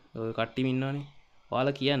ඔය කට්ටියම ඉන්නවනේ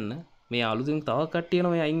ඔයාලා කියන්න මේ අලුතින් තව කට්ටිය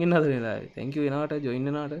නෝ මේ අයින් වෙන්න හදන වෙලාවේ thank you එනවට join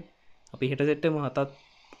වෙනවට අපි හෙට සෙට් වෙමු 7ත්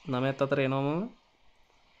 9ත් අතර එනවා මම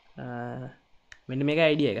මෙන්න මේක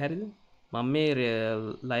අයිඩියා එක හරිද මම මේ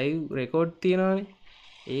ලයිව් රෙකෝඩ් තියනවානේ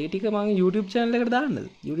ඒ ටික මම YouTube channel එකට දාන්නද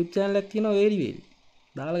YouTube channel එකක් තියෙනවා වේලි වේලි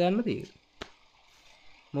දාලා ගන්නද ඒක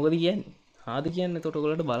මොකද කියන්නේ ආද කියන්නේ එතකොට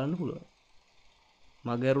ඔයගොල්ලන්ට බලන්න පුළුවන්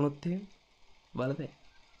මග ඇරුණොත් එහෙම බලතේ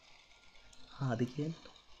ආද කියන්නේ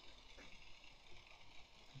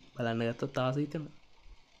බලන්න ගත්තොත් ආස හිතන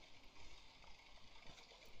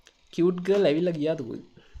කියුට් ගර්ල් ඇවිල්ලා ගියාද කොයි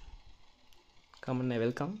කමන්න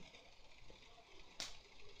වෙල්කම්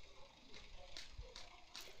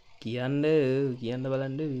කියන්න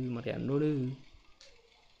බලන්න මට යන්න ඕනේ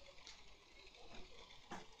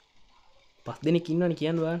 5 දෙනෙක් ඉන්නවනේ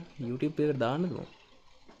කියන්න බලන්න YouTube එකට දාන්නද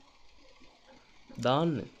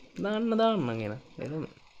දාන්න එන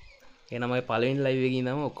එහෙනම් මගේ පළවෙනි ලයිව් එකේ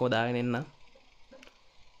ඉඳන්ම ඔක්කොම දාගෙන එන්න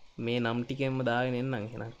මේ නම් ටිකෙන්ම දාගෙන එන්නම්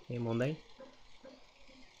එහෙනම් එහෙම හොඳයි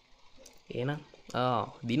එහෙනම්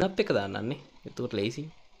දිනත් එක දාන්නන්නේ එතකොට ලේසි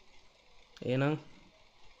එහෙනම්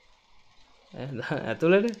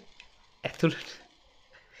ඇතුළට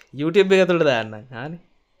YouTube එක ඇතුළට දාන්න හරි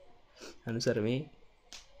අනුසර මේ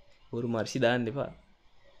බොරු මර්ෂි දාන්න එපා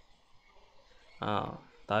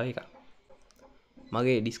තව එකක්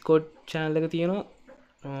මගේ ඩිස්කෝඩ් channel එක තියෙනවා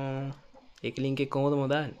ඒක link එක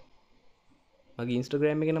කොහොමද දාන්නේ මගේ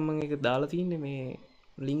Instagram එකේ නම් මම ඒක දාලා තින්නේ මේ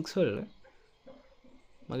links වල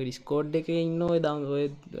මගේ Discord එකේ ඉන්න ඔය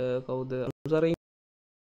කවුද අනුසර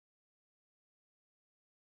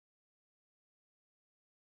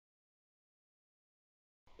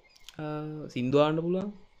සින්දු ආන්න පුළුවන්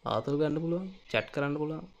ආතල් ගන්න පුළුවන් chat කරන්න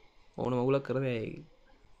පුළුවන් ඕන මගුලක් කරදේ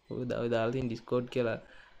ඔය දාලා තියෙන Discord කියලා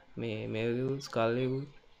මේ ස්කල් එක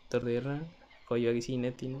උත්තර තේරෙනවා කොයි වගේ සීන්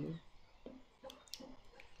එකක් තියෙනවද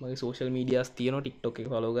මගේ social medias තියෙනවා TikTok එක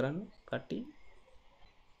follow කරන්න කට්ටිය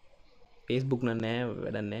Facebook නෑ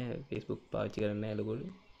වැඩක් නෑ Facebook පාවිච්චි කරන්නේ නෑ ලොකෝලු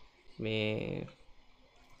මේ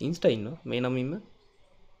Insta ඉන්නවා මේ නමින්ම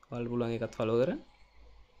ඔයාලට පුළුවන් එකත් ෆලෝ කරන්න.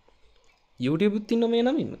 YouTube උත් ඉන්න මේ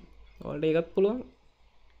නමින්ම. ඔයාලට ඒකත් පුළුවන්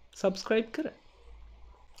subscribe කරන්න.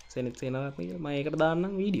 සෙනෙත් සේනාවක් කියලා මම ඒකට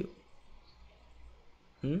දාන්නම් වීඩියෝ.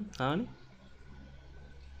 ආනේ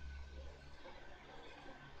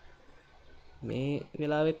මේ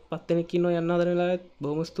වෙලාවෙත් 7 දෙනෙක් ඉන්නවා යන්න හදන වෙලාවෙත්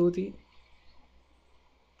බොහොම ස්තුතියි.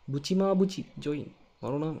 බුචිමා බුචි ජොයින්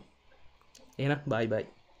මරුණාම. එහෙනම් බයි බයි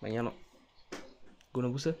මම යනවා.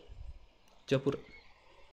 ගුණපුස ජපුර.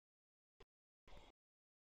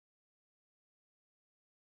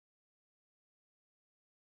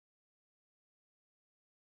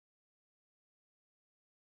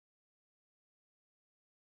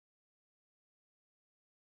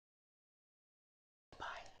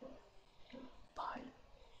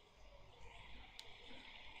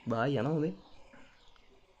 බයි යනවා හොඳේ.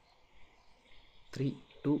 3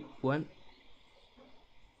 2 1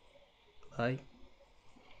 bye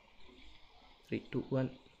 3 2 1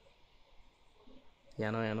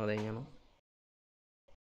 යනවා දැන් යනවා